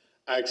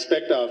 I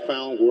expect our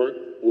final work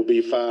will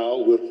be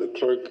filed with the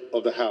Clerk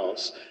of the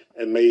House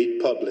and made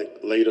public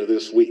later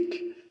this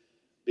week.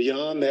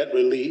 Beyond that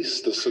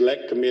release, the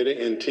Select Committee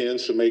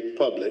intends to make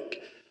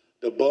public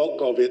the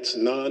bulk of its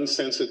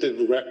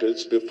non-sensitive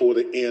records before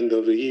the end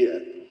of the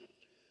year.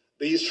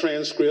 These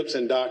transcripts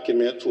and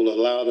documents will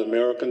allow the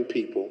American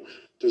people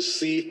to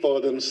see for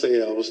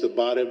themselves the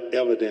body of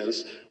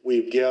evidence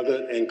we've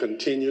gathered and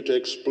continue to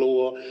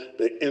explore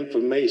the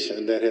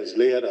information that has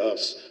led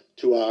us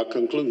to our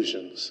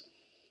conclusions.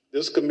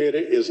 This committee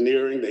is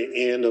nearing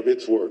the end of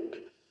its work,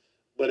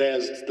 but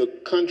as the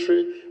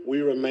country,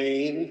 we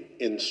remain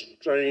in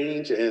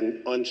strange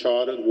and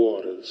uncharted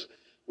waters.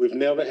 We've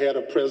never had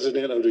a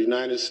president of the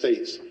United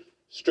States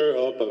stir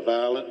up a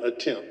violent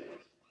attempt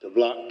to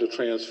block the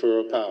transfer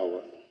of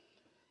power.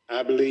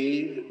 I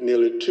believe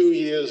nearly 2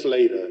 years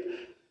later,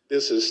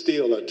 this is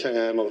still a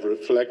time of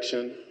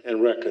reflection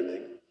and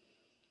reckoning.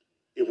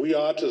 If we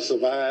are to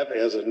survive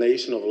as a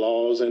nation of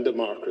laws and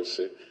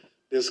democracy,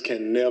 this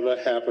can never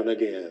happen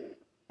again.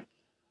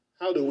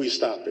 How do we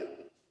stop it?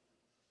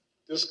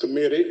 This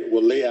committee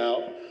will lay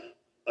out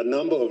a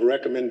number of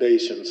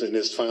recommendations in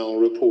its final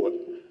report,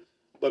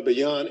 but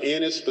beyond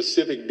any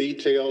specific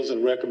details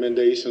and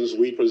recommendations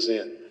we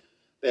present,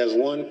 there's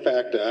one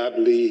factor I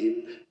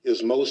believe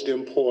is most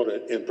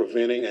important in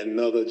preventing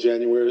another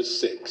January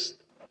 6th,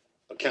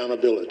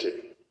 accountability.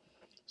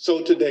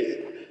 So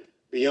today,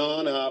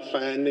 beyond our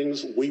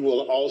findings, we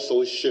will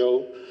also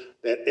show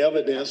that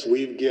evidence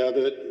we've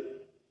gathered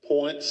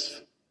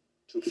points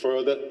to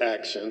further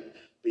action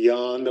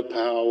beyond the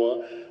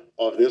power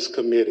of this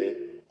committee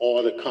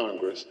or the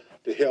Congress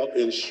to help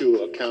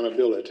ensure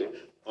accountability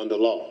under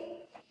law.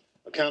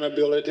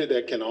 Accountability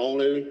that can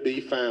only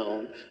be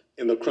found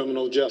in the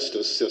criminal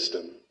justice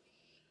system.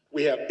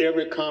 We have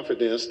every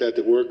confidence that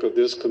the work of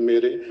this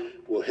committee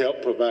will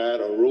help provide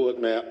a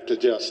roadmap to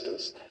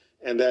justice,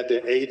 and that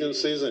the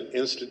agencies and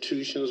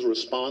institutions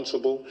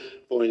responsible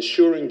for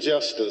ensuring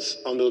justice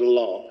under the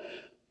law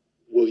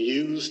will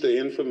use the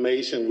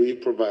information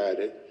we've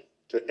provided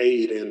to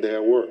aid in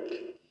their work.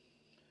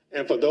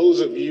 And for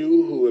those of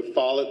you who have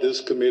followed this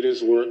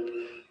committee's work,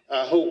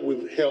 I hope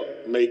we've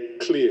helped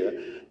make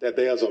clear that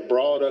there's a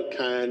broader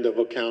kind of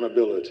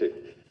accountability.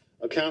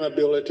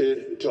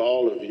 Accountability to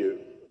all of you,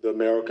 the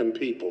American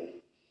people.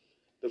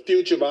 The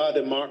future of our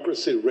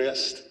democracy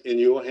rests in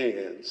your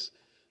hands.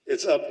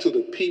 It's up to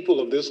the people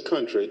of this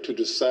country to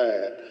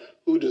decide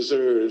who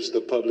deserves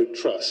the public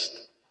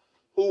trust,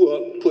 who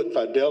will put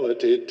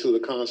fidelity to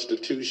the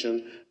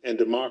Constitution and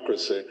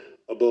democracy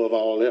above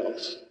all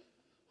else,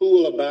 who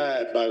will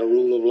abide by the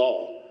rule of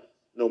law,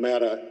 no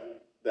matter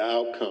the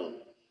outcome.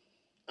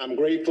 I'm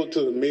grateful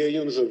to the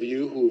millions of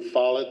you who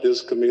followed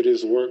this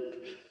committee's work.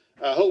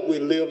 I hope we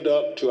lived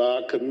up to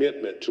our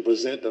commitment to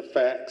present the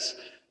facts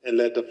and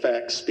let the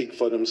facts speak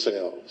for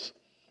themselves.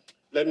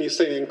 Let me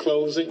say in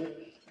closing,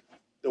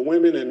 the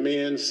women and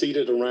men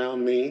seated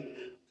around me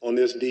on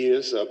this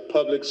dais are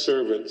public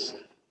servants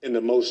in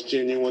the most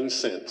genuine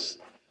sense.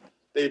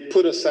 They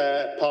put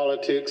aside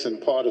politics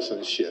and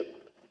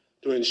partisanship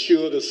to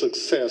ensure the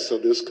success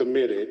of this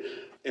committee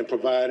in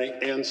providing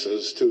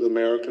answers to the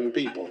American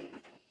people.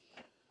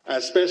 I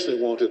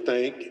especially want to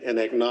thank and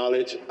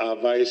acknowledge our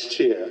Vice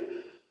Chair,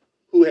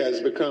 who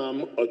has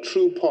become a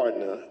true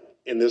partner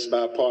in this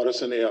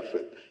bipartisan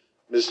effort,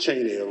 Ms.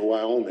 Cheney of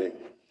Wyoming.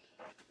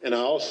 And I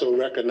also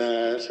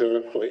recognize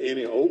her for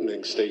any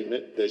opening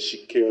statement that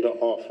she cared to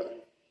offer.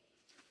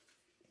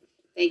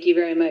 Thank you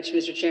very much,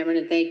 Mr. Chairman,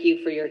 and thank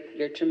you for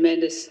your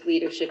tremendous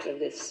leadership of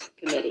this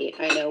committee.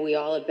 I know we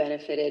all have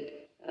benefited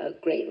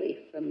greatly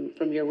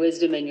from your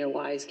wisdom and your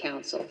wise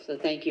counsel, so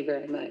thank you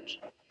very much.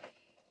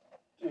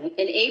 In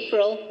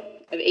April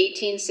of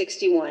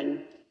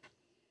 1861,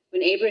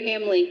 when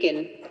Abraham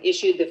Lincoln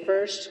issued the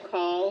first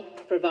call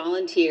for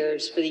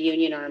volunteers for the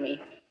Union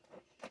Army,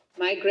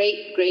 my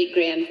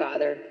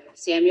great-great-grandfather,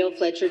 Samuel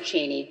Fletcher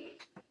Cheney,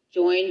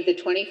 joined the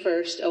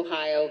 21st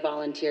Ohio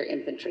Volunteer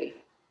Infantry.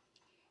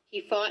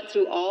 He fought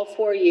through all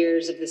 4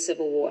 years of the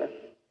Civil War,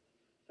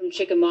 from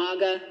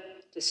Chickamauga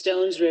to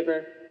Stones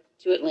River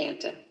to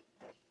Atlanta.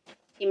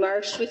 He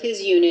marched with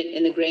his unit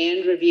in the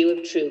Grand Review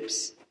of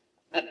Troops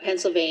up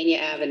Pennsylvania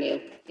Avenue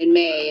in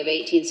May of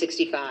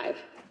 1865,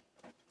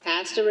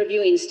 past a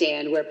reviewing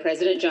stand where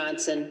President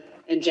Johnson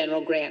and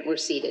General Grant were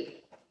seated.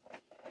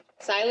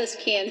 Silas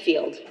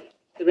Canfield,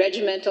 the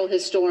regimental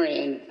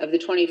historian of the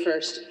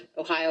 21st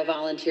Ohio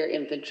Volunteer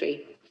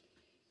Infantry,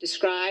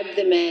 described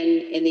the men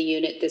in the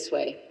unit this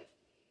way.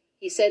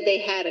 He said they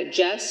had a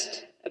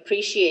just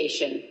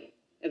appreciation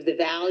of the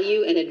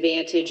value and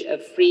advantage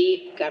of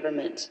free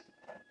government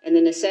and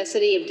the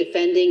necessity of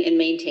defending and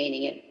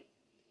maintaining it.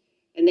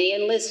 And they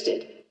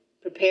enlisted,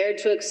 prepared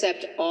to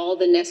accept all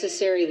the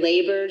necessary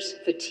labors,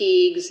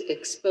 fatigues,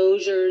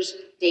 exposures,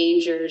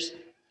 dangers,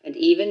 and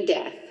even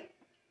death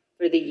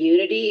for the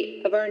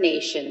unity of our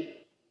nation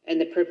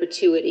and the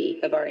perpetuity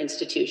of our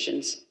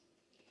institutions.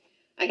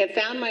 I have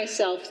found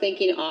myself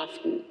thinking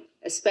often,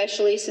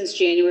 especially since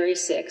January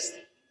 6th,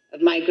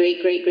 of my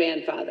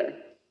great-great-grandfather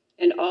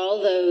and all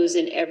those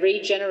in every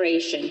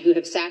generation who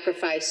have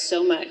sacrificed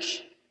so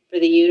much for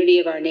the unity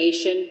of our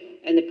nation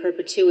and the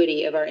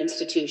perpetuity of our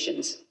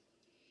institutions.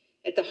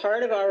 At the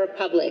heart of our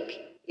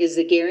republic is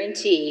the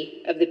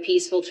guarantee of the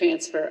peaceful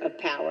transfer of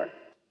power.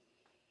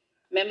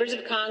 Members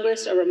of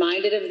Congress are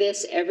reminded of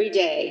this every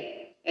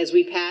day as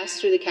we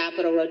pass through the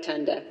Capitol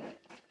Rotunda.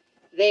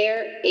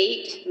 There,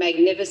 8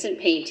 magnificent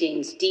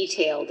paintings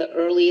detail the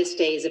earliest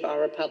days of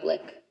our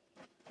republic.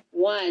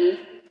 One,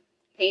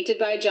 painted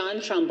by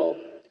John Trumbull,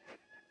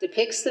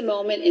 depicts the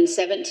moment in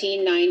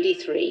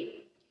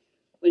 1793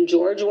 when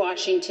George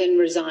Washington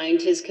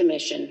resigned his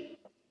commission,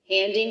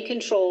 handing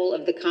control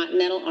of the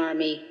Continental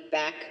Army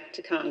back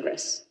to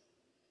Congress.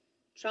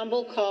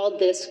 Trumbull called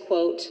this,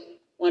 quote,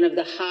 one of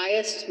the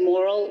highest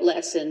moral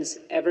lessons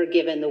ever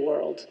given the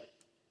world.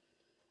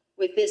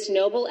 With this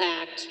noble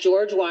act,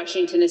 George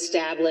Washington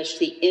established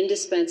the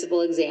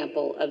indispensable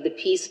example of the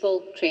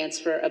peaceful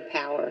transfer of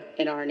power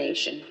in our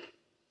nation.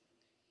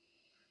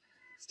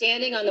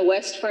 Standing on the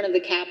west front of the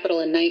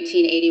Capitol in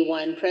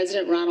 1981,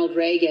 President Ronald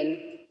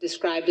Reagan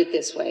described it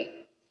this way: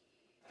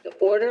 the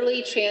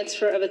orderly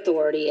transfer of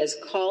authority as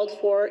called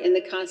for in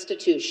the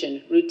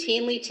Constitution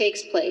routinely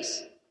takes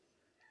place,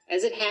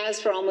 as it has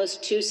for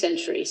almost 2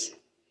 centuries,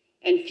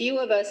 and few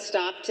of us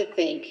stop to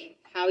think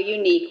how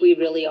unique we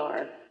really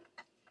are.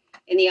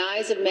 In the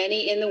eyes of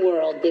many in the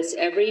world, this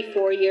every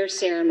 4-year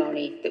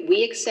ceremony that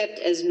we accept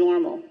as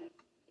normal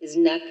is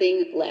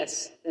nothing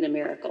less than a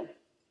miracle.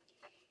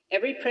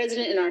 Every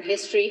president in our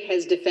history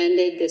has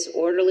defended this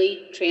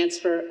orderly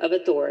transfer of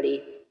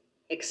authority,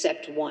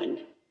 except one.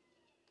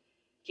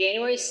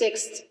 January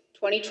 6th,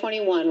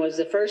 2021 was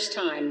the first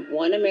time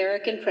one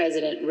American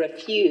president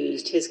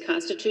refused his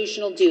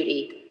constitutional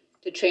duty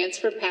to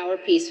transfer power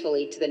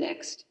peacefully to the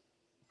next.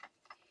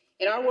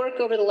 In our work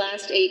over the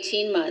last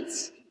 18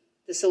 months,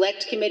 the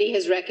Select Committee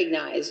has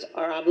recognized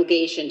our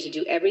obligation to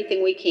do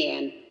everything we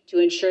can to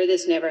ensure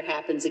this never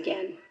happens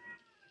again.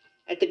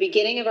 At the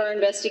beginning of our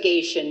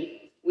investigation,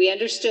 we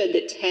understood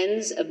that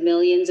tens of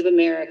millions of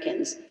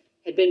Americans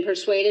had been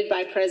persuaded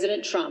by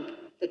President Trump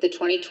that the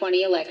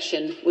 2020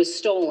 election was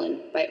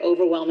stolen by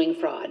overwhelming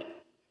fraud.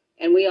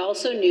 And we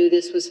also knew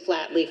this was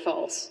flatly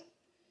false.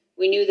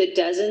 We knew that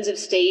dozens of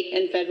state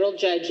and federal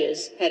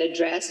judges had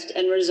addressed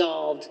and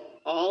resolved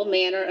all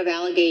manner of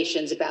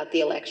allegations about the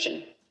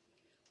election.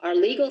 Our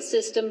legal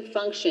system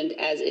functioned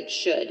as it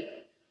should,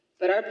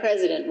 but our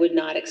president would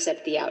not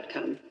accept the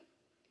outcome.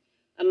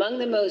 Among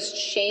the most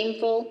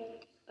shameful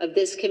of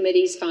this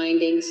committee's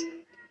findings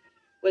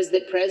was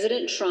that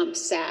President Trump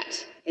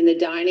sat in the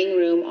dining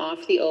room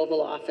off the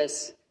Oval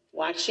Office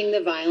watching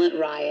the violent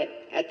riot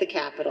at the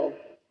Capitol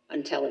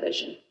on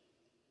television.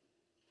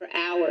 For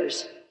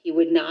hours, he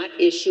would not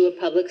issue a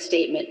public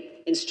statement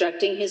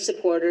instructing his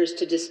supporters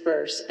to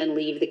disperse and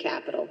leave the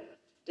Capitol,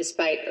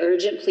 despite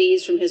urgent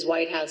pleas from his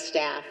White House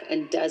staff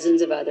and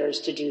dozens of others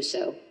to do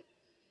so.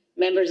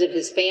 Members of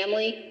his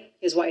family,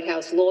 his White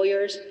House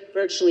lawyers,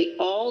 virtually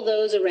all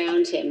those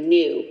around him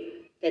knew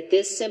that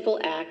this simple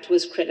act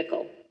was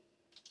critical.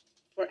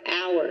 For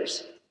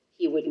hours,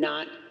 he would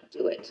not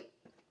do it.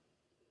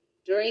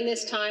 During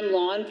this time,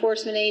 law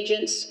enforcement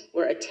agents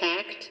were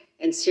attacked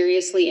and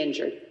seriously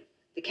injured.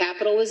 The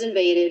Capitol was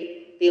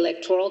invaded, the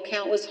electoral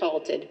count was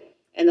halted,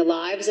 and the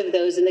lives of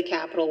those in the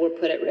Capitol were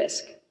put at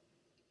risk.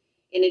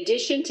 In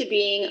addition to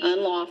being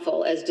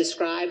unlawful, as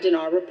described in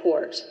our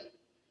report,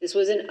 this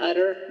was an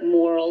utter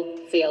moral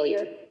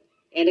failure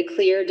and a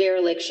clear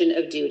dereliction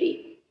of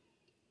duty.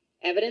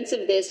 Evidence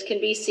of this can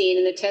be seen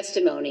in the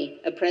testimony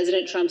of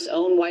President Trump's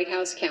own White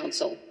House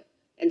counsel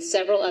and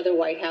several other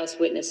White House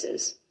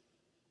witnesses.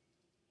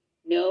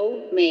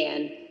 No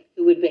man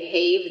who would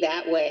behave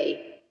that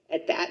way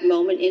at that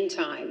moment in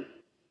time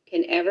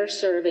can ever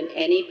serve in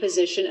any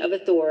position of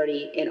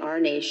authority in our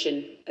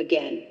nation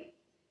again.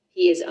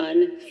 He is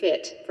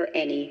unfit for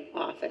any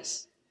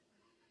office.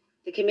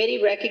 The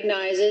committee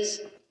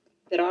recognizes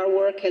that our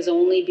work has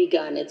only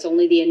begun. It's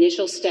only the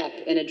initial step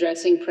in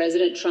addressing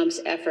President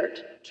Trump's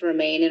effort to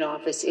remain in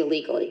office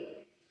illegally.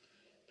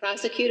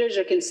 Prosecutors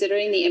are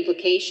considering the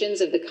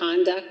implications of the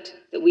conduct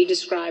that we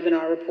describe in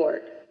our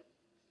report,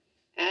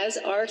 as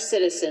are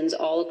citizens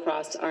all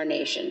across our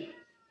nation.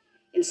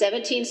 In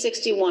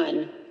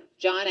 1761,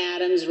 John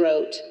Adams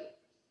wrote,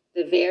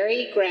 "The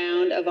very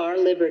ground of our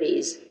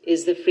liberties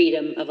is the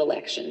freedom of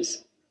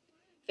elections."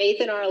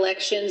 Faith in our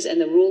elections and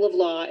the rule of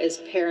law is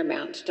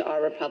paramount to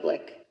our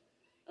republic.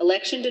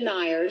 Election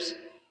deniers,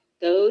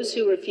 those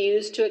who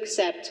refuse to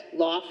accept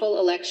lawful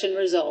election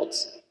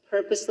results,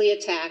 purposely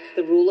attack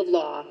the rule of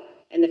law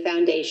and the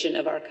foundation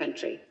of our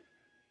country.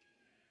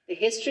 The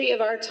history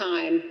of our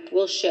time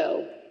will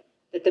show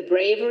that the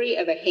bravery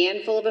of a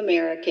handful of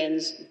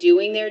Americans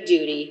doing their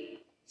duty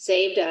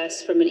saved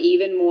us from an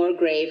even more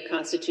grave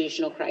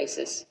constitutional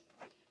crisis.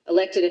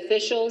 Elected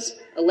officials,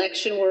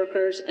 election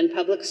workers, and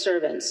public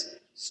servants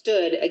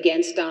stood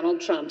against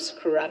Donald Trump's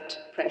corrupt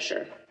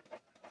pressure.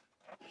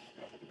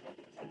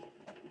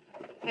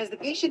 Has the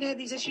patient had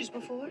these issues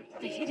before?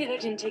 If he did, I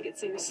didn't take it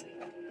seriously.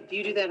 Do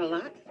you do that a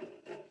lot?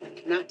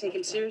 Not take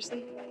him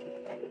seriously?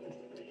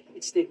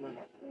 It's stigma.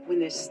 When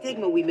there's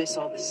stigma, we miss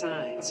all the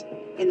signs,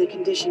 and the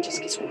condition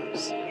just gets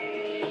worse.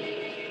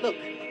 Look,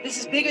 this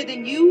is bigger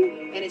than you,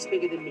 and it's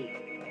bigger than me.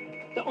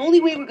 The only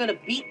way we're gonna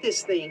beat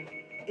this thing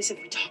is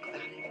if we talk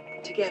about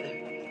it together.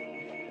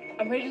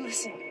 I'm ready to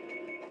listen.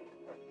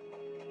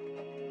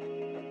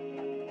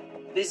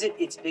 Visit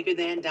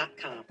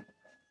itsbiggerthan.com.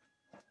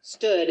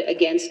 Stood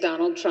against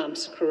Donald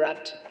Trump's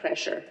corrupt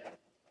pressure.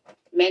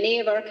 Many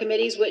of our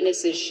committee's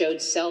witnesses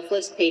showed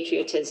selfless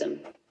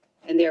patriotism,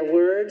 and their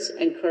words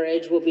and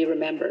courage will be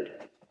remembered.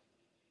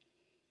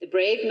 The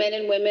brave men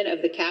and women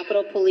of the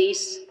Capitol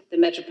Police, the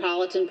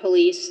Metropolitan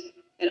Police,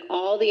 and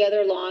all the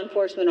other law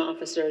enforcement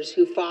officers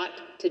who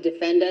fought to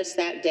defend us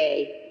that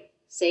day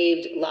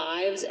saved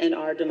lives and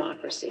our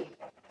democracy.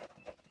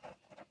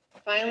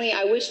 Finally,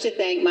 I wish to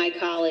thank my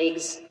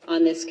colleagues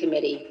on this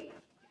committee.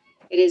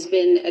 It has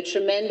been a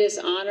tremendous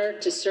honor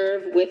to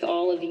serve with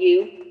all of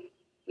you.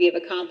 We have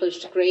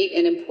accomplished great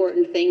and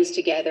important things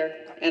together,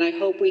 and I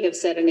hope we have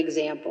set an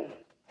example.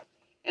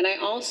 And I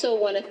also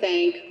want to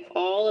thank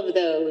all of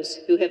those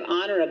who have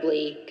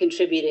honorably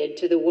contributed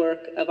to the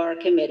work of our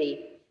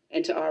committee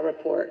and to our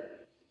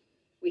report.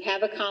 We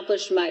have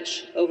accomplished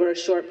much over a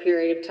short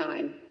period of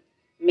time.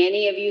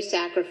 Many of you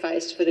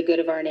sacrificed for the good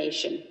of our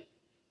nation.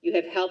 You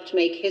have helped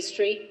make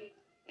history,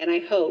 and I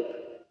hope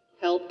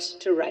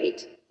helped to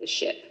right the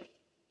ship.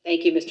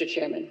 Thank you, Mr.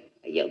 Chairman.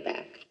 I yield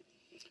back.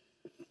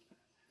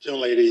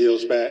 Gentlelady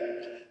yields back.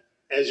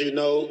 As you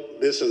know,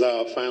 this is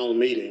our final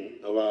meeting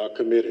of our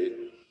committee.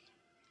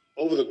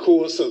 Over the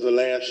course of the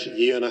last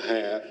year and a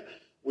half,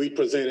 we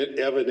presented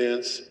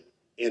evidence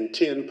in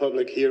 10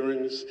 public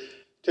hearings,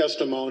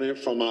 testimony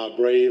from our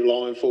brave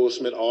law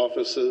enforcement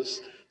officers,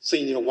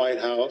 senior White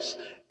House,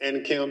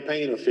 and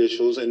campaign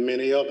officials, and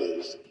many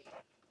others.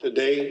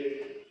 Today,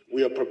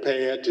 we are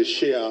prepared to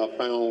share our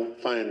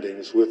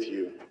findings with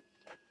you.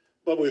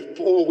 But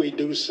before we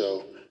do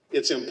so,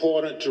 it's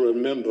important to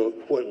remember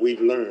what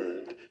we've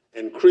learned,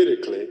 and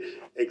critically,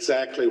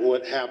 exactly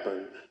what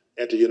happened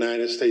at the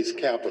United States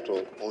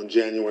Capitol on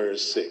January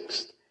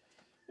 6th.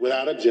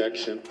 Without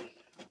objection,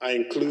 I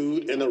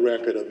include in the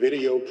record a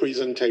video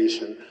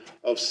presentation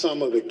of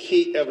some of the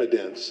key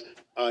evidence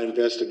our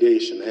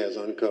investigation has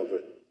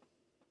uncovered.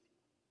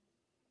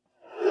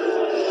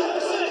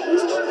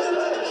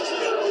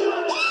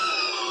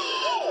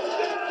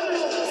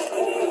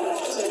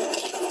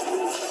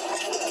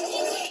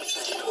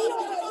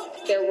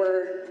 There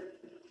were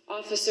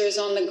officers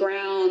on the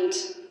ground.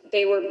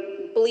 They were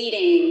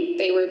bleeding.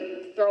 They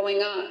were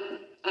throwing up.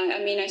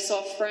 I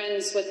saw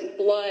friends with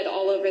blood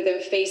all over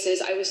their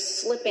faces. I was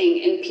slipping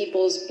in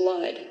people's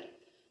blood.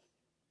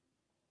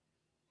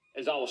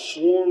 As I was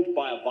swarmed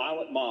by a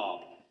violent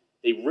mob,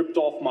 they ripped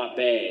off my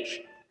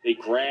badge. They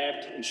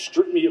grabbed and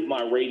stripped me of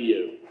my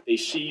radio. They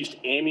seized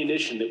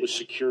ammunition that was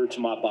secured to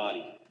my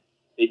body.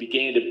 They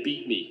began to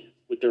beat me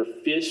with their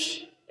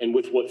fists and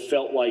with what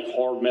felt like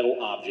hard metal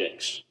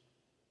objects.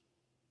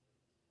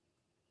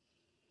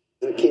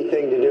 The key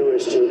thing to do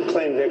is to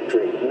claim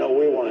victory. No,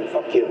 we won.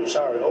 Fuck you.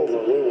 Sorry, over.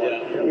 We won.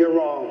 Yeah. You're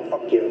wrong.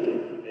 Fuck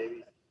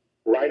you.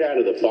 Right out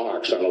of the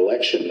box on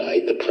election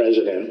night, the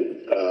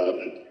president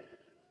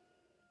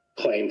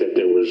claimed that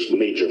there was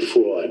major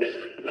fraud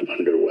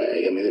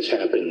underway. I mean, this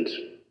happened,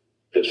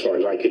 as far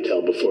as I could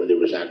tell, before there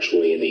was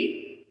actually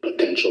any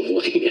potential of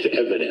looking at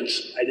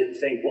evidence. I didn't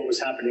think what was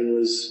happening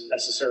was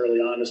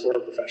necessarily honest or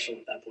professional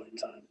at that point in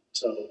time.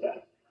 So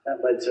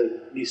that led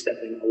to me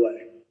stepping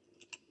away.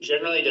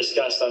 Generally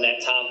discussed on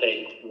that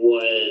topic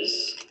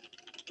was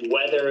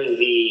whether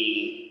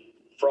the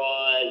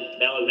fraud,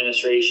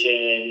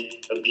 maladministration,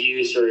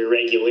 abuse, or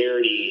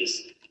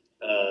irregularities,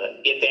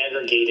 if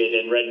aggregated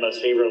and read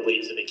most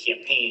favorably to the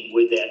campaign,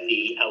 would that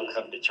be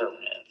outcome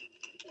determinative?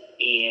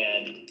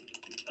 And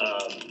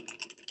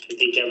I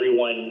think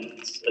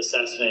everyone's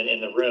assessment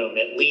in the room,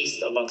 at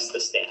least amongst the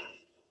staff,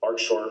 Mark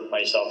Short,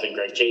 myself, and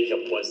Greg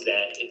Jacob, was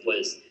that it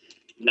was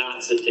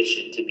not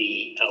sufficient to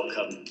be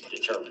outcome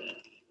determinative.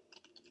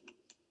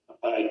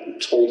 I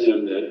told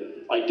him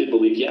that I did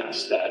believe,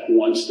 yes, that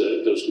once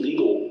those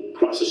legal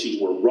processes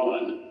were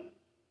run,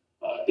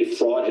 if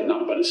fraud had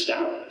not been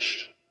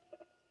established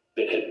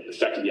that had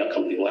affected the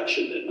outcome of the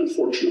election, then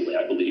unfortunately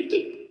I believe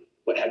that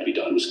what had to be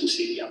done was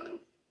concede the outcome.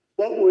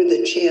 What were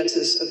the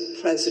chances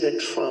of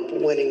President Trump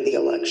winning the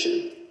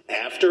election?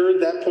 After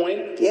that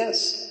point?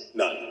 Yes.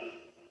 None.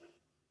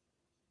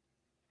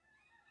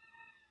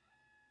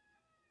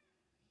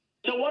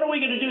 So what are we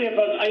going to do here,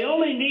 folks? I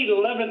only need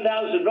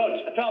 11,000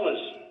 votes. Fellas,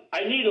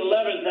 I need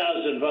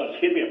 11,000 votes.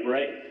 Give me a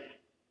break.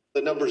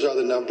 The numbers are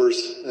the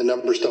numbers. The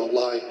numbers don't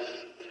lie.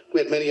 We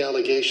had many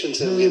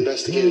allegations, and we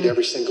investigated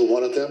every single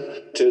one of them.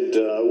 Did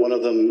one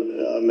of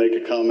them make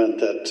a comment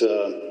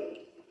that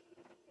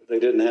they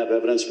didn't have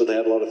evidence, but they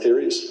had a lot of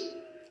theories?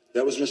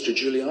 That was Mr.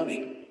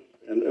 Giuliani.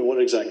 And what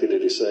exactly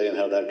did he say, and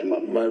how did that come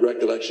up? My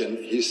recollection,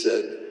 he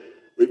said,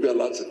 we've got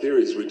lots of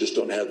theories, we just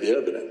don't have the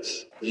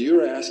evidence.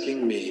 You're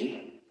asking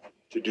me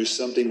to do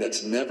something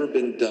that's never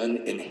been done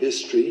in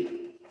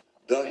history,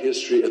 the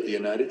history of the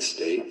United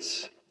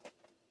States,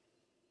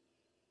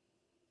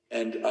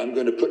 and I'm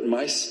going to put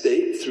my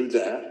state through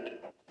that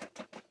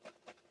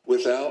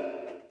without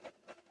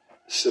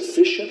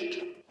sufficient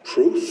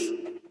proof?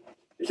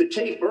 It's a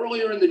tape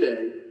earlier in the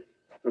day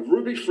of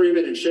Ruby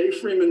Freeman and Shay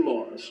Freeman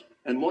Morris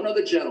and one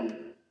other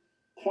gentleman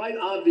quite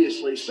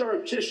obviously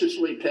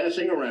surreptitiously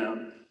passing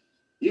around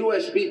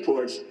USB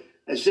ports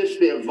as if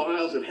they're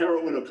vials of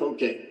heroin or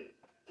cocaine.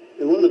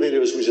 In one of the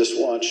videos we just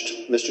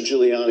watched, Mr.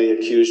 Giuliani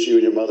accused you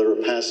and your mother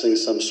of passing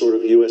some sort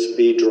of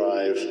USB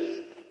drive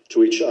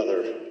to each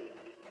other.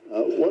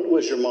 What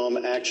was your mom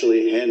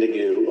actually handing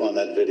you on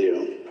that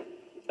video?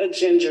 A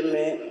ginger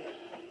mint.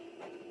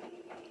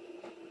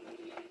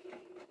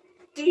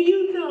 Do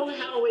you know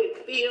how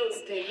it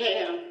feels to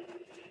have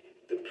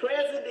the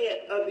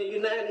President of the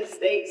United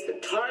States to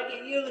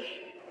target you?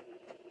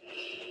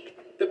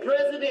 The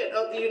President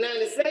of the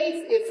United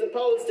States is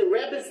supposed to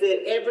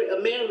represent every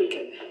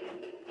American,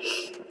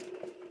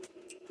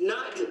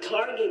 not to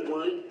target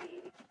one.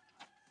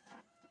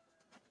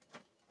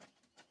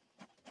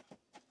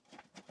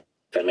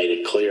 I made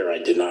it clear I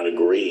did not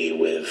agree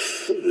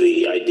with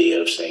the idea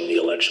of saying the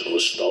election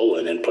was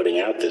stolen and putting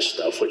out this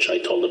stuff, which I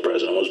told the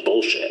president was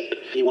bullshit.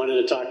 He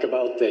wanted to talk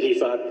about that he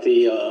thought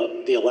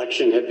the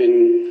election had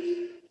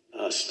been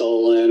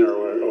stolen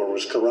or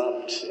was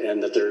corrupt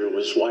and that there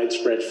was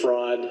widespread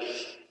fraud.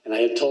 And I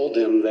had told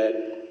him that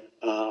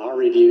our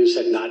reviews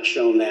had not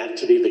shown that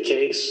to be the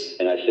case.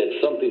 And I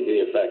said something to the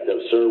effect of,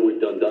 sir,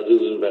 we've done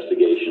dozens of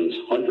investigations,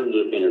 hundreds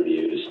of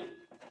interviews.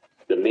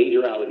 The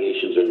major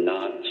allegations are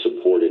not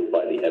supported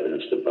by the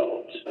evidence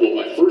developed. Well,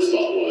 my first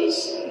thought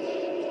was,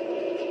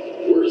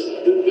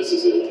 this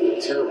is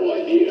a terrible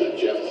idea.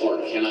 Jeff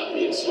Clark cannot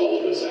be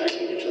installed as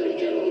acting Attorney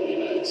General of the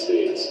United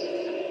States.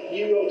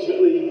 You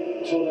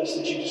ultimately told us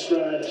that you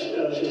described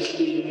this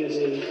meeting as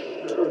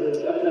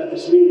not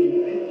this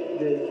meeting,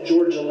 the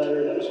Georgia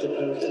letter that was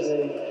proposed as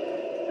an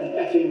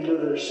effing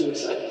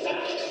murder-suicide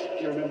pact.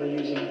 Do you remember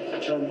using the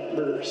term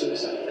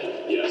murder-suicide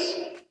pact? Yes.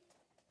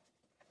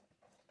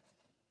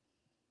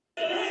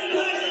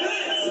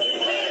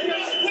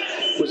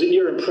 Was it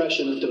your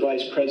impression that the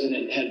Vice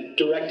President had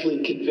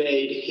directly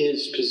conveyed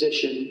his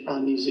position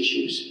on these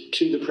issues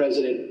to the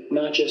President,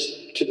 not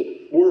just to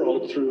the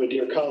world through a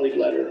Dear Colleague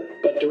letter,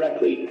 but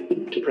directly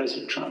to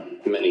President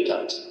Trump? Many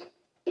times.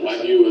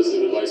 My view was that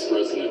the Vice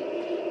President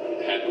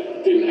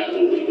didn't have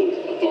the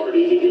legal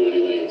authority to do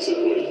anything except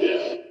what he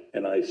did.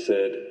 And I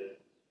said,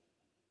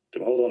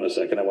 hold on a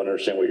second, I want to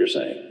understand what you're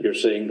saying. You're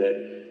saying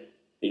that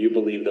you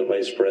believe the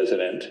Vice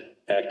President,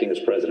 acting as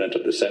President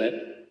of the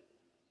Senate,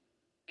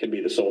 can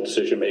be the sole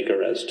decision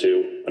maker as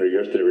to, under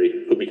your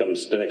theory, who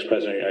becomes the next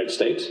President of the United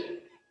States?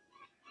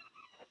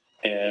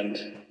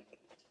 And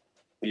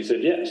you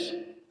said yes.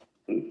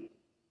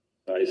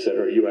 I said,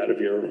 are you out of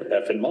your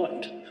effing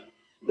mind?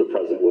 The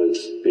president was,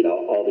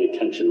 all the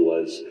attention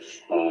was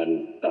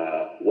on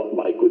what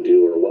Mike would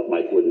do or what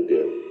Mike wouldn't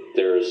do.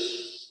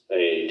 there's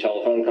a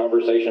telephone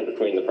conversation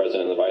between the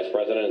president and the vice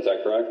president. Is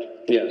that correct?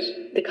 Yes.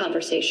 The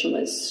conversation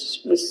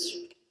was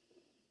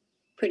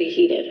pretty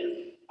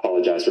heated.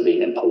 Apologize for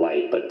being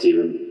impolite, but do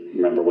you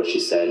remember what she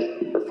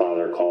said? Her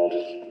father called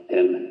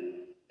him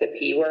The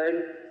P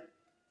word.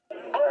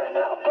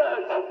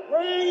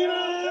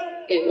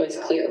 It was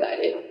clear that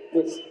it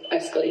was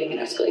escalating and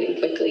escalating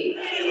quickly.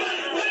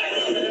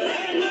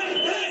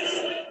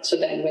 So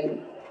then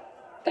when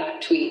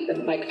that tweet, the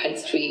Mike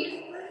Pence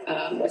tweet,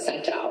 was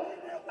sent out,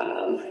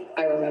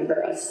 I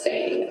remember us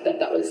saying that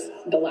that was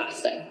the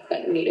last thing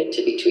that needed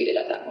to be tweeted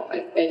at that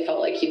moment. It felt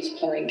like he was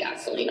pouring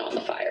gasoline on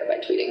the fire by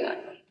tweeting that.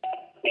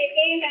 It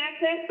gained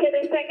access to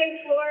the second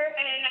floor,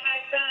 and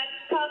I've got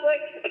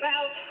public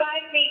about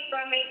 5 feet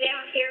from me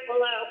down here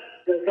below.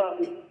 Good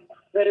copy.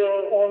 They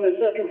are on the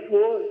second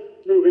floor,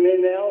 moving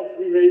in now.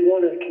 We may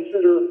want to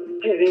consider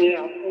getting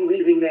out and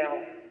leaving now.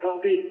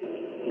 Copy.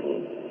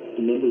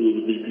 The members of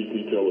the VP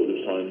detail at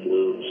this time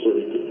were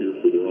starting to fear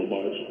for their own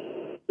lives.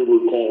 There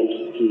were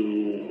calls to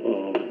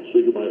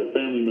say goodbye to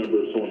family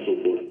members, so on and so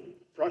forth.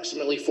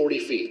 Approximately 40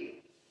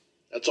 feet.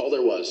 That's all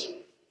there was.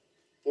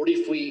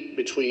 40 feet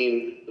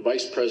between the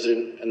vice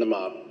president and the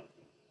mob.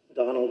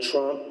 Donald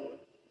Trump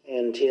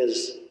and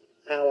his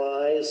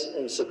allies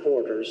and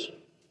supporters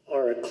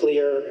are a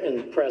clear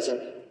and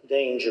present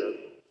danger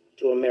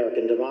to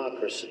American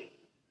democracy.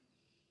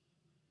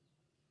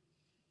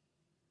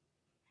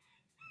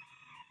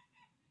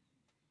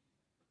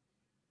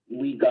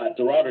 We got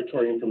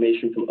derogatory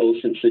information from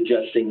OSINT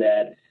suggesting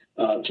that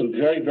some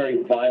very,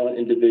 very violent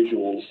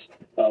individuals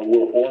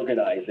were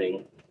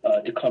organizing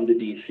to come to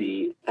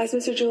D.C. As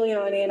Mr.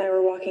 Giuliani and I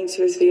were walking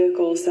to his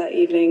vehicles that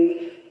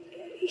evening,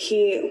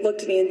 he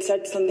looked at me and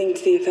said something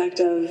to the effect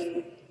of,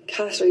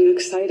 "Cass, are you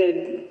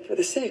excited for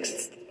the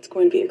 6th? It's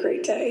going to be a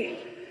great day."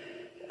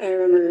 I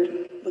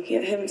remember looking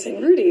at him and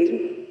saying,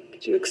 "Rudy,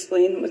 could you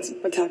explain what's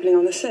happening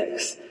on the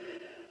 6th?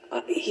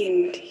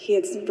 He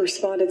had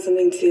responded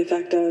something to the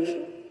effect of,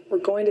 "We're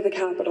going to the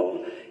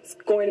Capitol. It's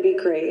going to be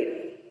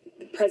great.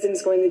 The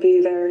president's going to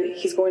be there.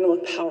 He's going to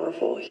look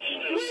powerful."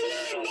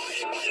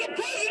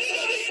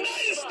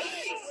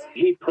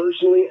 He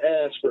personally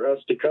asked for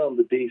us to come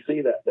to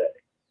D.C. that day.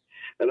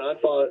 And I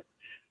thought,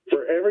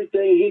 for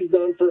everything he's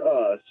done for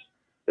us,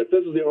 if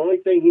this is the only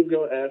thing he's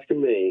going to ask of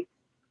me,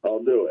 I'll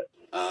do it.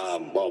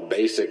 Well,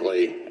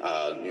 basically,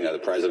 the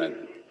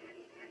president,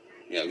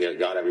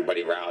 got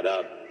everybody riled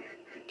up,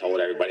 told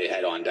everybody to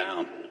head on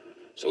down.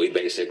 So we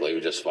basically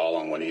were just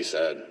following what he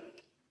said.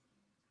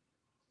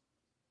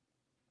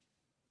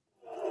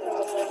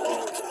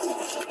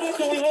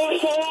 We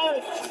lost the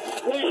line.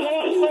 We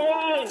lost the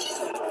line.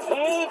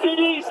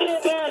 Anthony,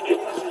 get back.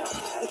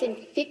 Within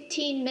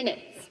 15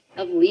 minutes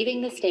of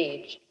leaving the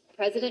stage,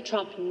 President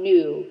Trump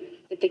knew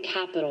that the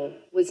Capitol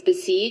was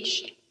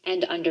besieged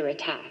and under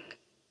attack.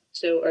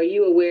 So are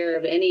you aware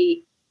of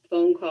any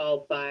phone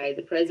call by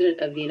the President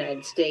of the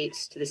United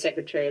States to the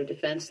Secretary of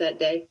Defense that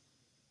day?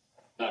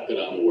 Not that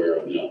I'm aware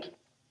of, no.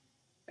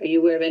 Are you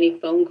aware of any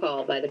phone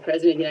call by the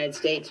President of the United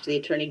States to the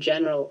Attorney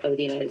General of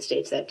the United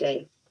States that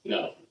day?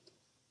 No.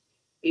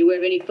 Are you aware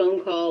of any phone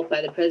call by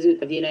the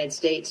President of the United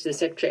States to the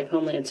Secretary of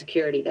Homeland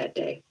Security that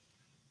day?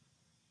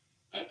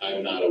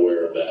 I'm not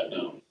aware of that,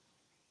 no.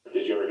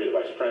 Did you ever hear the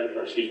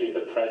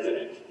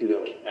president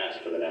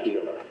ask for the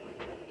National Guard?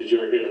 Did you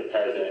ever hear the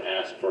president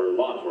ask for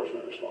law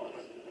enforcement response?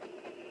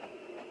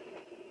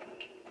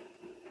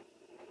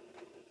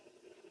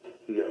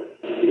 No.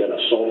 We got an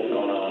assault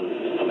going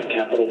on the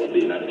Capitol of the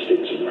United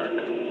States of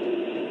America.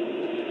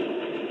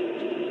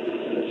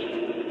 And it's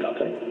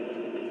nothing.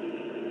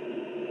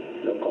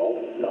 No call,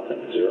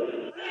 nothing, zero.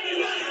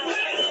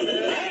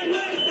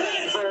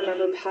 I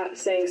remember Pat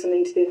saying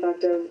something to the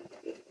effect of,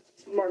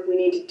 "Mark, we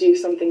need to do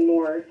something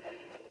more.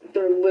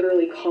 They're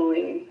literally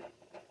calling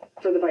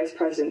for the vice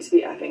president to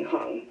be effing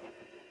hung."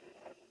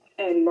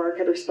 And Mark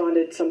had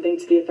responded something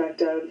to the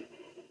effect of,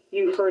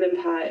 "You heard him,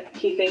 Pat.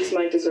 He thinks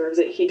Mike deserves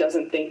it. He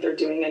doesn't think they're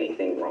doing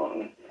anything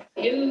wrong."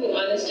 You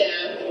on the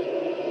staff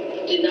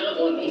did not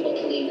want people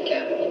to leave the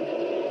Capitol.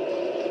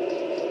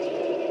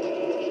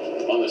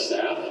 On the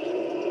staff?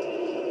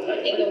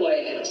 In the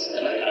White House. I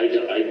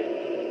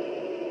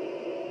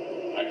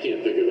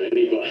can't think of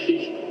anybody,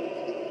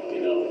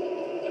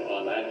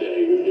 on that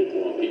day who didn't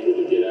want people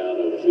to get out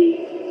of the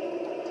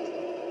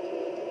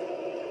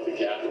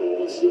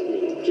Capitol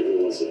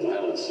particularly once the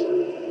violence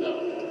started. No.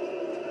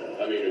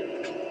 I mean,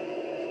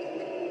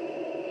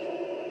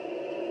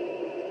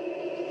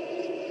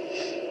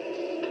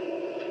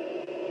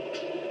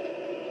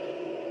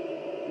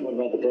 what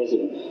about the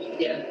president?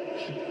 Yeah.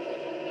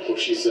 Well,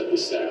 she said the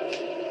staff.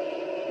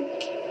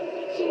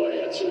 So I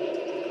answered.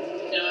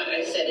 No,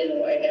 I said in the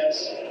White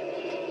House.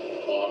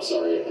 Oh, I'm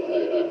sorry.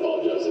 I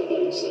apologize. I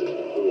thought you said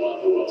who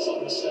else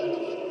on the staff.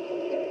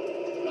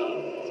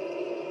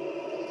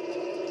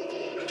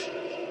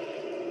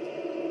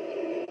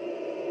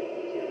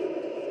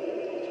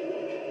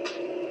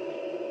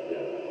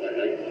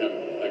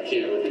 I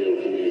can't reveal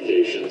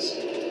communications,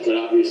 but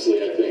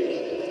obviously I think,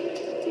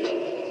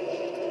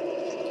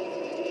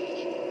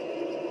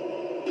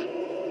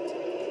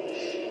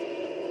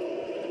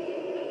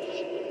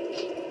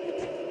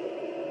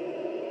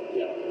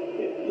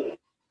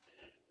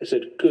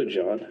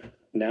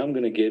 Now I'm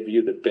going to give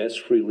you the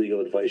best free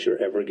legal advice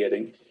you're ever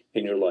getting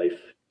in your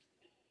life.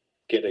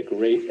 Get a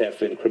great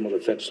effing criminal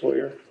defense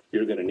lawyer.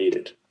 You're going to need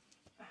it.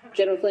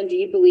 General Flynn, do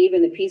you believe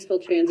in the peaceful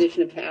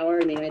transition of power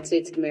in the United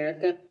States of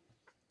America?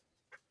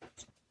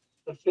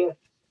 Sure.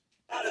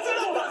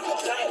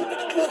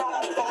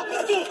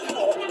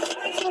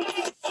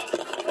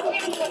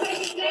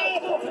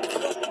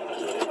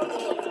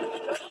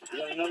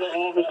 Another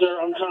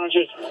officer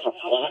unconscious.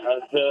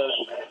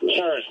 The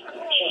terrorist.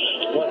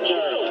 What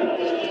terrorist?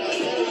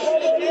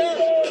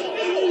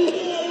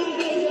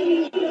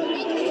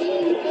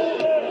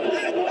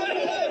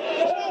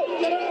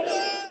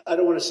 I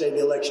don't want to say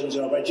the election's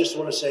over. I just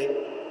want to say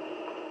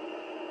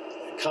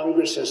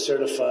Congress has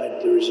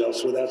certified the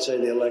results without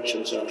saying the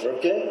election's over,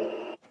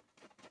 okay?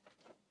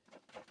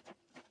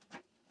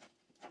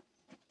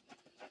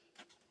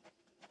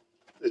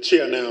 The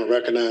chair now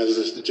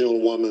recognizes the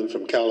gentlewoman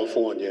from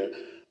California,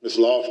 Ms.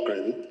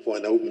 Lofgren, for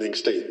an opening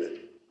statement.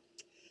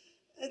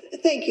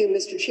 Thank you,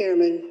 Mr.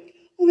 Chairman.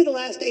 Over the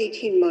last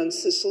 18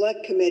 months, the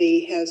Select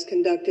Committee has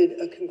conducted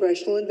a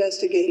congressional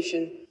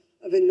investigation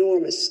of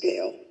enormous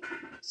scale,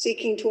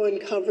 seeking to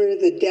uncover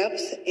the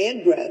depth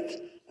and breadth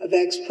of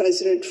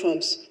ex-President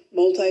Trump's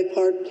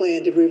multi-part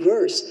plan to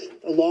reverse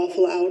the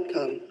lawful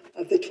outcome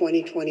of the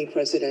 2020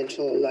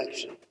 presidential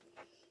election.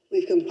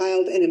 We've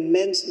compiled an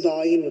immense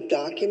volume of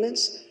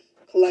documents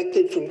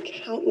collected from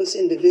countless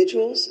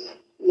individuals,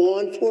 law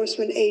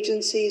enforcement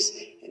agencies,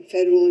 and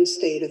federal and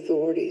state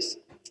authorities.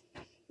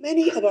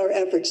 Many of our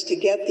efforts to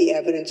get the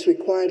evidence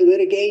required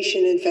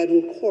litigation in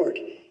federal court,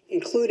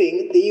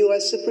 including the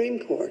U.S.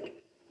 Supreme Court.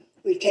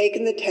 We've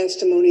taken the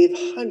testimony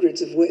of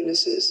hundreds of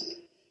witnesses.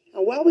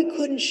 And while we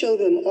couldn't show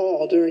them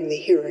all during the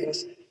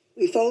hearings,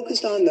 we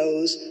focused on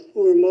those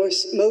who were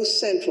most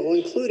central,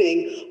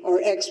 including our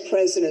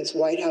ex-president's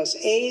White House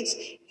aides,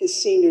 his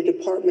senior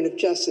Department of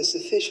Justice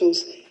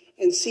officials,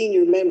 and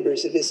senior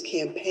members of his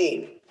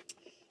campaign.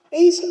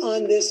 Based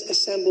on this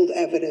assembled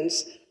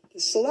evidence, the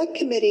Select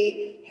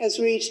Committee has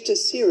reached a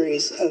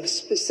series of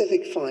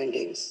specific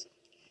findings.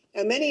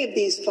 Now, many of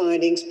these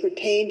findings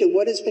pertain to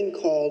what has been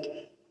called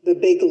the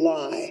big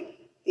lie,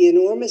 the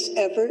enormous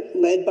effort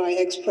led by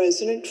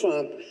ex-President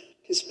Trump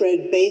to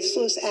spread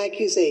baseless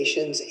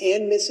accusations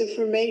and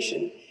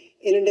misinformation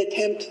in an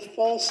attempt to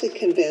falsely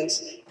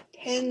convince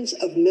tens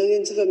of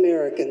millions of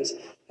Americans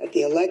that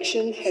the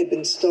election had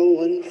been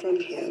stolen from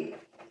him.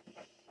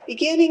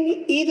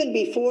 Beginning even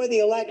before the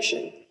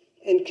election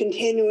and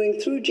continuing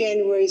through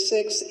January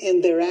 6th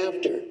and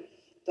thereafter,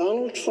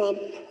 Donald Trump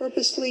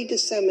purposely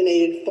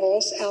disseminated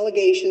false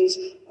allegations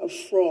of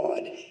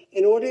fraud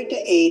in order to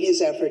aid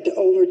his effort to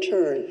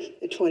overturn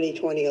the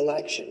 2020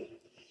 election.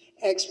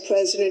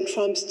 Ex-President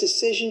Trump's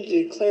decision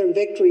to declare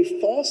victory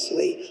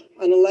falsely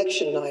on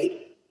election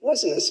night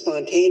wasn't a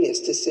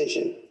spontaneous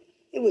decision.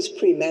 It was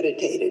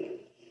premeditated.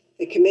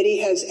 The committee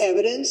has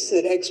evidence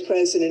that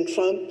ex-President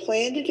Trump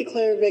planned to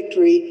declare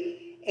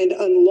victory and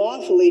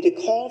unlawfully to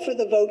call for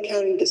the vote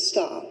counting to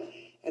stop,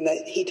 and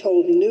that he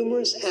told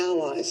numerous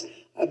allies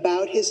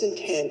about his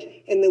intent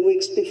in the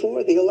weeks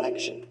before the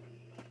election.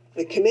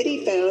 The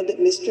committee found that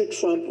Mr.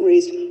 Trump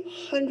raised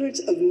hundreds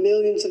of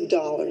millions of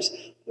dollars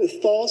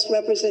with false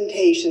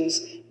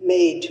representations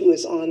made to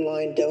his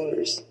online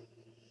donors.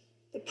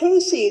 The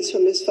proceeds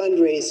from his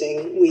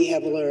fundraising, we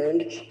have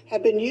learned,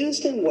 have been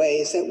used in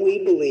ways that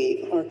we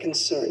believe are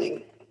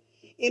concerning.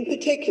 In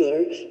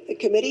particular, the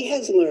committee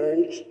has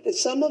learned that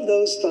some of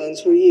those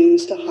funds were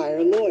used to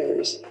hire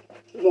lawyers.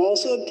 We've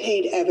also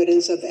obtained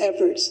evidence of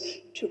efforts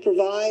to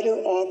provide or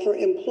offer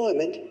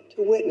employment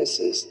to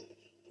witnesses.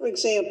 For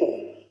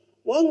example,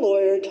 one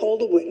lawyer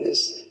told a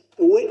witness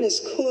the witness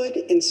could,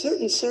 in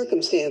certain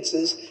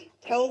circumstances,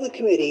 tell the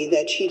committee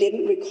that she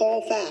didn't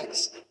recall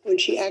facts when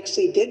she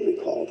actually did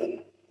recall them.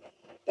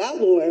 That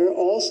lawyer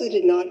also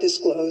did not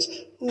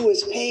disclose who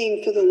was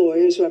paying for the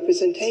lawyer's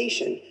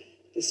representation,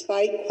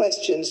 despite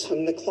questions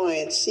from the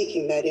client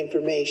seeking that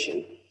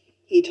information.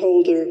 He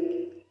told her,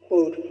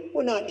 quote,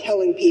 "We're not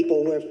telling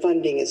people where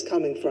funding is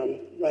coming from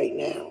right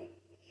now."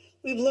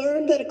 We've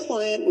learned that a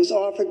client was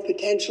offered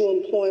potential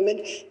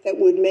employment that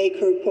would make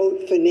her,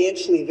 quote,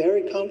 "financially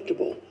very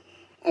comfortable"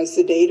 as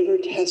the date of her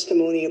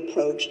testimony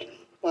approached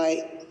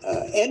by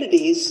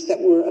entities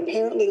that were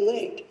apparently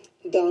linked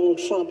to Donald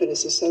Trump and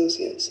his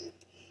associates.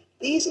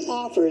 These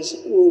offers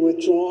were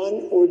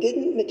withdrawn or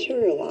didn't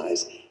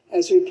materialize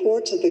as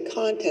reports of the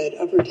content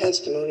of her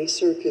testimony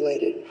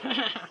circulated.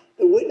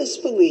 The witness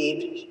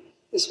believed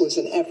this was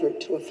an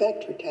effort to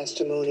affect her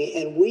testimony,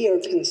 and we are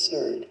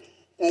concerned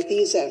that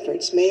these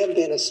efforts may have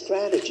been a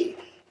strategy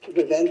to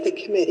prevent the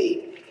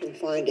committee from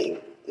finding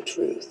the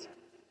truth.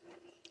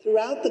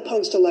 Throughout the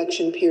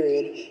post-election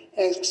period,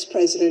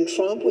 ex-President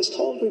Trump was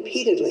told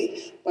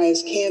repeatedly by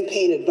his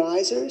campaign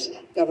advisors,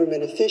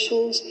 government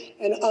officials,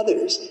 and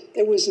others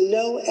there was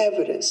no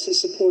evidence to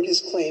support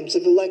his claims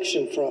of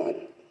election fraud.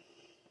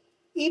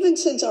 Even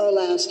since our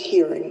last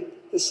hearing,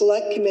 the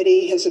Select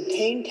Committee has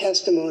obtained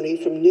testimony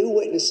from new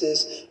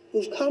witnesses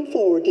who've come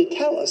forward to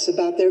tell us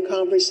about their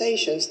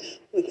conversations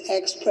with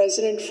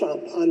ex-President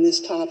Trump on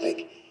this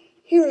topic.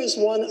 Here is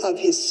one of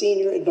his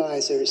senior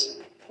advisors,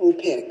 Hope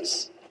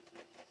Hicks.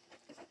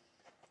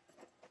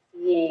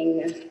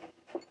 Seeing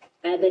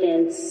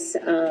evidence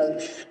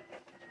of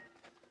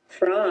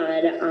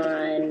fraud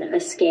on a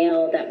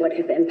scale that would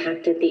have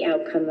impacted the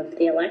outcome of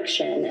the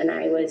election, and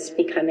I was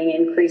becoming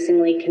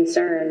increasingly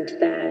concerned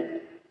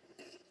that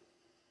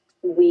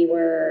we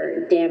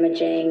were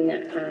damaging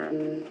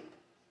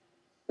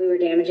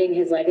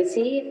his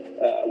legacy.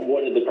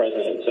 What did the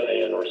president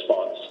say in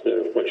response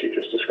to what you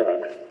just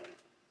described?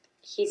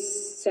 He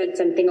said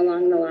something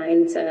along the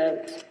lines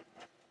of,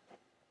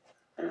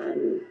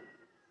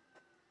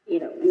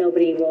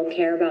 nobody will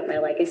care about my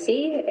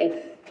legacy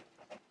if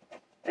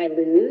I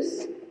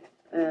lose.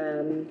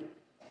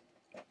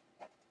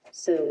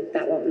 So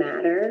that won't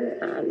matter.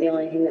 The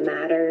only thing that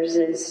matters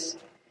is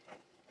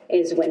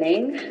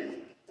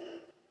winning.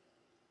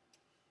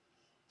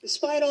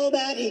 Despite all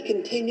that, he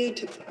continued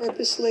to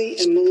purposely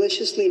and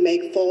maliciously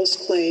make false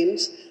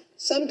claims,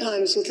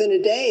 sometimes within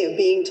a day of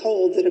being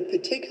told that a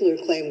particular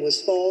claim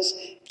was false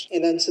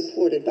and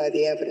unsupported by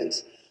the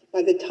evidence.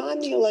 By the time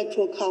the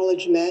Electoral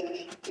College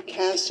met to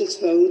cast its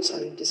votes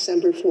on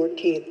December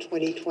 14th,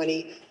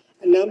 2020,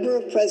 a number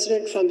of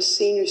President Trump's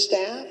senior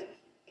staff,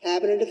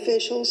 cabinet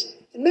officials,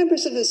 and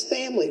members of his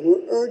family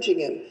were urging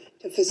him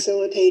to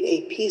facilitate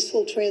a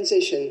peaceful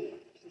transition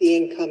to the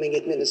incoming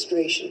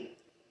administration.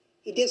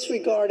 He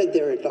disregarded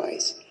their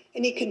advice,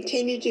 and he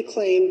continued to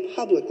claim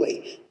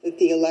publicly that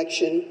the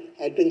election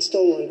had been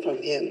stolen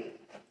from him.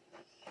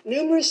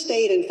 Numerous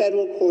state and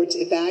federal courts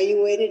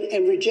evaluated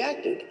and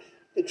rejected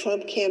the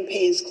Trump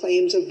campaign's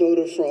claims of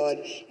voter fraud,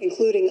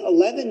 including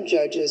 11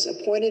 judges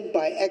appointed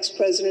by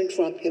ex-President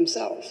Trump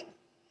himself.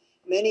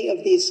 Many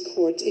of these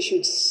courts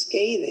issued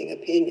scathing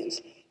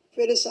opinions,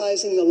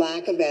 criticizing the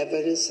lack of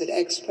evidence that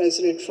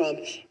ex-President Trump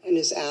and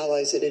his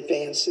allies had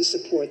advanced to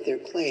support their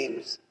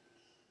claims.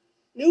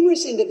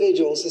 Numerous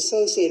individuals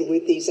associated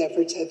with these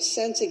efforts have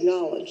since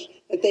acknowledged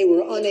that they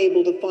were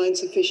unable to find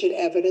sufficient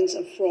evidence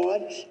of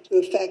fraud to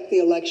affect the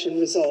election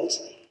results,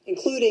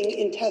 including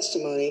in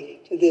testimony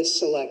to this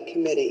select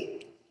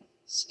committee.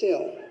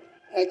 Still,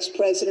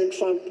 ex-President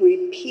Trump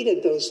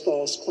repeated those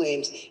false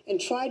claims and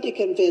tried to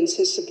convince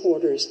his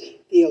supporters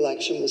the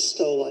election was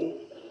stolen.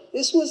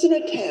 This was an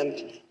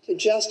attempt to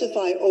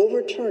justify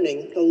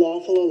overturning the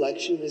lawful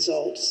election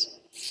results.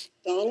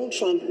 Donald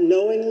Trump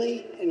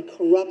knowingly and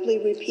corruptly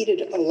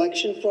repeated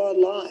election fraud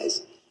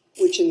lies,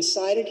 which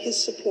incited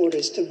his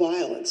supporters to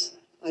violence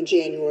on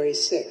January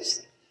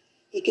 6th.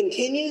 He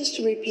continues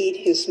to repeat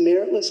his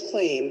meritless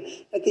claim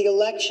that the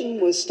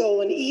election was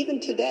stolen even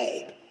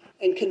today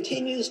and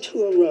continues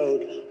to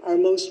erode our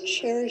most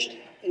cherished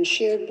and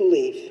shared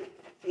belief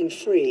in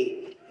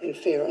free and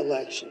fair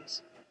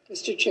elections.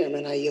 Mr.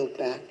 Chairman, I yield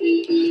back.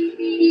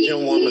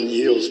 Gentlewoman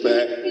yields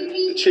back.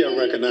 The chair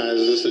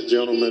recognizes the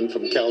gentleman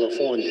from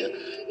California,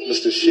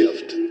 Mr.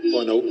 Schiff,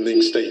 for an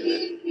opening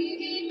statement.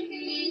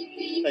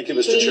 Thank you,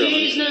 Mr.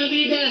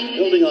 Chairman.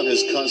 Building on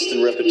his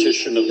constant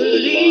repetition of the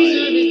big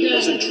lie,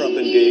 President Trump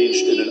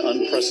engaged in an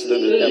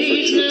unprecedented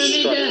effort to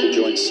obstruct the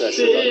joint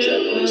session on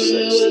January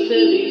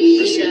 6th,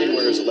 proceeding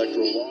where his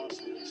electoral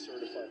laws will be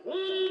certified by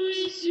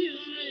Congress.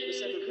 This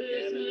effort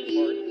began in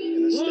part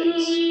in the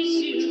states,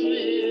 which hold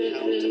the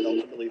count and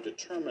ultimately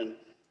determine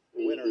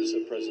the winners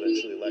of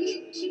presidential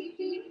elections.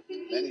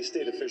 Many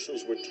state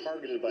officials were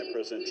targeted by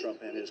President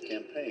Trump and his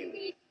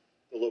campaign.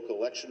 The local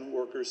election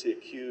workers he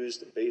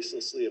accused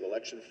baselessly of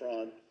election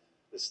fraud,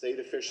 the state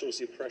officials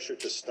he pressured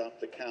to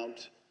stop the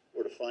count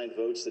or to find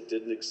votes that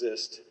didn't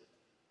exist,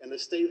 and the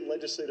state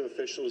legislative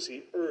officials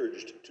he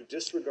urged to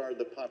disregard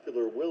the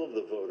popular will of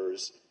the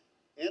voters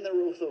and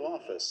their oath of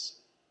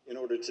office in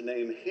order to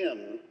name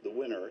him the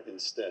winner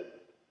instead.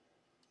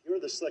 Here are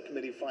the Select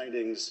Committee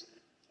findings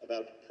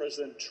about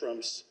President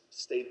Trump's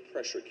state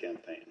pressure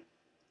campaign.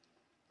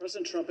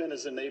 President Trump and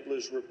his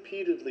enablers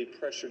repeatedly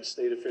pressured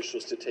state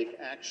officials to take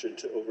action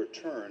to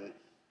overturn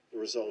the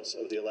results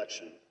of the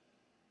election.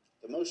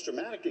 The most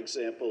dramatic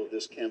example of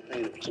this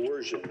campaign of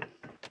coercion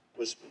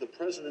was the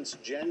president's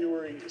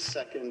January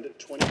 2nd,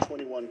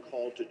 2021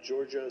 call to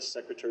Georgia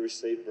Secretary of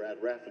State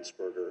Brad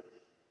Raffensperger,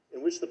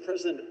 in which the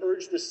president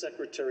urged the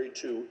secretary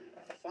to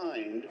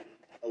find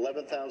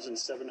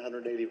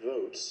 11,780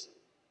 votes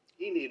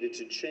he needed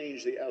to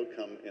change the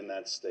outcome in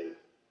that state.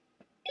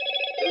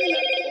 During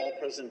that call,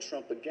 President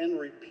Trump again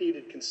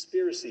repeated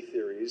conspiracy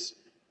theories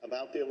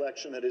about the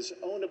election that his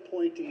own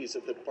appointees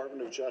at the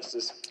Department of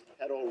Justice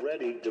had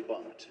already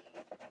debunked.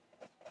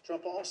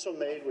 Trump also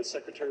made what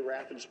Secretary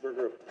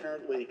Raffensperger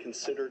apparently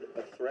considered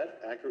a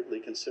threat, accurately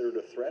considered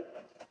a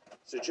threat,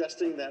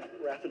 suggesting that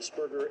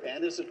Raffensperger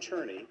and his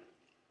attorney,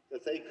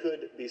 that they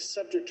could be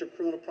subject to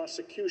criminal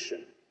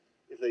prosecution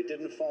if they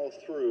didn't follow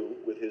through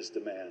with his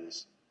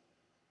demands.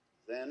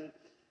 Then,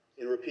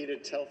 in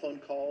repeated telephone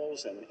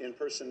calls and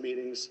in-person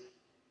meetings,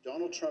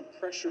 Donald Trump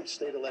pressured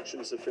state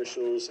elections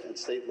officials and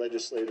state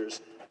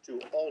legislators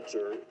to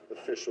alter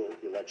official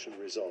election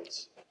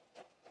results.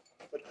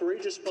 But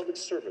courageous public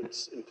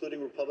servants,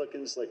 including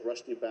Republicans like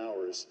Rusty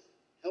Bowers,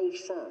 held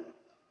firm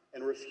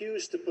and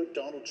refused to put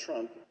Donald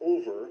Trump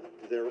over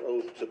their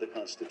oath to the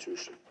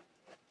Constitution.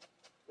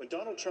 When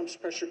Donald Trump's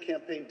pressure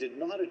campaign did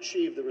not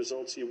achieve the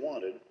results he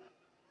wanted,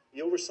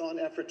 he oversaw an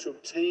effort to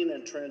obtain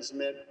and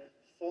transmit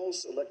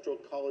false Electoral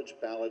College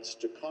ballots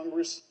to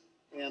Congress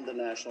and the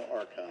National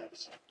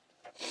Archives.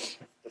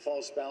 The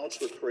false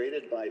ballots were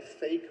created by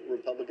fake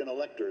Republican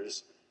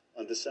electors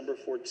on December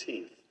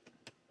 14th.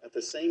 At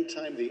the same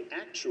time, the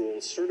actual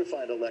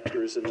certified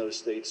electors in those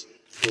states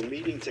were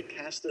meeting to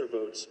cast their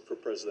votes for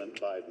President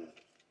Biden.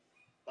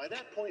 By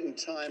that point in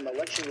time,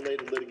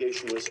 election-related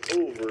litigation was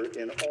over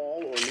in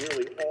all or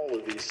nearly all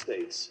of these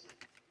states,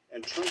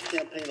 and Trump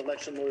campaign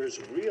election lawyers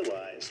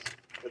realized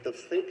that the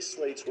fake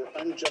slates were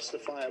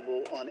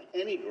unjustifiable on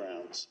any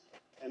grounds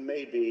and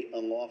may be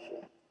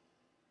unlawful.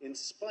 In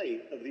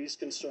spite of these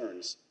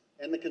concerns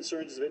and the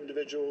concerns of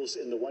individuals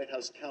in the White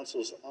House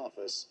counsel's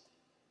office,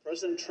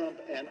 President Trump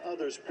and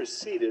others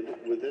proceeded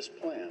with this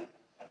plan.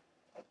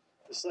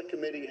 The Select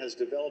Committee has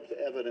developed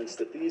evidence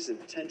that these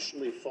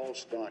intentionally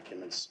false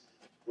documents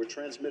were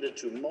transmitted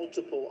to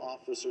multiple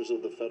officers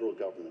of the federal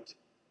government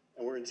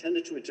and were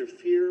intended to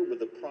interfere with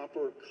the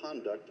proper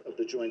conduct of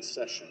the joint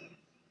session,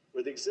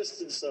 where the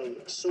existence of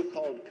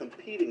so-called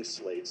competing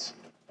slates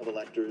of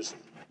electors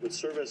would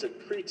serve as a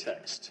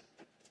pretext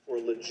for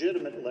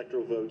legitimate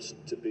electoral votes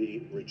to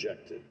be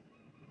rejected.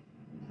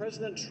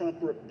 President Trump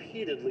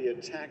repeatedly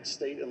attacked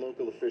state and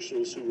local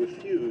officials who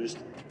refused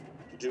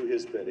to do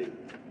his bidding,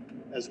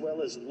 as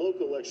well as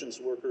local elections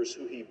workers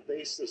who he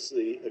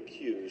baselessly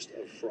accused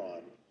of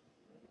fraud.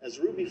 As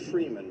Ruby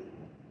Freeman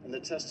and the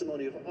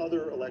testimony of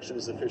other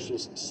elections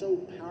officials so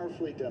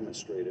powerfully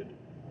demonstrated,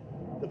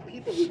 the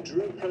people who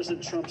drew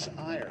President Trump's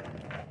ire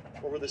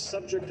or were the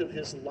subject of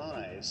his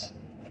lies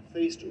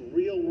faced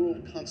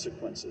real-world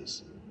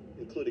consequences,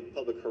 including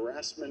public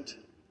harassment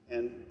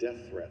and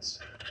death threats.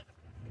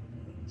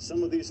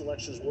 Some of these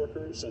elections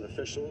workers and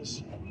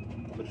officials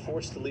have been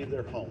forced to leave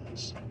their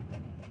homes.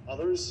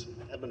 Others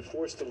have been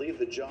forced to leave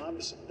the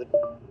jobs that...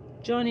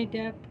 Johnny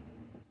Depp.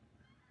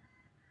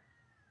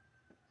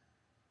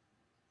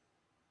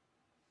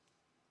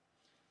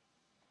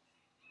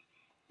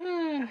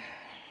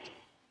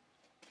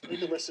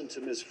 Take a listen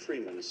to Ms.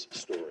 Freeman's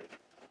story.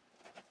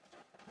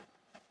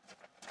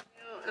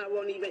 Now I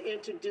won't even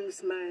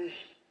introduce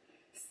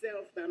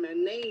myself by my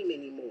name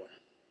anymore.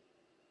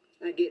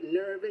 I get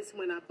nervous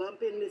when I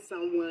bump into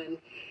someone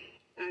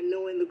I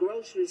know in the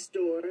grocery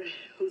store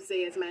who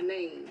says my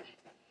name.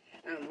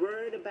 I'm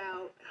worried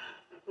about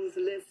who's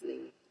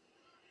listening.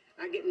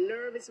 I get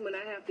nervous when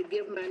I have to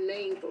give my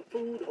name for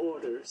food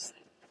orders.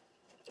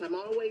 I'm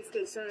always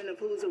concerned of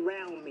who's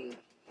around me.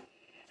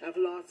 I've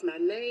lost my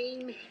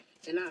name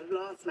and I've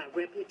lost my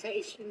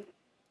reputation.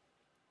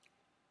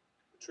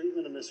 The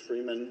treatment of Ms.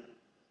 Freeman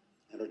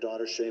and her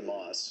daughter Shay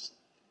Moss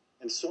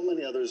and so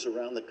many others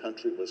around the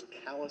country was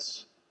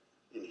callous,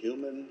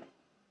 inhuman,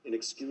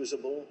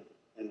 inexcusable,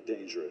 and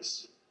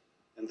dangerous.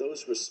 And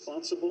those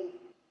responsible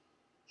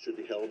should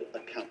be held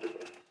accountable.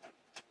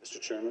 Mr.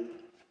 Chairman,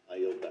 I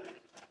yield back.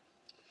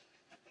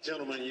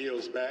 Gentleman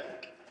yields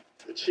back.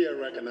 The chair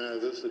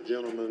recognizes the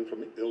gentleman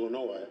from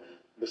Illinois,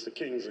 Mr.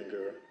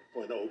 Kinzinger,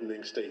 for an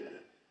opening statement.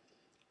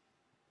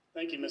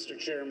 Thank you, Mr.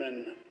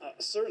 Chairman.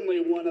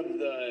 Certainly one of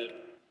the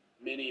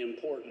many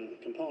important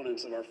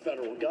components of our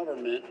federal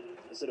government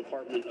is the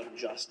Department of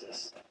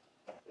Justice.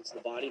 It's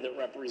the body that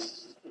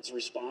it's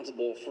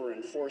responsible for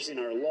enforcing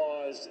our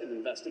laws and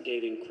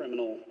investigating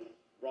criminal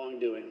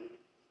wrongdoing.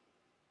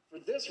 For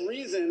this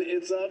reason,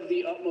 it's of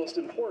the utmost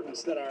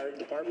importance that our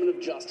Department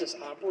of Justice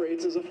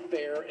operates as a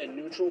fair and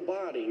neutral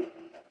body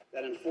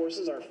that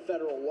enforces our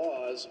federal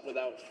laws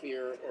without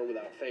fear or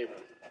without favor.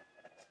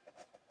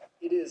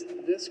 It is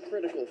this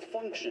critical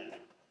function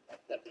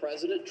that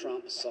President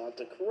Trump sought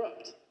to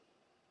corrupt,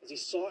 as he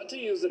sought to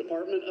use the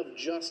Department of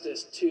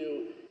Justice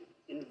to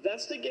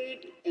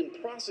investigate and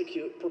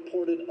prosecute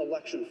purported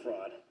election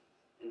fraud,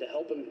 and to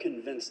help him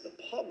convince the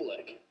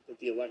public that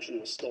the election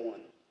was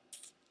stolen.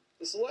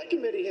 The Select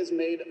Committee has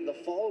made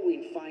the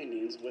following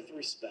findings with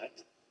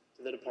respect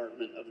to the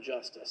Department of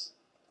Justice.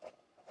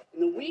 In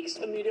the weeks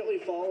immediately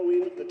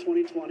following the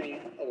 2020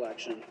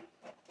 election,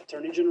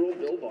 Attorney General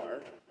Bill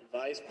Barr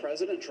advised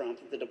President Trump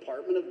that the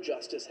Department of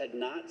Justice had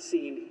not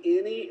seen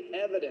any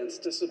evidence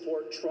to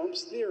support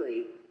Trump's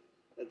theory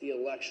that the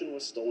election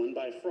was stolen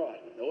by fraud.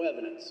 No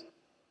evidence.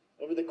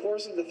 Over the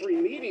course of the 3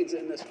 meetings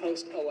in this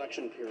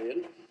post-election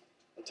period,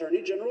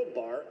 Attorney General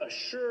Barr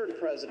assured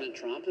President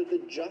Trump that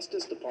the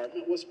Justice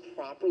Department was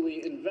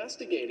properly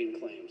investigating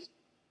claims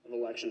of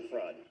election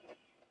fraud.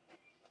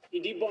 He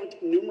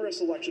debunked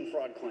numerous election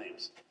fraud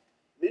claims,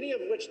 many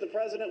of which the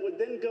president would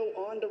then go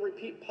on to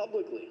repeat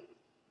publicly.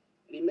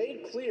 And he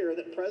made clear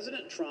that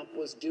President Trump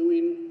was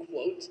doing,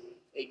 quote,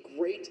 a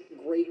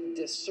great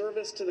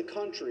disservice to the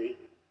country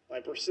by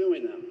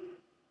pursuing them.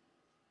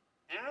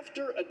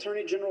 After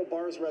Attorney General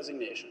Barr's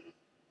resignation,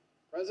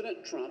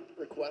 President Trump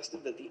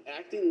requested that the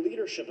acting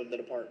leadership of the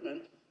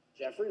department,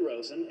 Jeffrey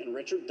Rosen and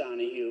Richard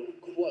Donahue,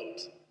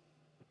 quote,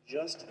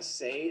 just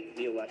say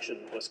the election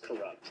was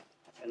corrupt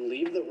and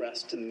leave the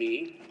rest to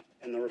me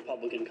and the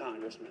Republican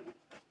congressman.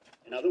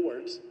 In other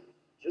words,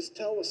 just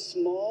tell a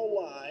small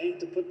lie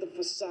to put the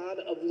facade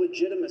of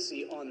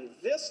legitimacy on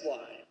this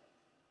lie,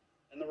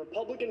 and the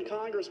Republican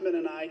congressman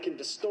and I can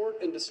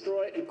distort and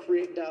destroy and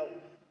create doubt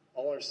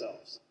all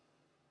ourselves.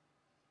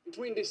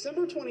 Between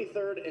December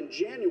 23rd and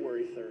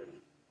January 3rd,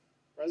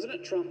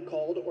 President Trump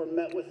called or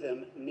met with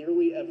him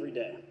nearly every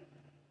day.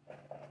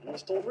 And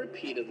was told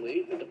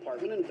repeatedly the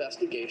department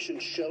investigation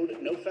showed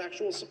no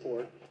factual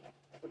support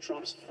for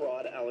Trump's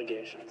fraud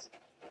allegations.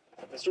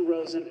 Mr.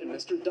 Rosen and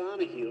Mr.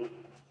 Donahue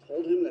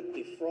told him that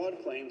the fraud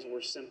claims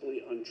were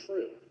simply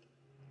untrue.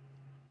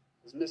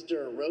 As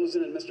Mr.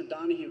 Rosen and Mr.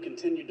 Donahue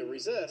continued to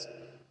resist,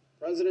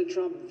 President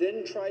Trump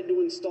then tried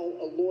to install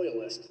a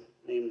loyalist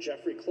named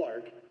Jeffrey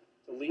Clark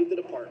to lead the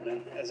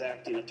department as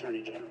acting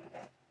Attorney General.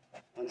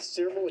 On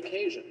several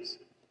occasions,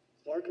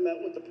 Clark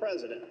met with the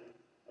president,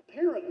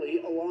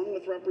 apparently along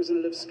with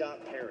Representative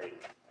Scott Perry,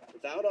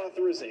 without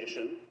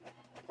authorization,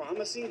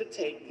 promising to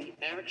take the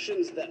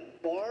actions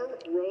that Barr,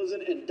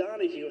 Rosen, and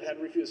Donahue had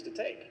refused to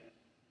take.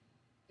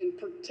 In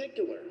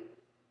particular,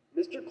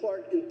 Mr.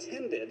 Clark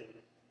intended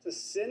to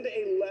send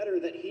a letter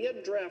that he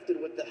had drafted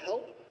with the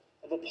help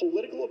of a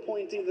political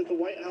appointee that the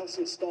White House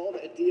installed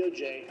at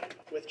DOJ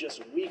with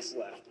just weeks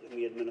left in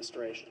the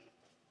administration.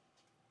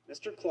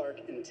 Mr.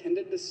 Clark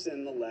intended to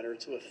send the letter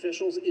to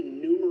officials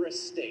in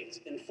numerous states,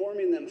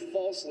 informing them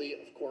falsely,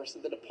 of course,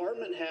 that the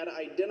department had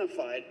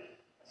identified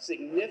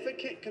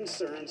significant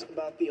concerns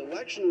about the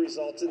election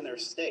results in their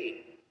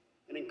state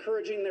and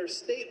encouraging their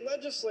state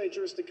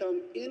legislatures to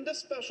come into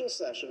special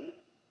session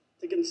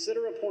to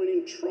consider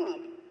appointing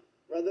Trump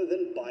rather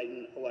than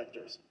Biden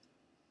electors.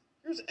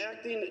 Here's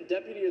Acting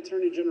Deputy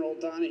Attorney General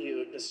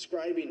Donahue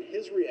describing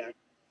his reaction.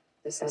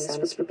 This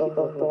is for people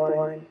who were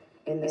born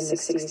in the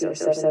 60s or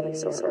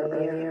 70s or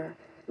earlier.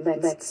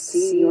 Let's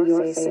see your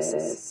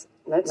faces.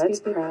 Let's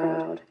be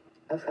proud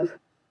of who.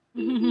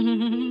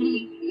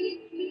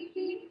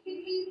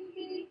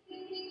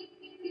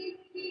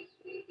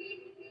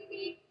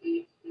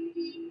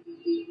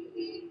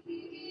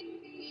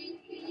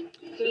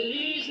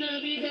 Feliz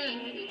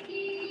Navidad.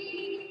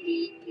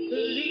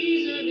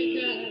 Feliz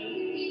Navidad.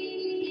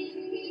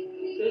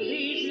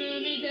 Feliz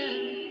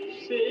Navidad.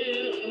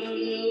 Spero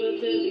año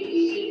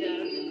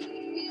felicidad.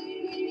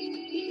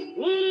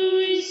 Wanna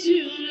wish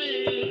you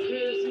Merry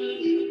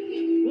Christmas.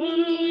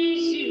 Wanna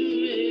wish you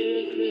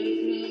Merry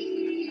Christmas.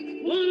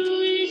 Wanna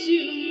wish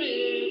you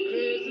Merry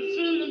Christmas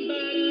from the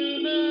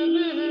bottom of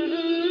my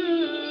heart.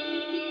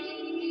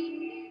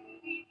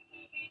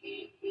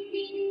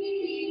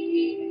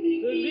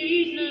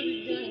 Feliz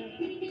Navidad.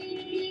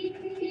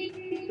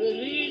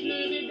 Feliz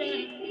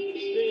Navidad.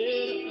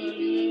 Spero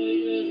año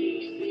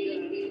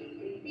felicidad.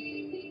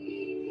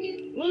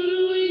 Wanna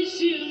wish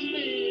you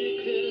Merry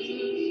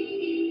Christmas.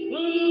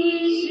 Wanna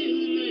wish you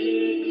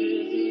Merry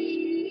Christmas.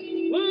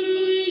 Wanna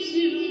wish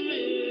you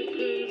Merry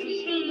Christmas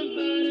from the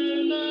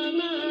bottom of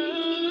my heart.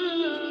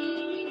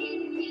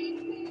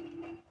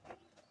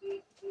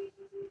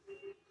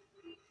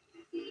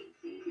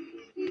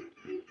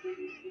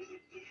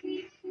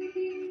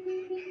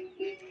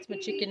 It's my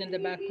chicken in the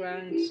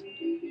background.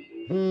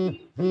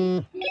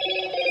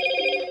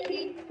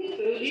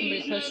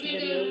 Somebody posted a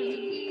video.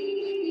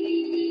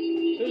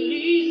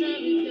 Feliz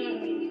Navidad.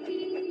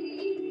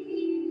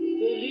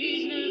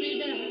 Feliz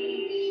Navidad.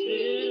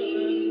 Spero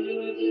año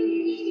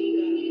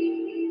felicidad.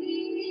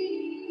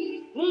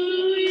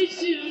 Wanna wish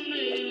you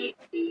Merry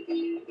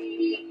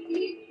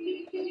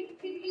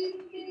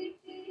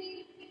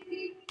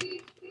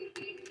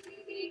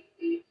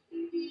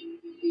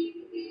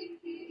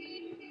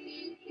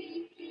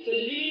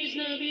Feliz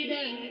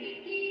Navidad.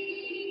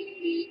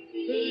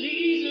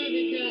 Feliz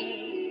Navidad.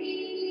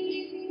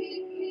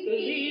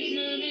 Feliz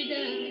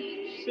Navidad.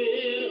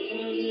 Spero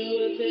año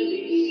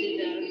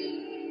felicidad.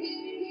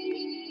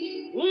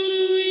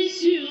 Wanna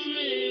wish you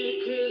Merry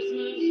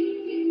Christmas.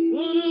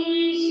 Wanna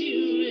wish you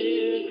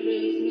Merry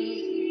Christmas.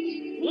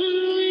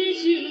 Wanna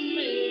wish you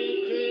Merry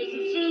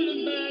Christmas from the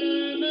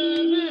bottom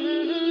of my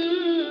heart.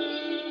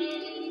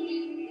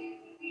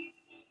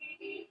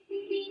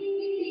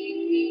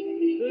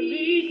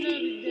 Feliz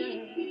Navidad.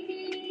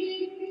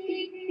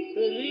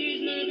 Feliz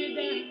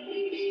Navidad.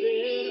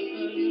 Spero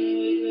año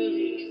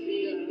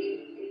felicidad.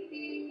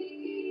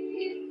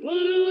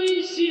 Wanna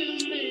wish you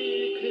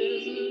Merry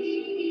Christmas.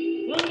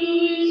 Wanna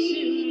wish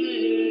you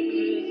Merry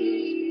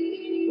Christmas.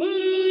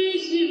 Wanna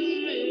wish you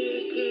Merry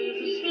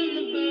Christmas from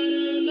the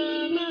bottom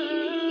of my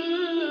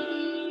heart.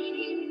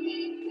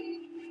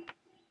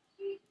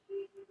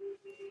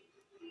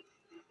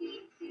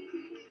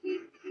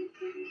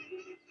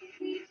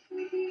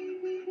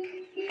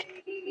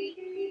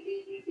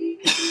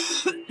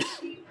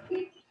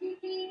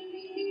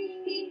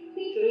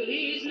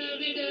 Feliz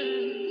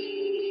Navidad.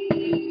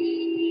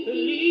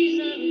 Feliz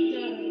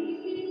Navidad.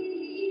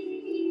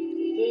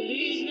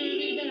 Feliz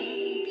Navidad.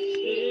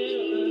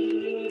 Spero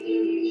año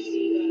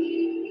felicidad.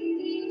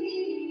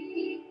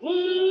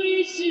 Wanna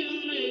wish you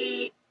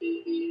Merry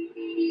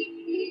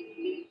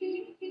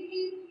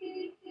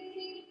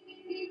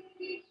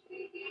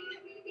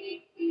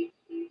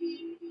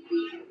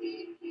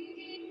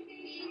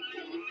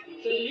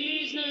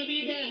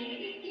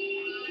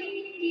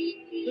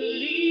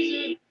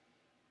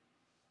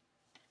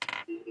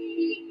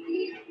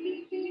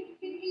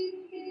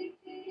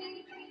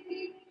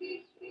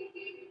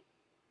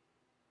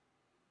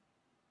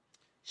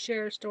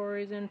share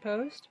stories and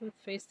post with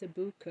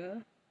Facebook.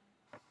 You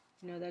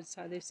know, that's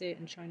how they say it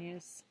in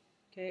Chinese.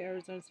 Okay,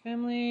 Arizona's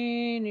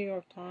Family, New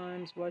York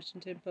Times,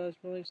 Washington Post,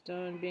 Rolling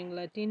Stone, Being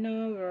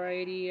Latino,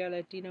 Variety,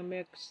 Latino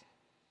Mix,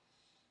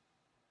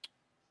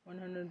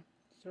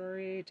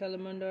 103,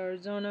 Telemundo,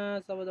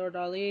 Arizona, Salvador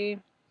Dali,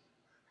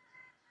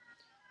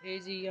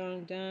 AZ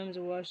Young Dems,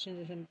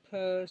 Washington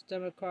Post,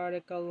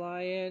 Democratic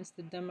Alliance,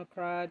 The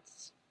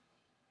Democrats,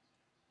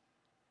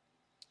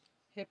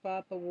 Hip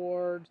Hop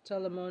Award,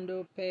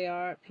 Telemundo,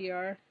 PR,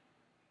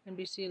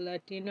 NBC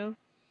Latino,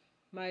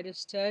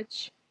 Midas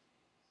Touch,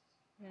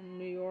 and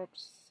New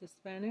York's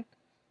Hispanic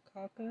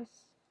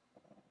Caucus,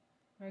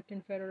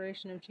 American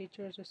Federation of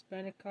Teachers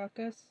Hispanic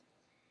Caucus,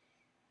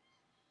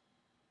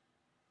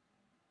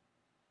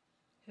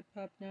 Hip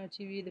Hop Now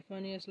TV, the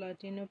funniest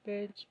Latino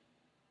page,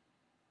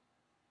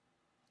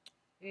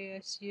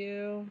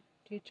 ASU,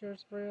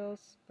 Teachers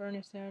Rails,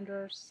 Bernie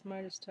Sanders,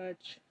 Midas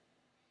Touch,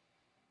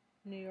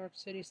 New York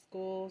City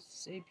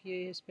Schools, APA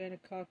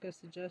Hispanic Caucus,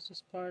 the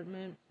Justice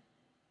Department,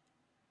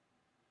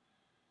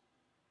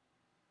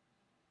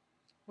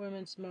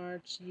 Women's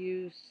March,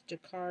 Youth,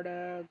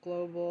 Jakarta,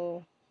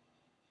 Global,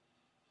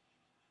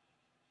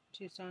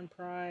 Tucson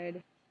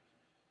Pride,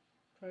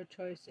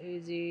 Pro-Choice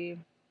AZ,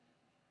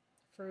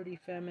 Fruity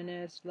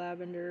Feminist,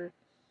 Lavender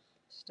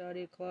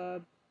Study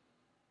Club,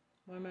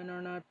 Women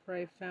Are Not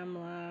Prey,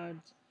 FemLoud,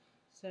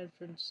 San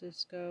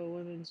Francisco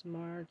Women's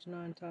March,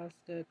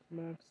 Non-Toxic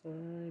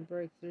Maximum,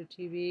 Breakthrough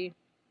TV,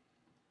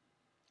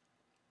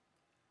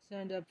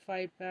 Stand Up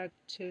Fight Back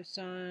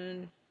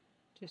Tucson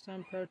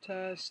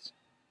Protest,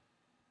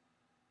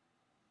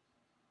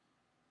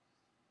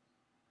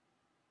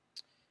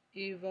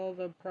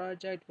 Evolve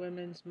Project,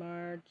 Women's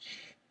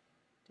March,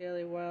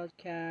 Daily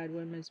Wildcat,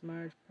 Women's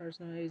March,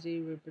 Personal AZ,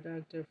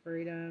 Reproductive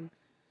Freedom,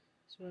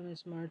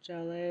 Women's March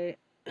LA,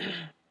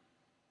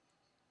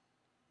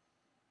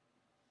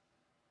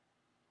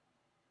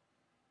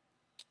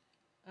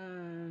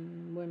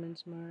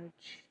 Women's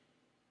March,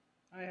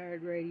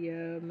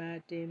 iHeartRadio,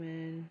 Matt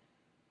Damon,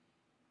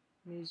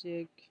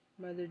 Music,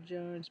 Mother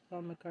Jones,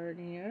 Paul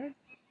McCartney. I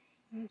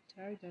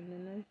tagged them,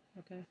 didn't I?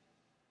 Okay.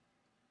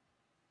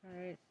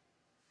 Alright.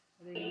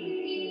 Feliz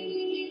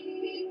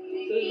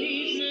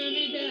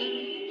Navidad,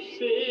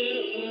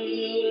 espero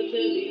año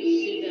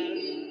felicidad.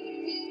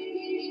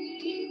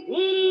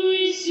 Wanna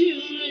wish you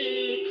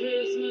Merry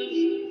Christmas.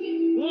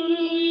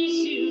 Wanna wish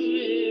you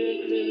Merry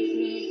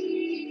Christmas.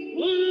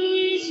 Wanna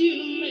wish you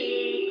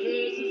Merry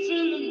Christmas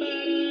from the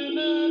bottom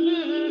of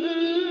my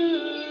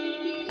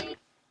heart.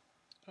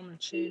 I'm gonna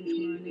change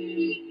my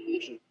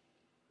name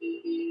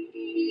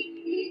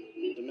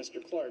to Mr.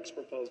 Clark's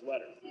proposed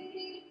letter.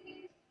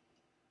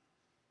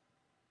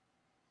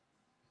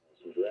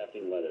 Some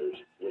drafting letters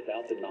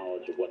without the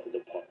knowledge of what the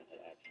department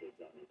had actually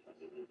done in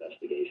terms of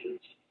investigations,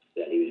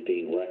 that he was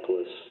being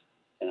reckless.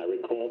 And I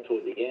recall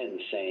toward the end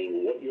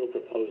saying, what you're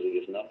proposing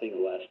is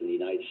nothing less than the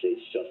United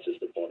States Justice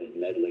Department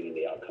meddling in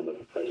the outcome of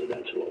a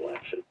presidential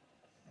election.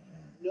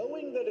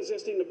 Knowing that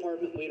existing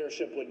department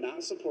leadership would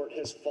not support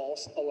his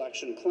false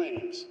election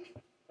claims,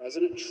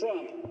 President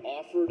Trump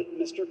offered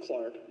Mr.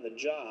 Clark the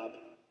job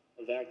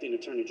of acting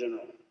Attorney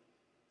General.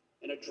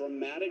 In a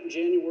dramatic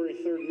January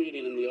 3rd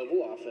meeting in the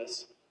Oval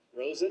Office,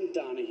 Roseanne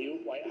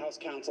Donahue, White House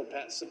counsel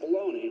Pat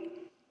Cipollone,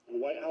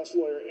 and White House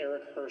lawyer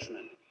Eric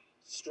Hirschman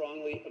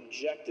strongly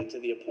objected to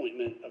the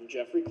appointment of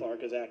Jeffrey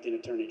Clark as acting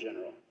Attorney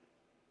General.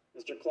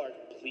 Mr. Clark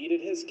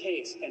pleaded his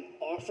case and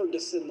offered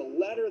to send the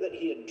letter that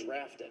he had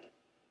drafted.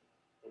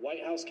 The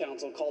White House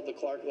counsel called the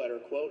Clark letter,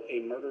 quote, a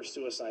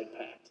murder-suicide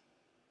pact.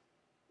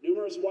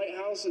 Numerous White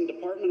House and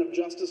Department of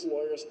Justice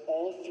lawyers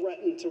all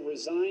threatened to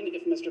resign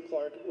if Mr.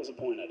 Clark was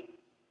appointed.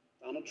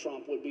 Donald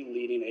Trump would be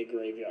leading a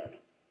graveyard.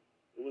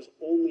 It was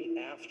only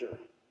after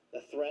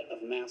the threat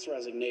of mass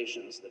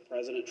resignations that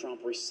President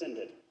Trump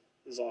rescinded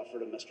his offer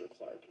to Mr.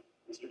 Clark.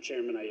 Mr.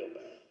 Chairman, I yield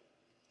back.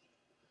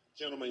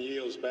 Gentleman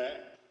yields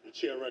back. The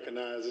chair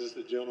recognizes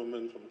the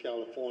gentleman from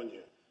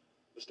California,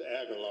 Mr.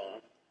 Aguilar,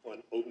 for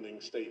an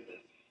opening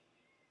statement.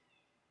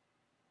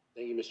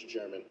 Thank you, Mr.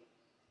 Chairman.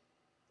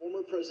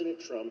 Former President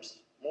Trump's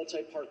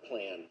multi-part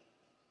plan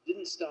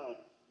didn't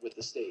stop with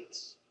the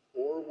states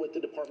or with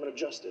the Department of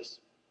Justice.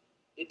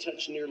 It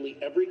touched nearly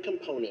every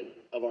component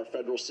of our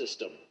federal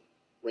system,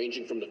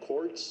 ranging from the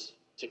courts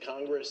to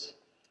Congress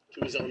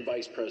to his own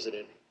vice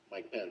president,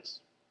 Mike Pence.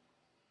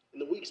 In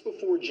the weeks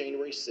before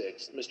January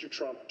 6th, Mr.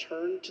 Trump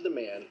turned to the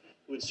man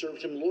who had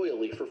served him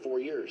loyally for 4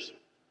 years.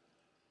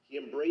 He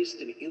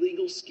embraced an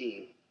illegal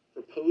scheme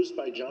proposed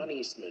by John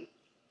Eastman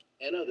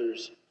and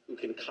others who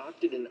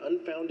concocted an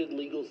unfounded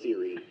legal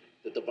theory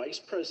that the vice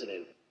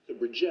president could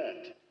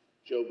reject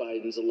Joe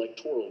Biden's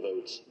electoral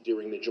votes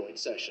during the joint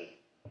session.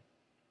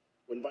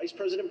 When Vice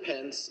President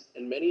Pence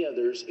and many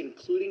others,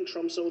 including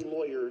Trump's own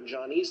lawyer,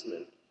 John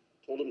Eastman,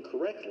 told him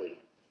correctly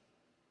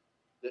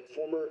that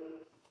former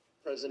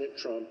President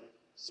Trump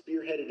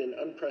spearheaded an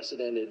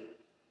unprecedented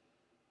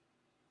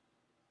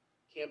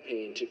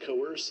campaign to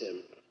coerce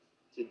him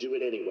to do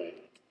it anyway,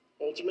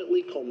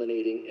 ultimately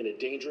culminating in a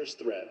dangerous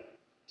threat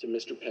to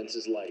Mr.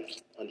 Pence's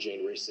life on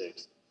January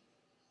 6th.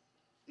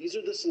 These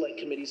are the Select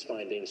Committee's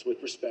findings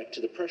with respect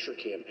to the pressure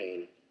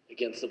campaign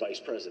against the Vice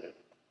President.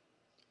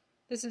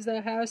 This is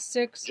the House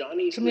 6 John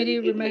Eastman Committee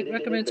admitted in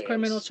recommends advance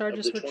criminal of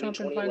charges the for Trump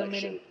in 2020 final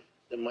election meeting.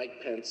 that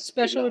Mike Pence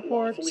Special did not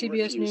report, lawfully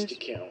CBS refuse News. to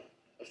count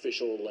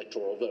official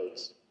electoral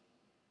votes.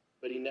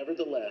 But he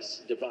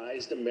nevertheless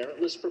devised a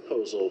meritless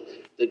proposal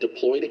that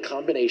deployed a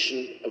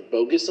combination of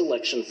bogus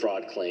election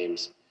fraud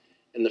claims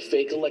and the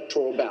fake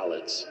electoral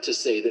ballots to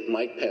say that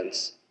Mike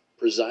Pence,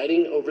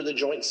 presiding over the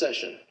joint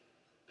session,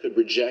 could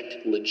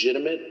reject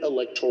legitimate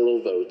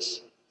electoral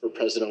votes for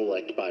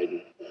President-elect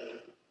Biden.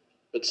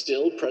 But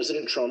still,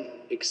 President Trump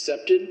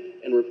accepted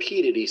and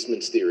repeated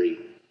Eastman's theory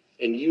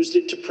and used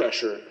it to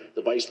pressure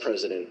the vice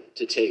president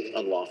to take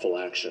unlawful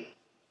action.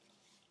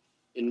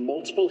 In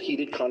multiple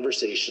heated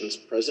conversations,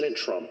 President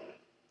Trump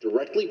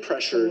directly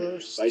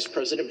pressured Vice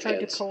President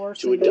Pence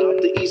to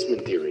adopt the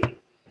Eastman theory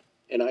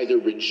and either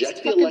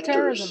reject the electors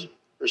terrorism.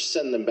 or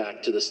send them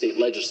back to the state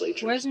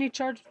legislature. Why isn't he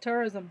charged with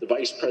terrorism? The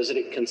vice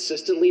president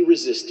consistently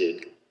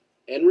resisted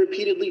and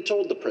repeatedly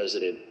told the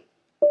president,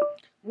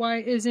 Why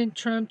isn't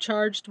Trump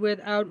charged with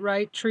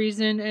outright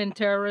treason and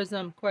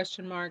terrorism?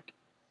 Question mark.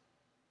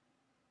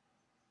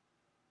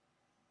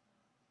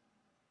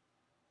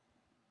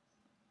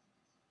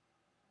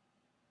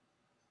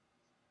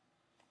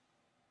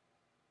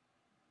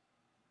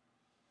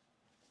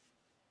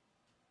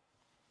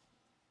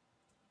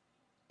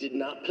 did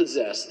not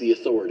possess the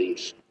authority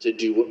to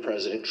do what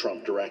President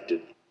Trump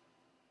directed.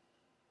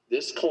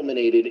 This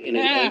culminated in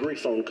an angry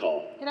phone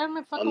call Get out of my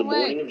on fucking the way.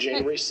 morning of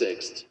January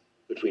 6th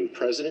between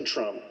President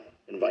Trump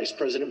and Vice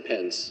President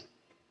Pence,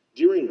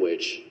 during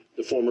which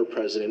the former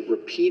president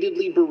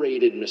repeatedly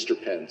berated Mr.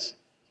 Pence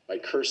by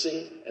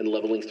cursing and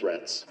leveling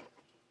threats.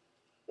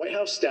 White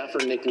House staffer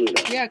Nick Luna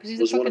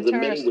was one of the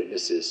many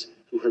witnesses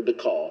who heard the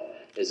call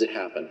as it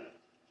happened.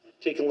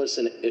 Take a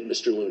listen at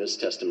Mr. Luna's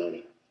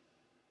testimony.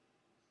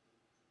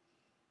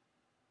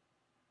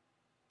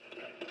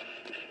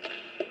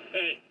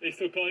 Hey, they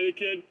still call you the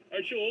kid?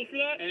 Aren't you old for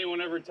that? Anyone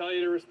ever tell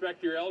you to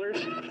respect your elders?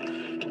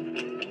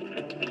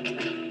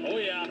 Oh,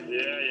 yeah.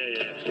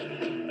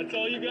 Yeah. That's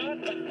all you got?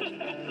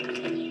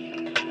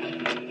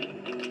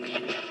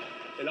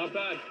 Hey, not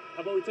bad.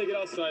 How about we take it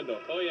outside, though?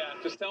 Oh, yeah.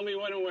 Just tell me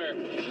when and where.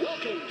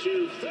 Welcome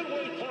to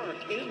Fenway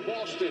Park in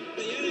Boston.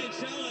 The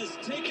NHL has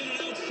taken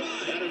it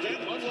outside. An event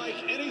unlike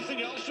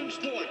anything else in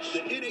sports. The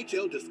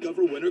NHL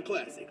Discover Winter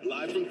Classic,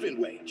 live from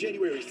Fenway,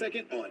 January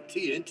 2nd on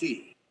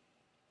TNT.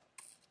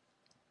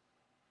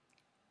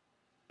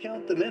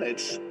 Count the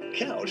minutes.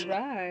 Count.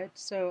 Right.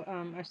 So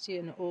I see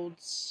an old.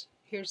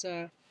 Here's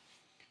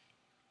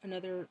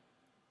another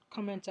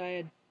comment I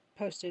had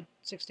posted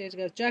 6 days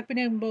ago. Jack be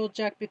nimble,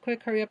 Jack be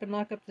quick, hurry up and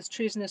lock up this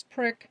treasonous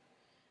prick.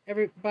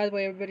 By the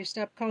way, everybody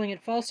stop calling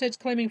it falsehoods,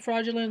 claiming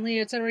fraudulently,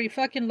 etc. He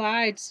fucking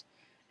lied.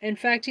 In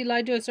fact, he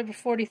lied to us over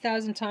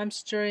 40,000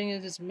 times during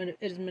his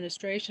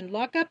administration.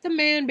 Lock up the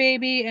man,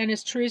 baby, and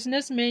his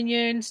treasonous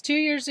minions. 2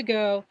 years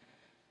ago.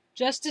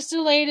 Justice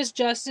delayed is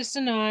justice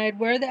denied.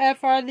 Where the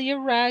F are the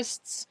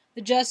arrests? The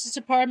Justice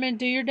Department,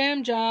 do your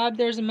damn job.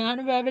 There's a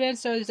mountain of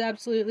evidence, so there's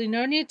absolutely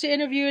no need to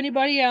interview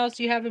anybody else.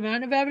 You have a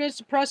mountain of evidence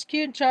to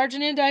prosecute and charge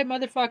and indict,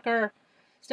 motherfucker.